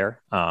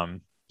 fair.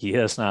 He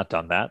has not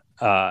done that.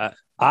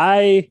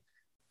 I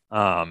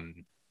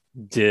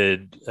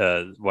did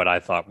what I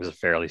thought was a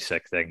fairly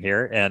sick thing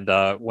here and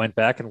went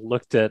back and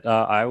looked at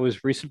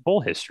Iowa's recent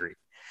bowl history.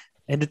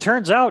 And it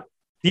turns out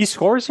these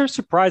scores are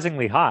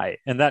surprisingly high,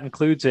 and that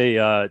includes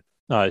a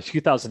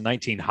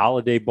 2019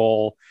 Holiday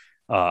Bowl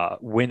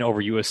win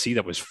over USC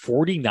that was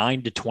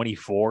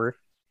 49-24.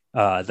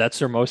 That's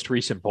their most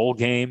recent bowl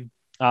game,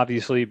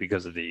 obviously,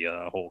 because of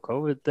the whole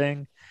COVID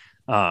thing.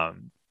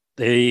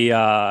 They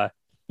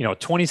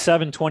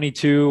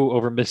 27-22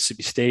 over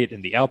Mississippi State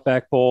in the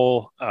Outback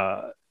Bowl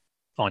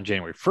on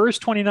January 1st,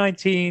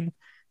 2019.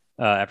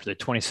 After the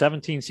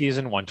 2017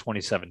 season, won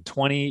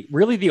 27-20.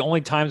 Really, the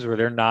only times where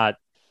they're not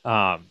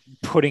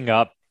putting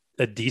up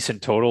a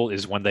decent total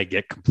is when they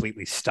get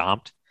completely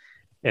stomped.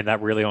 And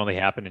that really only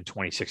happened in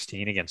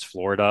 2016 against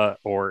Florida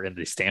or in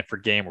the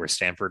Stanford game where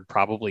Stanford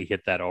probably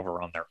hit that over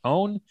on their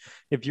own.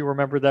 If you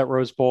remember that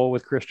Rose Bowl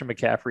with Christian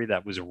McCaffrey,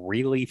 that was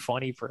really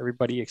funny for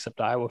everybody except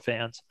Iowa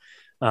fans.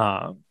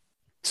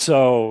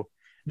 So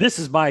this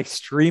is my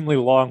extremely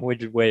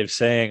long-winded way of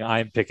saying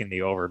I'm picking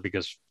the over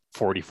because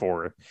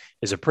 44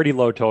 is a pretty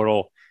low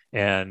total.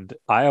 And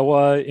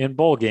Iowa in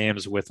bowl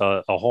games with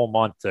a whole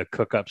month to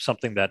cook up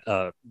something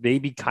that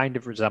maybe kind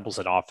of resembles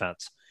an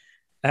offense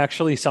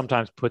actually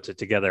sometimes puts it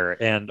together.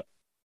 And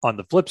on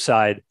the flip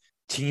side,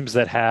 teams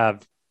that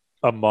have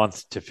a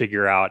month to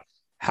figure out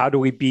how do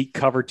we beat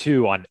cover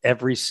 2 on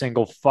every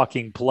single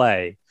fucking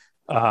play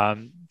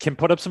can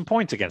put up some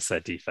points against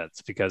that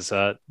defense because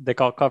they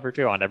call cover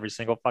 2 on every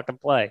single fucking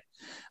play.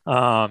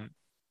 All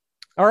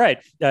right.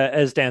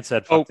 As Dan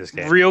said, fuck this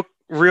game.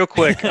 Real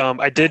quick.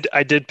 I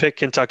did pick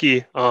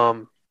Kentucky.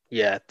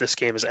 Yeah, this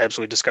game is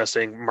absolutely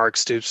disgusting. Mark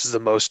Stoops is the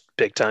most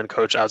Big Ten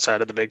coach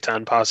outside of the Big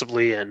Ten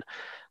possibly. And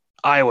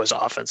Iowa's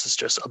offense is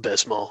just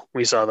abysmal.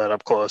 We saw that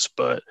up close,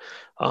 but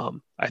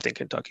I think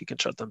Kentucky can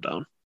shut them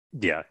down.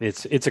 Yeah,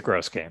 it's a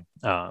gross game.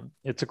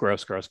 It's a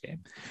gross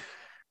game.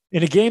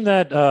 In a game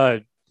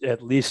that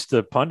at least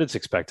the pundits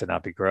expect to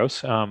not be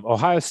gross,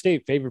 Ohio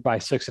State favored by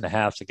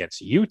 6.5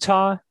 against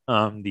Utah,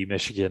 the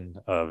Michigan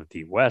of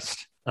the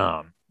West.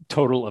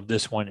 Total of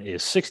this one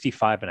is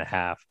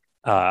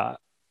 65.5.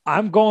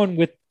 I'm going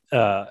with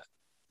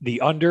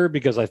the under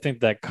because I think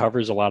that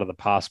covers a lot of the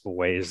possible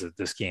ways that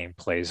this game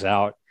plays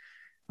out.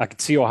 I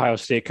could see Ohio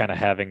State kind of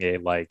having a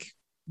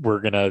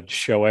we're going to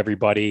show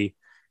everybody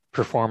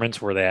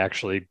performance where they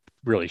actually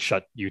really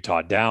shut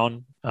Utah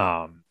down.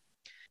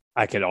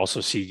 I could also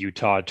see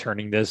Utah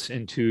turning this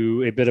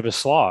into a bit of a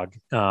slog,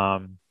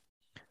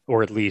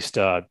 or at least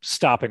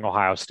stopping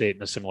Ohio State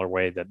in a similar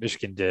way that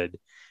Michigan did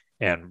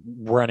and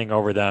running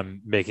over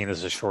them, making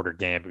this a shorter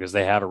game because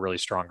they have a really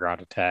strong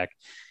ground attack.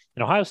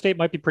 And Ohio State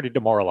might be pretty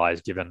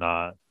demoralized given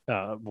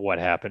what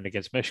happened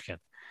against Michigan.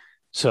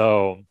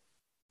 So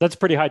that's a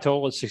pretty high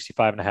total at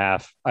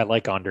 65.5. I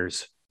like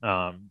unders,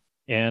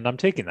 and I'm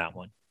taking that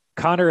one.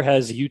 Connor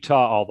has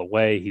Utah all the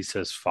way. He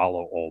says,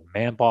 follow old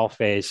man ball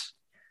face.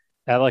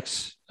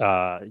 Alex,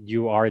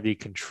 you are the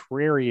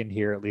contrarian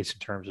here, at least in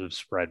terms of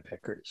spread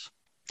pickers.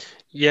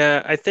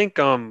 Yeah, I think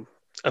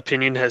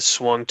opinion has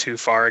swung too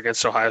far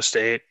against Ohio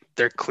State.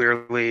 They're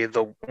clearly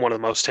one of the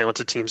most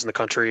talented teams in the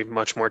country,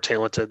 much more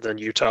talented than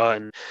Utah.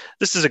 And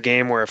this is a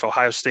game where if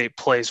Ohio State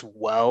plays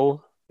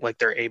well, like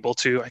they're able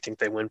to, I think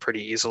they win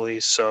pretty easily.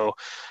 So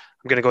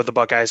I'm going to go with the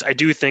Buckeyes. I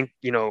do think,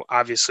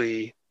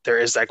 obviously there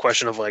is that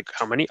question of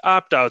how many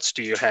opt-outs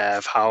do you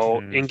have? How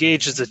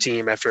engaged is the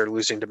team after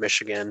losing to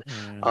Michigan?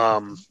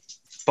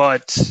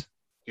 But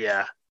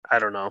yeah, I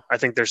don't know. I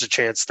think there's a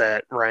chance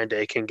that Ryan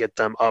Day can get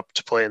them up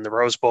to play in the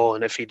Rose Bowl.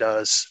 And if he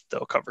does,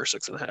 they'll cover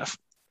 6.5.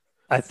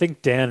 I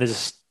think Dan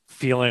is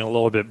feeling a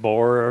little bit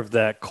more of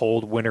that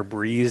cold winter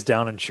breeze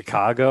down in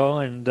Chicago.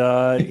 And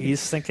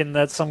he's thinking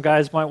that some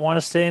guys might want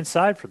to stay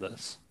inside for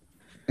this.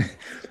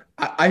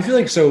 I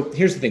feel so.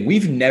 Here's the thing.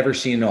 We've never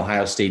seen an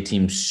Ohio State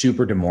team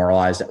super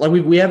demoralized.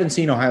 We haven't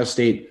seen Ohio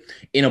State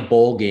in a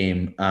bowl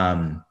game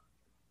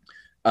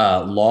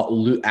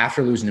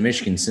after losing to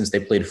Michigan since they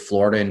played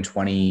Florida in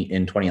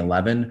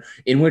 2011,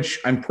 in which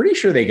I'm pretty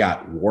sure they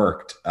got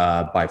worked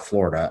by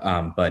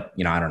Florida. But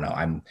I don't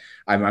know.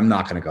 I'm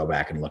not going to go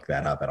back and look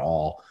that up at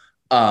all.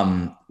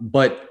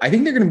 But I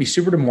think they're going to be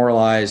super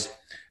demoralized.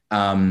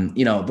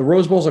 The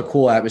Rose Bowl is a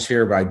cool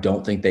atmosphere, but I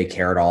don't think they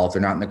care at all. If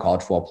they're not in the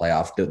college football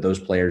playoff, those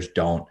players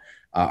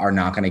are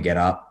not going to get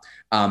up.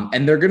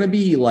 And they're going to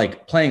be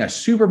playing a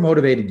super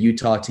motivated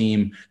Utah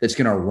team that's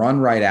going to run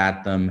right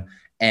at them.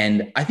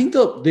 And I think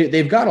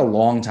they've got a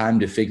long time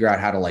to figure out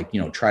how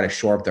to try to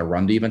shore up their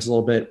run defense a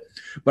little bit.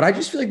 But I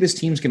just feel like this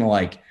team's going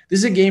to this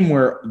is a game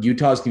where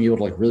Utah's going to be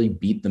able to really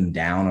beat them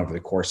down over the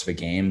course of a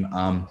game.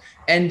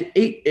 And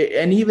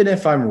even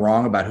if I'm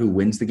wrong about who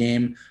wins the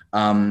game,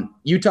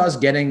 Utah's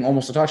getting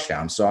almost a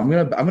touchdown. So I'm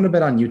going to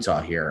bet on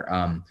Utah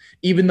here.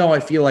 Even though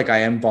I feel like I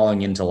am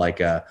falling into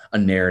a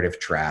narrative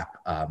trap.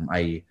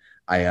 I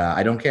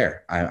don't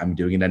care. I'm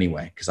doing it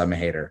anyway because I'm a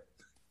hater.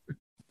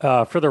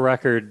 For the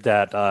record,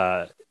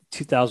 that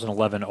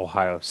 2011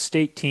 Ohio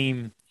State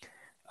team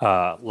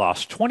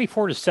lost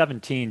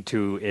 24-17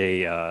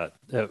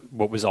 to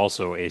what was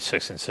also a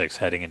 6-6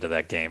 heading into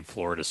that game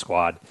Florida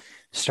squad,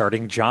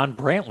 starting John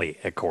Brantley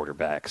at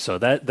quarterback. So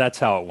that's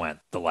how it went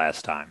the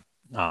last time.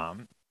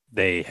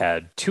 They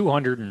had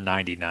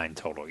 299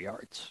 total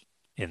yards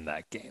in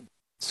that game.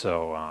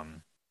 So I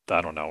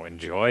don't know.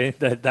 Enjoy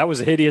that. That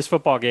was a hideous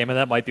football game, and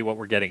that might be what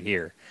we're getting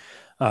here.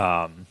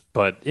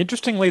 But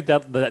interestingly,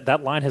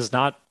 that line has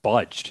not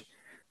budged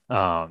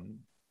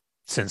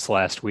since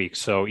last week.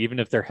 So even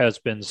if there has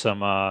been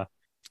some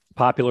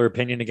popular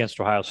opinion against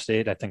Ohio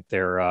State, I think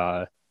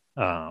their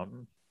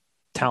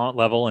talent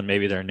level and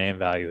maybe their name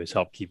value has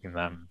helped keeping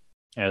them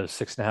as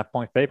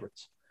 6.5-point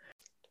favorites.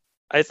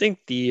 I think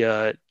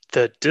the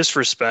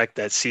disrespect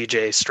that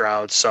C.J.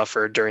 Stroud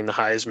suffered during the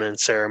Heisman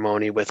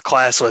ceremony with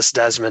classless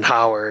Desmond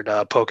Howard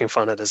poking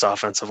fun at his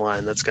offensive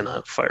line, that's going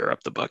to fire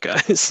up the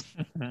Buckeyes.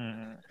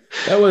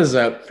 That was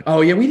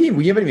we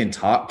haven't even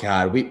talked.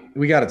 God,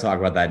 we got to talk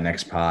about that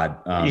next pod.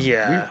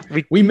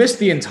 We missed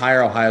the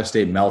entire Ohio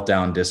State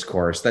meltdown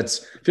discourse.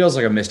 Feels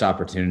like a missed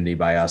opportunity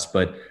by us,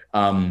 but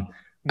I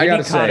got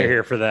to say, Connor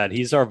here for that.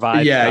 He's our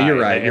vibe. Yeah, guy. You're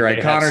right. You're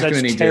right. Connor's going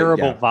to need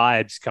terrible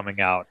vibes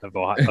coming out of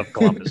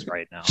Columbus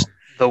right now.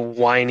 The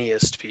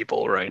whiniest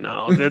people right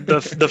now.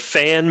 The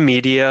fan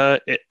media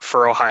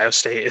for Ohio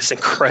State is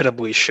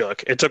incredibly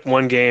shook. It took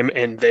one game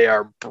and they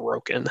are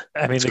broken.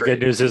 I mean, good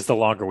news is the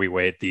longer we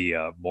wait,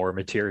 the more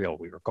material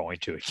we were going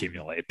to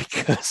accumulate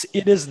because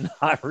it is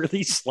not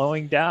really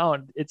slowing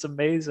down. It's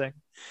amazing.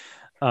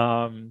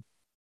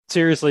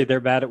 Seriously,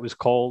 they're mad it was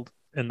cold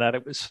and that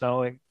it was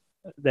snowing.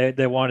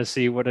 They want to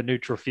see what a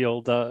neutral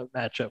field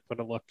matchup would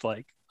have looked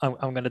like. I'm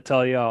going to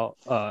tell you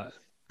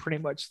pretty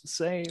much the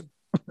same.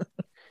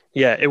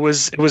 Yeah, it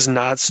was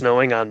not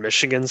snowing on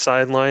Michigan's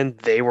sideline.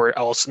 They were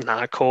also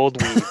not cold.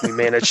 We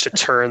managed to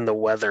turn the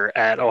weather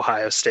at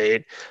Ohio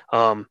State.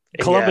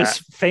 Columbus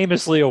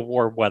famously a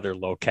warm weather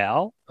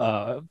locale.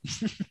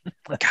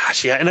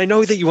 Gosh, yeah. And I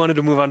know that you wanted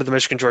to move on to the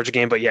Michigan-Georgia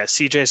game, but yeah,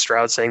 C.J.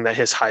 Stroud saying that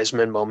his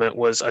Heisman moment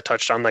was a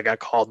touchdown that got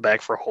called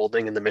back for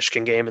holding in the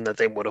Michigan game and that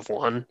they would have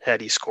won had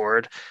he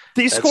scored.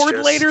 They scored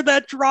later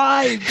that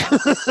drive.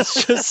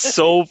 It's just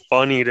so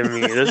funny to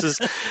me. This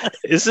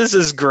is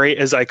as great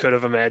as I could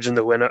have imagined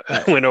the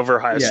win over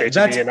Ohio State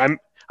to be, and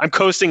I'm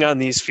coasting on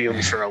these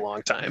fumes for a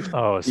long time.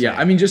 Oh, yeah.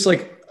 I mean, just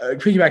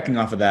piggybacking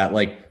off of that,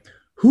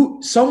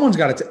 someone's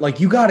got to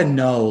you got to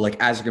know,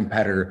 as a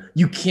competitor,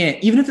 you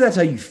can't, even if that's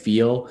how you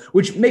feel,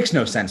 which makes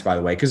no sense, by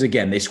the way, because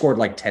again, they scored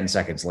 10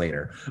 seconds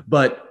later.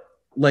 But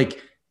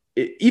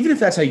even if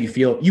that's how you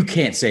feel, you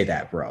can't say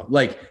that, bro.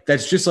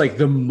 That's just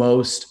the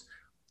most.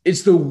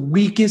 It's the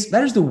weakest.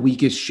 That is the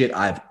weakest shit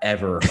I've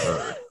ever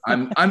heard.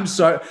 I'm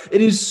sorry.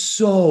 It is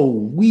so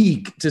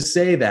weak to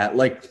say that.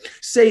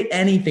 Say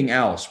anything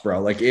else,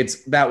 bro.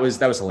 That was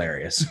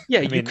hilarious. Yeah,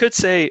 you could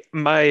say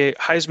my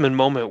Heisman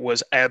moment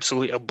was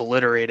absolutely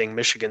obliterating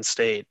Michigan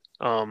State.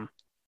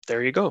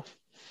 There you go.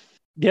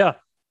 Yeah,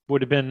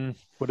 would have been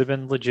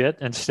legit.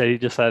 Instead, he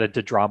decided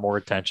to draw more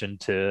attention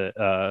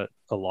to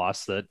a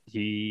loss that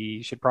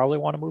he should probably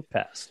want to move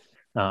past.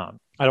 I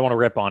don't want to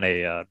rip on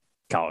a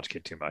college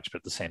kid too much, but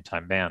at the same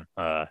time, man,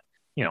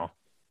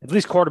 at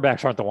least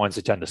quarterbacks aren't the ones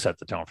that tend to set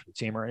the tone for the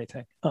team or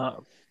anything.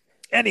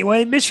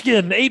 Anyway,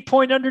 Michigan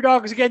 8-point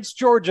underdogs against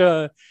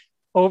Georgia,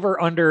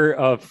 over under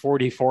of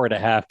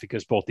 44.5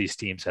 because both these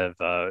teams have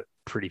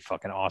pretty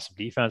fucking awesome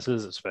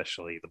defenses,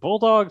 especially the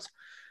Bulldogs.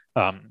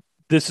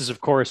 This is, of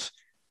course,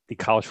 the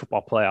college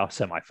football playoff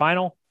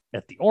semifinal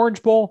at the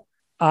Orange Bowl.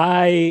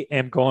 I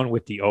am going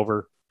with the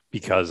over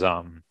because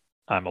I'm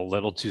a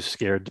little too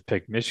scared to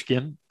pick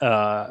Michigan,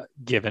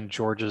 given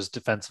Georgia's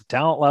defensive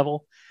talent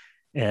level.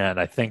 And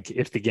I think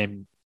if the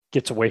game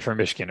gets away from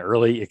Michigan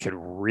early, it could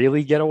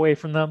really get away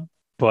from them.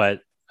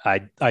 But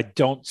I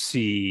don't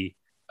see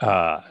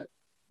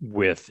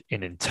with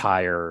an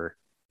entire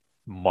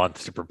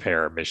month to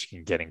prepare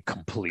Michigan getting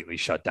completely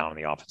shut down on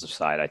the offensive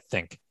side. I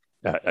think,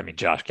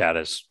 Josh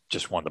Gaddis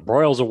just won the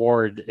Broyles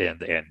Award,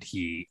 and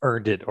he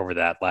earned it over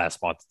that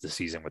last month of the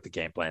season with the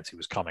game plans he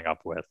was coming up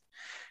with.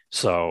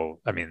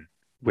 So,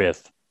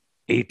 with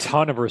a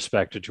ton of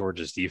respect to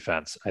Georgia's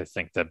defense, I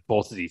think that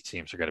both of these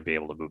teams are going to be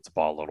able to move the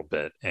ball a little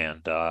bit.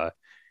 And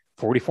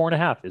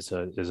 44.5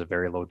 is a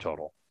very low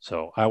total.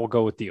 So I will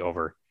go with the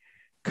over.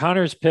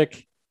 Connor's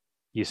pick,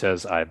 he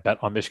says, I bet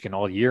on Michigan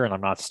all year and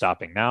I'm not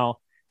stopping now.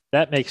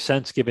 That makes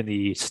sense given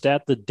the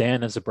stat that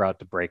Dan is about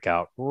to break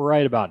out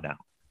right about now.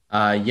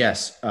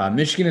 Yes.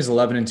 Michigan is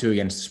 11-2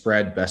 against the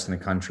spread, best in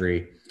the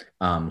country.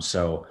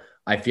 So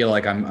I feel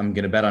like I'm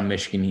going to bet on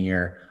Michigan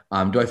here.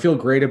 Do I feel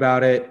great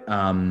about it?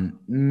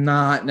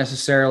 Not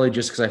necessarily,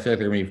 just because I feel like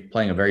they're going to be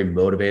playing a very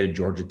motivated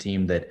Georgia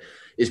team that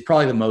is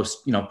probably the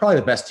most, probably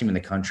the best team in the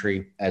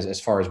country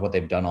as far as what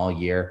they've done all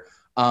year.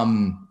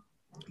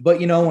 But,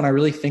 when I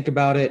really think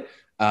about it,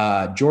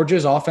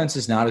 Georgia's offense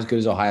is not as good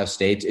as Ohio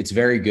State's. It's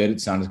very good.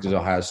 It's not as good as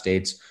Ohio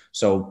State's.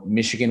 So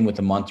Michigan with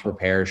a month to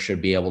prepare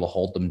should be able to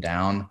hold them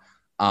down,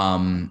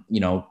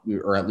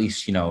 or at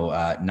least,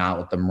 not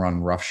let them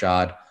run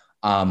roughshod.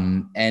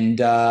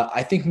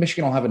 I think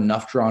Michigan will have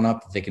enough drawn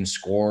up that they can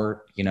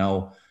score,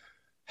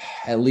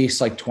 at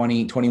least like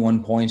 20,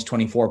 21 points,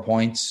 24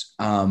 points.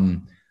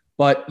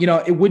 But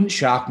it wouldn't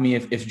shock me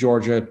if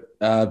Georgia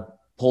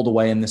pulled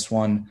away in this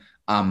one.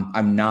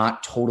 I'm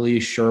not totally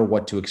sure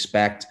what to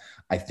expect.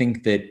 I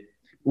think that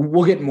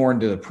we'll get more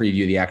into the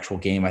preview of the actual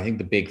game. I think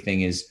the big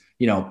thing is,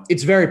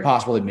 it's very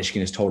possible that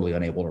Michigan is totally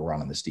unable to run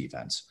on this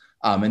defense.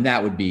 And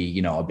that would be,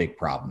 a big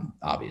problem,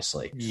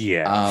 obviously.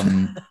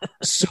 Yeah.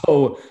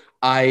 So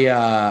I'm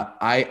not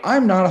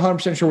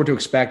 100% sure what to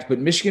expect, but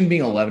Michigan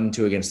being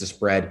 11-2 against the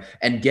spread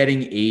and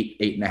getting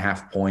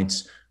 8.5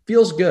 points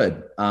feels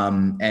good.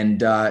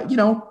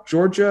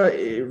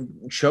 Georgia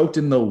choked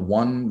in the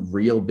one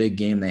real big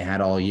game they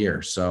had all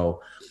year.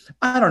 So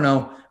I don't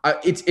know.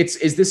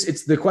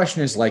 The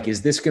question is like,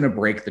 is this going to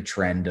break the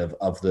trend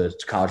of the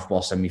college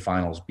football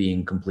semifinals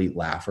being complete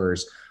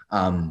laughers?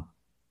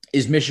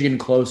 Is Michigan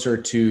closer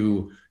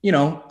to,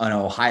 an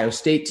Ohio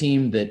State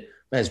team that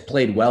has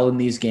played well in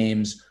these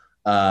games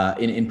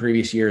in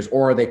previous years,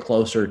 or are they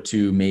closer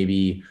to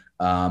maybe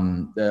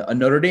a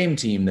Notre Dame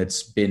team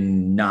that's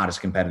been not as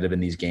competitive in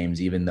these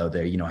games, even though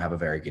they, have a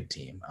very good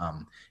team?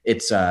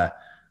 It's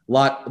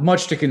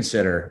much to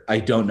consider. I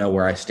don't know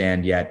where I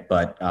stand yet,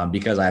 but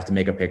because I have to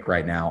make a pick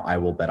right now, I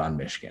will bet on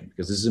Michigan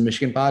because this is a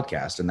Michigan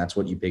podcast, and that's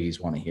what you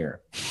piggies want to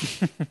hear.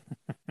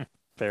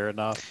 Fair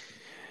enough.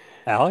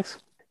 Alex?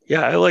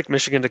 Yeah, I like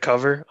Michigan to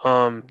cover.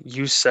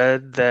 You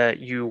said that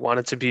you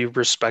wanted to be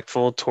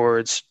respectful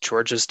towards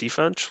Georgia's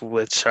defense,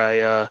 which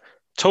I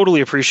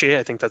totally appreciate.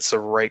 I think that's the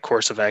right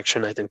course of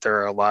action. I think there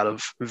are a lot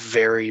of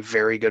very,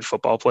 very good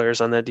football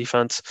players on that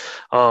defense.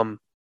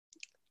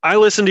 I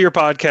listened to your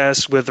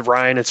podcast with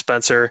Ryan and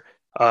Spencer,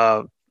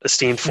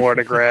 esteemed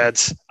Florida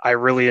grads. I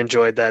really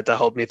enjoyed that. That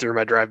helped me through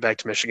my drive back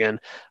to Michigan.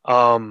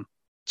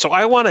 So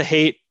I want to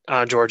hate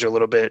on Georgia a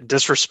little bit,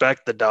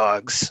 disrespect the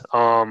Dogs.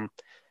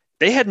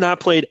 They had not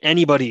played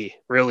anybody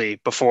really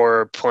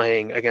before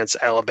playing against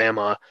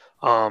Alabama.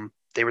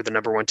 They were the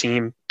number one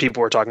team. People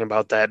were talking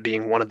about that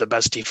being one of the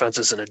best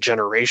defenses in a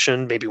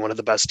generation, maybe one of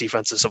the best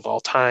defenses of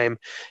all time.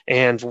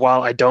 And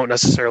while I don't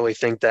necessarily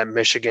think that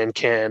Michigan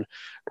can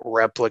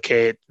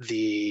replicate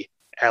the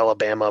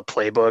Alabama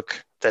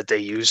playbook that they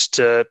used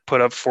to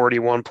put up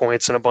 41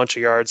 points and a bunch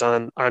of yards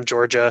on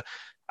Georgia,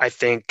 I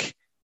think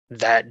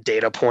that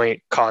data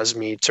point caused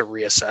me to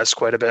reassess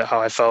quite a bit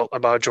how I felt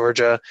about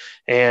Georgia.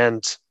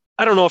 And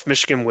I don't know if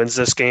Michigan wins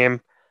this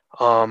game.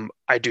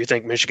 I do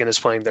think Michigan is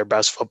playing their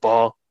best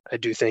football. I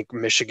do think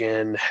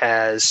Michigan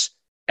has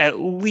at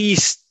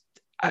least,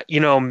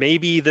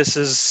 maybe this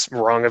is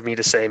wrong of me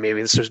to say,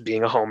 maybe this is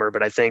being a homer,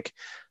 but I think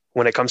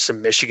when it comes to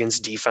Michigan's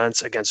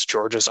defense against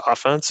Georgia's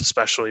offense,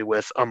 especially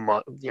with a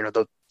month,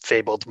 the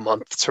fabled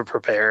month to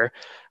prepare,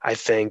 I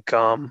think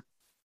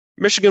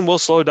Michigan will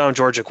slow down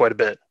Georgia quite a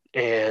bit.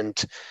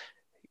 And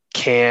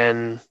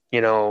can,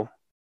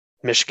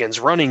 Michigan's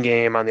running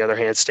game, on the other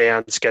hand, stay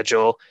on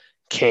schedule?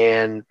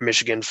 Can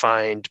Michigan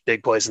find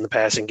big plays in the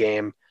passing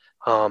game?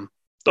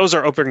 Those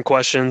are open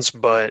questions,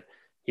 but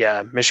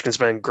yeah, Michigan's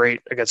been great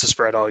against the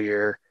spread all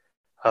year.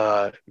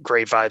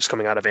 Great vibes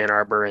coming out of Ann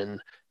Arbor, and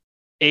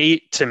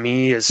 8 to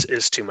me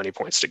is too many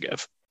points to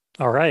give.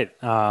 All right.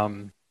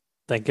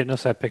 Thank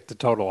goodness I picked the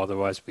total.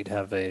 Otherwise, we'd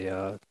have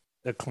a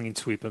clean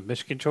sweep of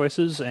Michigan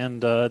choices,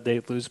 and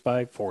they'd lose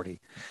by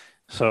 40.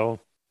 So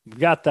we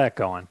got that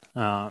going.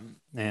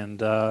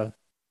 And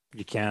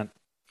you can't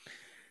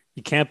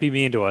be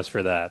mean to us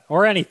for that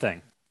or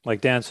anything. Like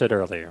Dan said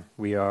earlier,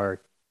 we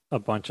are a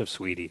bunch of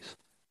sweeties.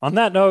 On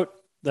that note,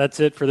 that's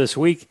it for this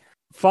week.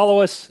 Follow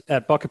us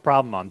at Bucket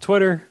Problem on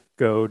Twitter.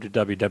 Go to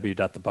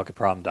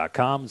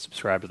www.thebucketproblem.com,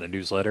 subscribe to the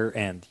newsletter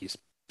and the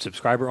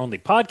subscriber-only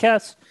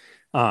podcast,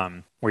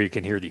 where you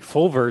can hear the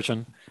full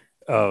version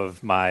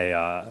of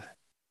my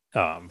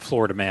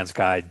Florida Man's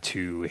Guide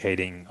to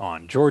Hating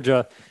on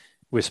Georgia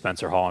with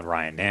Spencer Hall and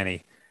Ryan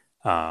Nanny.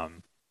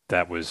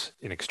 That was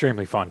an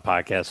extremely fun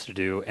podcast to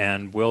do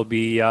and will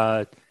be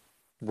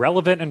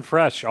relevant and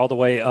fresh all the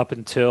way up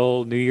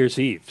until New Year's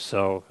Eve.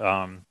 So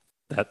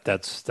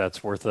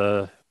that's worth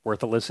a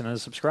listen and a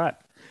subscribe.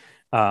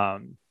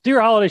 Do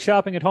your holiday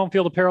shopping at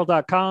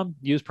homefieldapparel.com.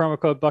 Use promo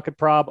code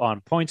BucketProb on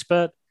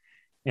PointsBet,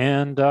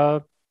 and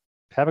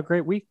have a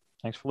great week.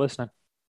 Thanks for listening.